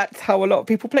mean, that's how a lot of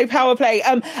people play power play.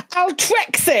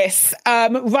 Altrexis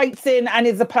writes in and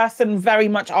is a person very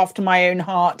much after my own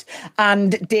heart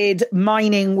and did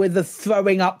mining with a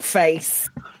throwing up face.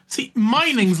 See,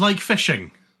 mining's like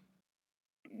fishing.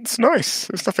 It's nice.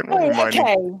 There's nothing wrong with mining.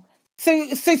 Okay.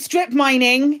 So strip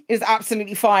mining is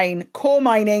absolutely fine. Core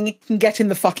mining can get in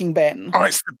the fucking bin. Oh,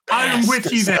 it's the best. I'm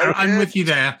with you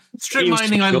there. Strip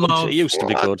mining I love. It used to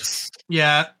be good.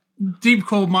 Yeah. Deep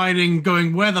core mining,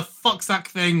 going, where the fuck's that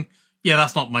thing? Yeah,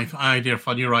 that's not my idea of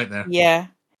fun. You're right there. Yeah.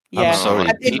 I'm sorry,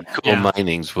 deep core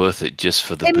mining's worth it just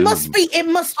for the boom. It must be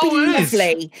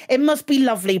lovely. It must be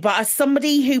lovely. But as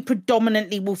somebody who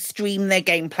predominantly will stream their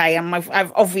gameplay, and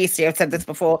I've said this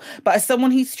before, but as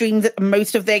someone who streams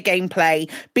most of their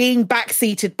gameplay, being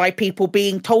backseated by people,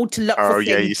 being told to look for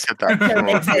things. You said that.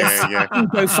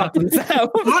 Go fuck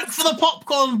themselves. Look for the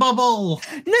popcorn bubble.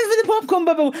 Look for the popcorn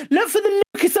bubble. Look for the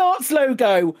LucasArts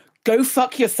logo. Go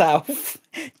fuck yourself.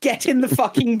 Get in the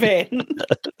fucking bin.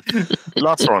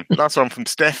 Last one from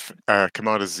Steph,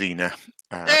 Commander Xena.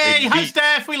 Hi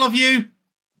Steph, we love you.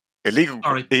 Illegal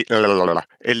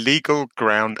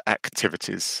ground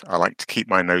activities. I like to keep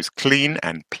my nose clean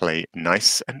and play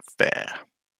nice and fair.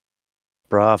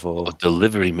 Bravo.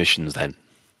 Delivery missions then.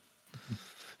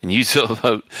 And you thought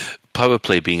about power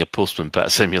play being a postman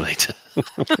bat simulator.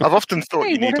 I've often thought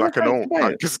you need like an alt,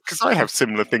 because I have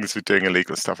similar things with doing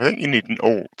illegal stuff. I think you need an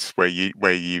alt where you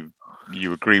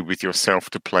agree with yourself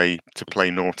to play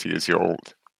naughty as your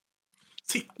alt.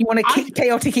 See, you want a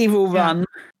chaotic evil run.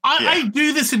 I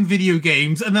do this in video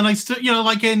games, and then I still,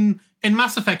 like in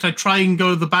Mass Effect, I try and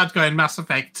go the bad guy in Mass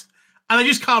Effect, and I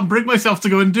just can't bring myself to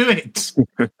go and do it.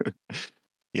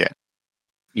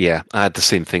 Yeah, I had the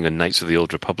same thing on Knights of the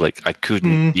Old Republic. I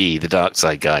couldn't be the dark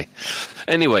side guy.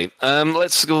 Anyway,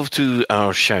 let's go to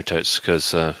our shout-outs,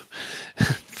 because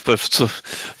for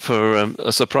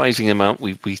a surprising amount,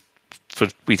 we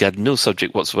had no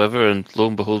subject whatsoever, and lo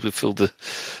and behold, we filled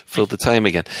the time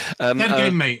again. Dead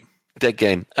game, mate. Dead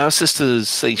game. Our sister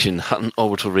station, Hutton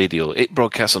Orbital Radio, it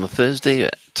broadcasts on a Thursday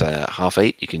at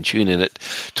 8:30. You can tune in at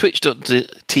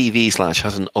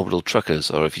twitch.tv/Hutton Orbital Truckers,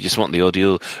 or if you just want the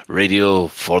audio,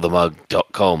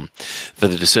 radioforthemug.com. For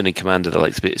the discerning commander that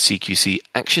likes a bit of CQC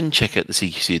action, check out the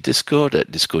CQC Discord at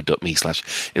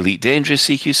discord.me/Elite Dangerous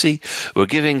CQC. We're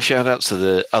giving shout outs to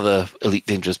the other Elite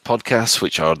Dangerous podcasts,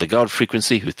 which are The Guard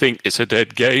Frequency, who think it's a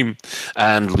dead game,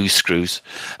 and Loose Screws.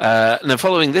 Now,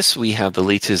 following this, we have the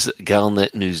latest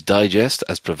Galnet News Digest,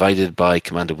 as provided by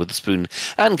Commander Witherspoon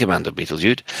and Commander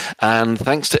Beetlejude. And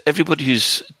thanks to everybody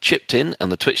who's chipped in on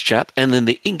the Twitch chat and in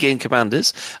the in-game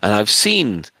commanders. And I've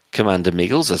seen Commander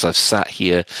Miggles, as I've sat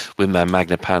here with my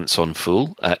Magna Pants on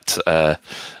full at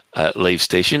Lave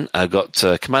Station. I've got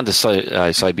Commander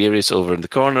Siberius over in the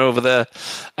corner over there,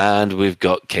 and we've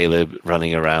got Caleb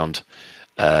running around.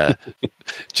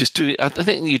 Just doing. I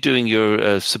think you're doing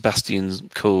your Sebastian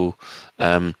Coe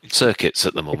circuits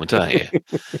at the moment, aren't you?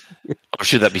 Or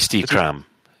should that be Steve Cram?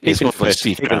 It's more like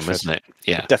Steve Cram, isn't it?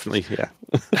 Yeah, definitely. Yeah.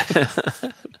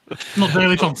 Not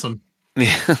Daley Thompson.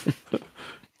 Yeah.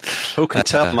 Who can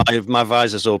tell? My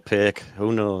visor's opaque.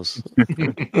 Who knows?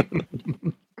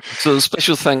 So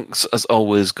special thanks, as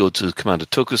always, go to Commander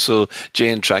Tokuso,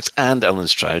 JN Trax, and Alan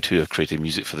Stroud, who have created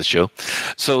music for the show.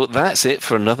 So that's it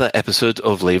for another episode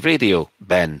of Lave Radio.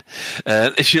 Ben,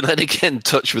 if you'd like to get in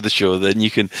touch with the show, then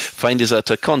you can find us at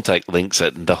our contact links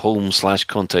at the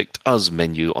home/contact us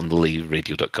menu on the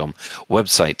laveradio.com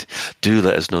website. Do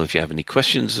let us know if you have any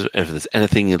questions or if there's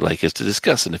anything you'd like us to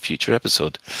discuss in a future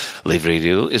episode. Lave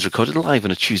Radio is recorded live on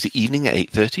a Tuesday evening at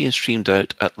 8:30 and streamed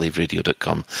out at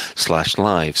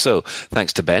laveradio.com/live. So,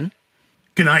 thanks to Ben.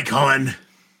 Good night, Colin.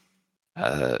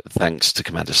 Thanks to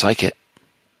Commander Psychic.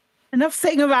 Enough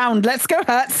sitting around. Let's go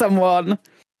hurt someone.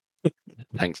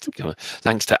 Thanks to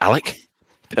Alec.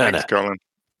 Thanks, Colin.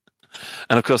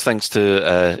 And of course, thanks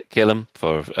to Caleb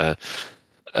for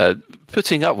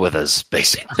putting up with us,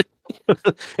 basically.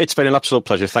 It's been an absolute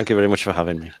pleasure. Thank you very much for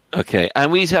having me. Okay, and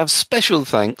we have special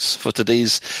thanks for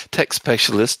today's tech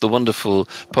specialist, the wonderful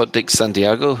Pod Dick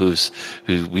Santiago, who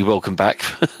we welcome back.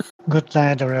 Good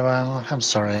night, everyone. I'm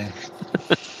sorry.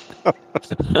 The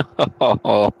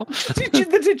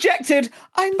dejected.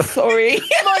 I'm sorry.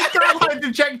 My God, I'm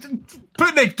dejected.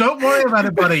 Putnik, don't worry about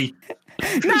it, buddy.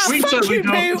 No, fuck you,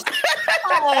 Pooh.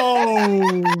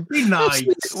 Oh, be nice.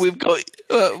 We've got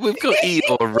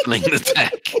Eeyore running the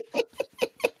tech.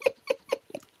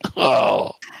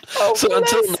 Oh, so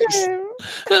until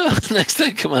next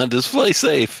time, Commanders, fly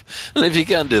safe, and if you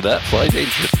can do that, fly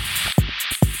dangerous.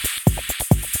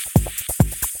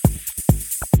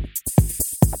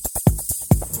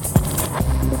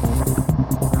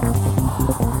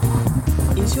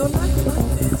 Is your life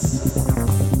like this?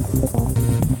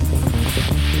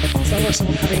 Sounds like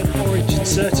someone having an orange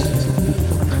inserted.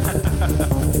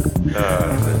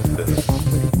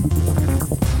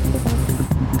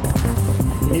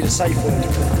 You need a safe word.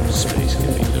 Space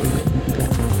can be loaded.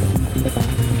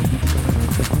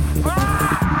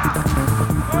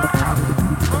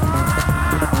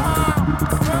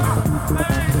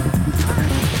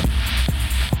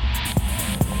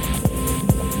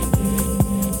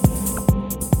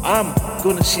 I'm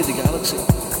gonna see the galaxy.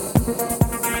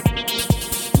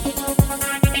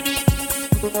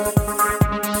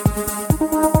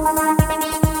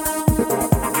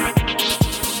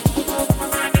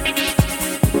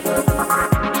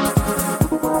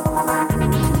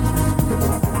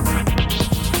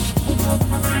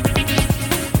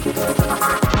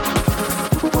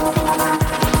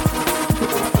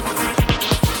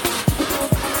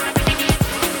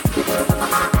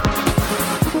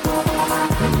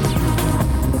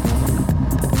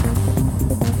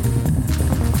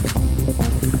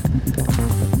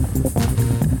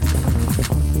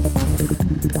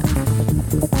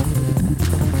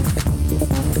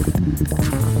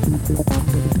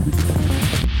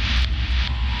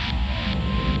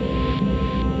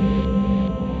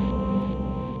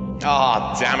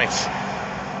 Ah, damn it.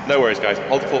 No worries, guys.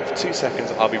 Hold the fort for 2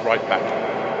 seconds. I'll be right back.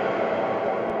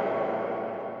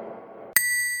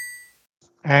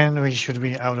 And we should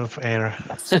be out of air.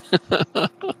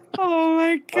 Oh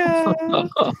my God.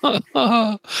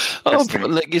 Oh,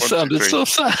 like you sounded so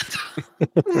sad.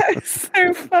 That's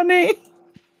so funny.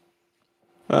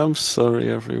 I'm sorry,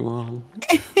 everyone.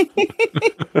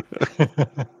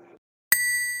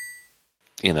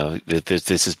 You know, there's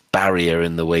this barrier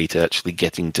in the way to actually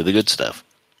getting to the good stuff.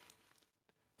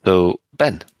 So,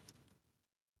 Ben.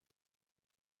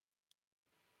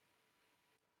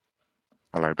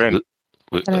 Hello, Ben.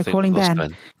 Hello, calling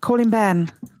Ben. Calling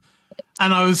Ben.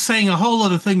 And I was saying a whole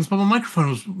lot of things, but my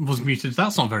microphone was muted.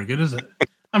 That's not very good, is it?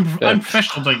 I'm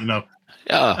professional, don't you know?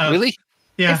 Really?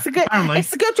 Yeah, it's a good. apparently.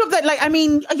 It's a good job that, like, I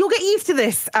mean, you'll get used to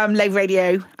this Lave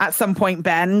Radio at some point,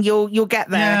 Ben. You'll get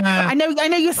there. Yeah. I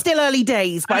know you're still early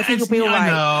days, but I think you'll be all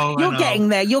right. You're getting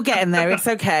there. You're getting there. It's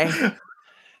okay.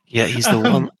 Yeah, he's the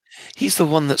one. He's the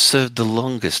one that served the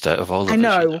longest out of all of us. I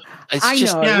know.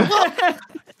 Yeah.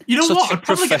 You know Such what? a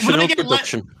professional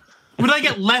production. Would I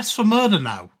get less for murder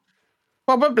now?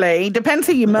 Probably. Depends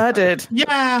who you murdered.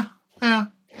 Yeah.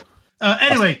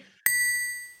 Anyway.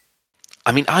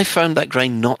 I mean, I found that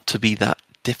grind not to be that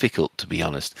difficult, to be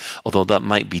honest. Although that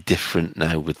might be different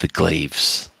now with the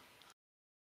glaives.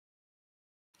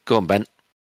 Go on, Ben.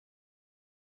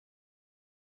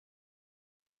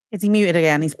 Is he muted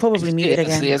again? He's probably muted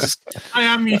again. Yes. I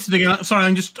am muted again. Sorry,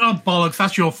 I'm just... Oh, bollocks,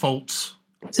 that's your fault.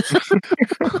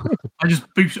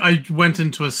 I went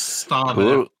into a star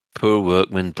there. Poor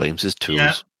workman blames his tools.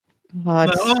 Yeah.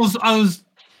 I was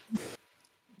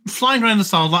flying around the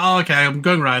star. I was like, oh, okay, I'm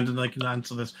going around and I can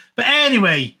answer this. But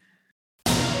anyway...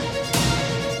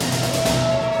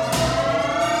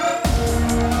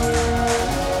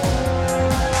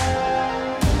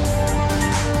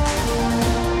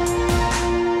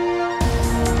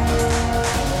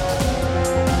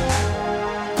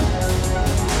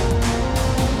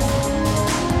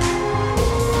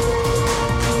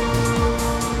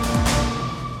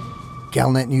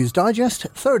 Galnet News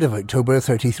Digest, 3rd of October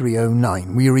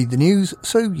 3309. We read the news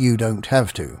so you don't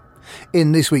have to.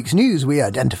 In this week's news, we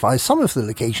identify some of the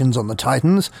locations on the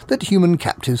Titans that human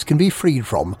captives can be freed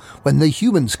from when the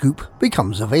human scoop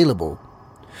becomes available.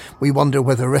 We wonder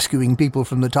whether rescuing people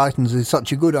from the Titans is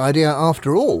such a good idea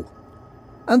after all.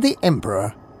 And the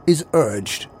Emperor is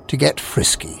urged to get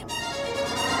frisky.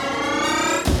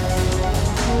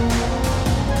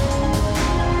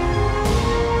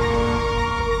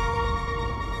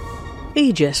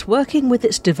 Aegis, working with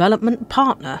its development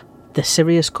partner, the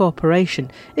Sirius Corporation,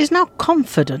 is now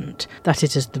confident that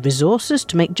it has the resources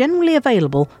to make generally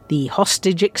available the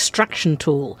hostage extraction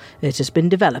tool it has been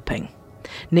developing.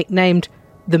 Nicknamed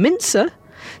the Mincer,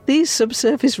 these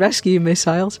subsurface rescue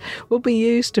missiles will be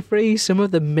used to free some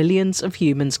of the millions of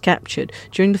humans captured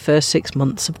during the first 6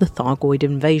 months of the Thargoid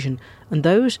invasion, and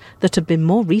those that have been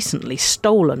more recently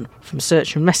stolen from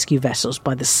search and rescue vessels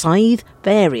by the Scythe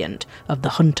variant of the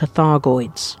Hunter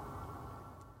Thargoids.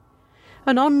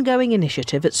 An ongoing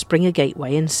initiative at Springer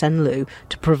Gateway in Senlu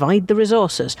to provide the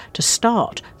resources to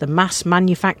start the mass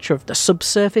manufacture of the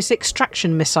subsurface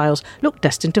extraction missiles looked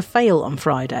destined to fail on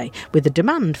Friday, with the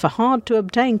demand for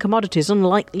hard-to-obtain commodities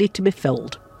unlikely to be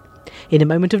filled. In a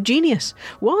moment of genius,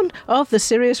 one of the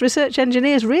Sirius research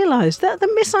engineers realised that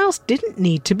the missiles didn't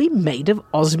need to be made of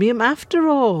osmium after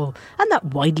all, and that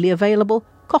widely available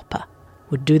copper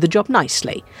would do the job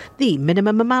nicely. The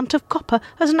minimum amount of copper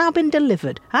has now been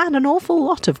delivered, and an awful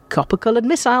lot of copper-coloured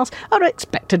missiles are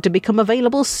expected to become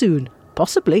available soon,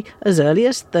 possibly as early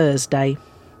as Thursday.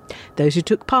 Those who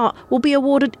took part will be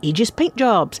awarded Aegis paint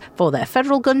jobs for their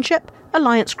Federal gunship,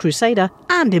 Alliance Crusader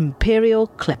and Imperial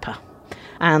Clipper.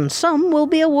 And some will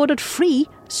be awarded free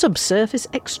subsurface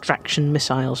extraction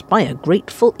missiles by a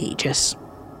grateful Aegis.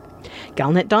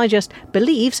 Galnet Digest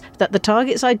believes that the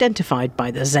targets identified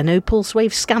by the Xeno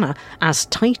Pulsewave scanner as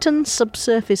Titan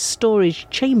subsurface storage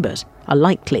chambers are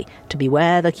likely to be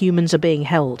where the humans are being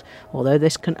held, although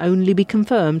this can only be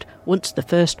confirmed once the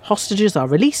first hostages are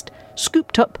released,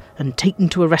 scooped up and taken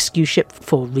to a rescue ship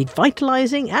for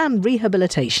revitalising and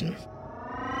rehabilitation.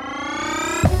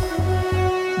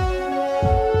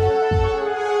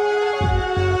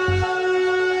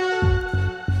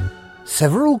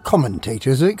 Several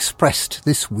commentators have expressed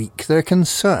this week their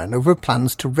concern over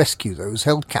plans to rescue those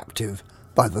held captive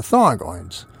by the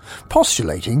Thargoids,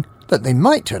 postulating that they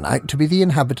might turn out to be the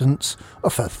inhabitants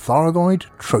of a Thargoid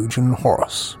Trojan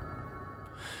horse.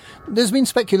 There's been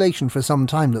speculation for some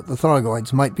time that the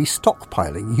Thargoids might be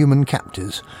stockpiling human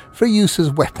captives for use as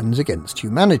weapons against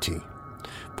humanity.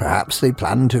 Perhaps they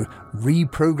plan to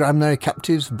reprogram their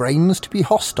captives' brains to be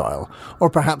hostile, or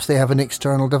perhaps they have an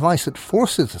external device that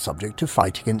forces the subject to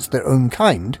fight against their own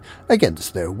kind,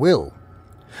 against their will.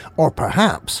 Or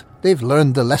perhaps they've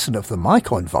learned the lesson of the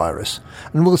Mycon virus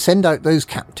and will send out those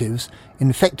captives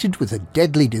infected with a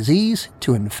deadly disease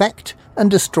to infect and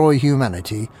destroy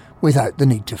humanity without the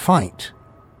need to fight.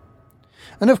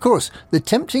 And of course, the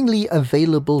temptingly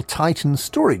available Titan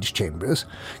storage chambers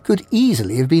could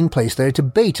easily have been placed there to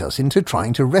bait us into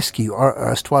trying to rescue our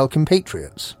erstwhile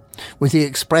compatriots, with the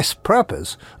express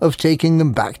purpose of taking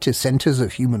them back to centres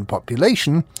of human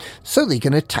population so they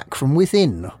can attack from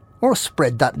within, or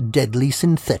spread that deadly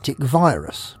synthetic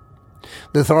virus.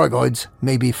 The Thargoids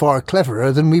may be far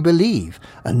cleverer than we believe,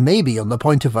 and may be on the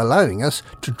point of allowing us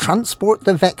to transport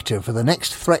the vector for the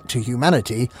next threat to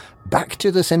humanity back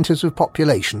to the centres of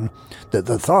population that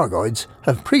the Thargoids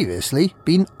have previously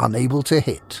been unable to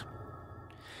hit.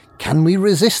 Can we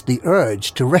resist the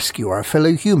urge to rescue our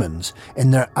fellow humans in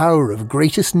their hour of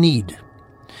greatest need?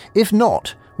 If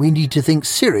not, we need to think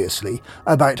seriously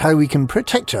about how we can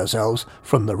protect ourselves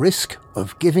from the risk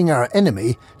of giving our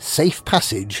enemy safe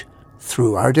passage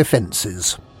through our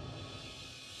defences.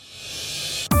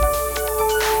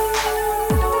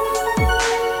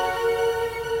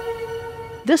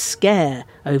 The scare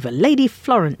over Lady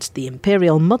Florence the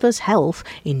Imperial Mother's health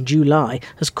in July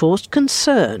has caused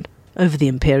concern over the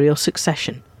Imperial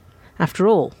succession. After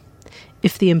all,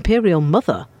 if the Imperial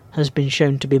Mother has been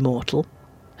shown to be mortal,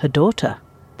 her daughter,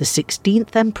 the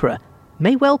 16th Emperor,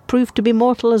 may well prove to be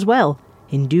mortal as well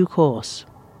in due course.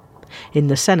 In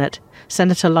the Senate,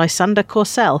 Senator Lysander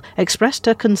Corsell expressed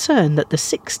her concern that the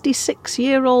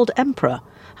 66-year-old Emperor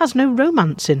has no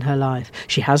romance in her life.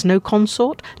 She has no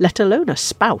consort, let alone a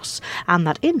spouse, and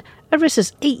that in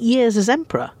Arissa's 8 years as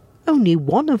Emperor, only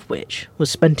one of which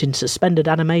was spent in suspended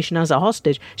animation as a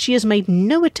hostage, she has made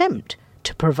no attempt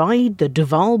to provide the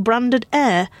Duval-branded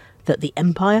heir that the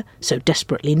Empire so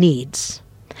desperately needs.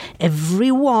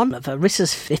 Every one of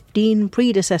Arissa's 15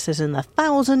 predecessors in the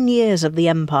 1,000 years of the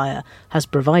Empire has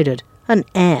provided an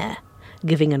heir,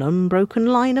 giving an unbroken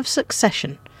line of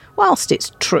succession, whilst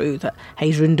it's true that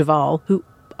Hadrian Duval, who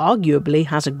arguably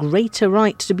has a greater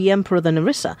right to be Emperor than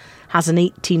Arissa, has an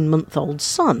 18-month-old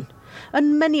son,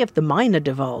 and many of the minor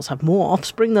Duvals have more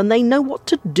offspring than they know what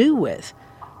to do with.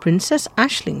 Princess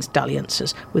Aisling's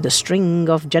dalliances with a string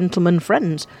of gentleman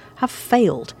friends have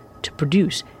failed to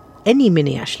produce any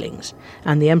mini Aislings,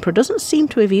 and the Emperor doesn't seem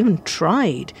to have even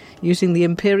tried using the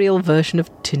imperial version of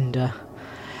Tinder.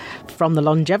 From the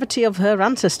longevity of her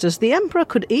ancestors, the Emperor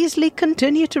could easily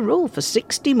continue to rule for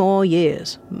 60 more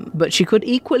years, but she could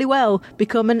equally well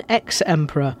become an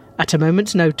ex-Emperor at a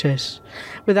moment's notice,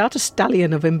 without a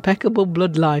stallion of impeccable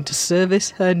bloodline to service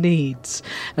her needs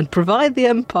and provide the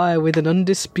Empire with an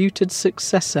undisputed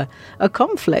successor. A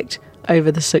conflict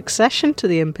over the succession to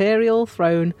the imperial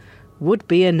throne would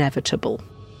be inevitable.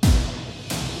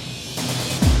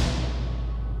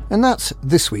 And that's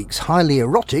this week's highly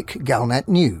erotic Galnet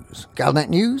News. Galnet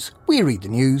News, we read the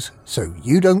news so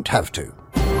you don't have to.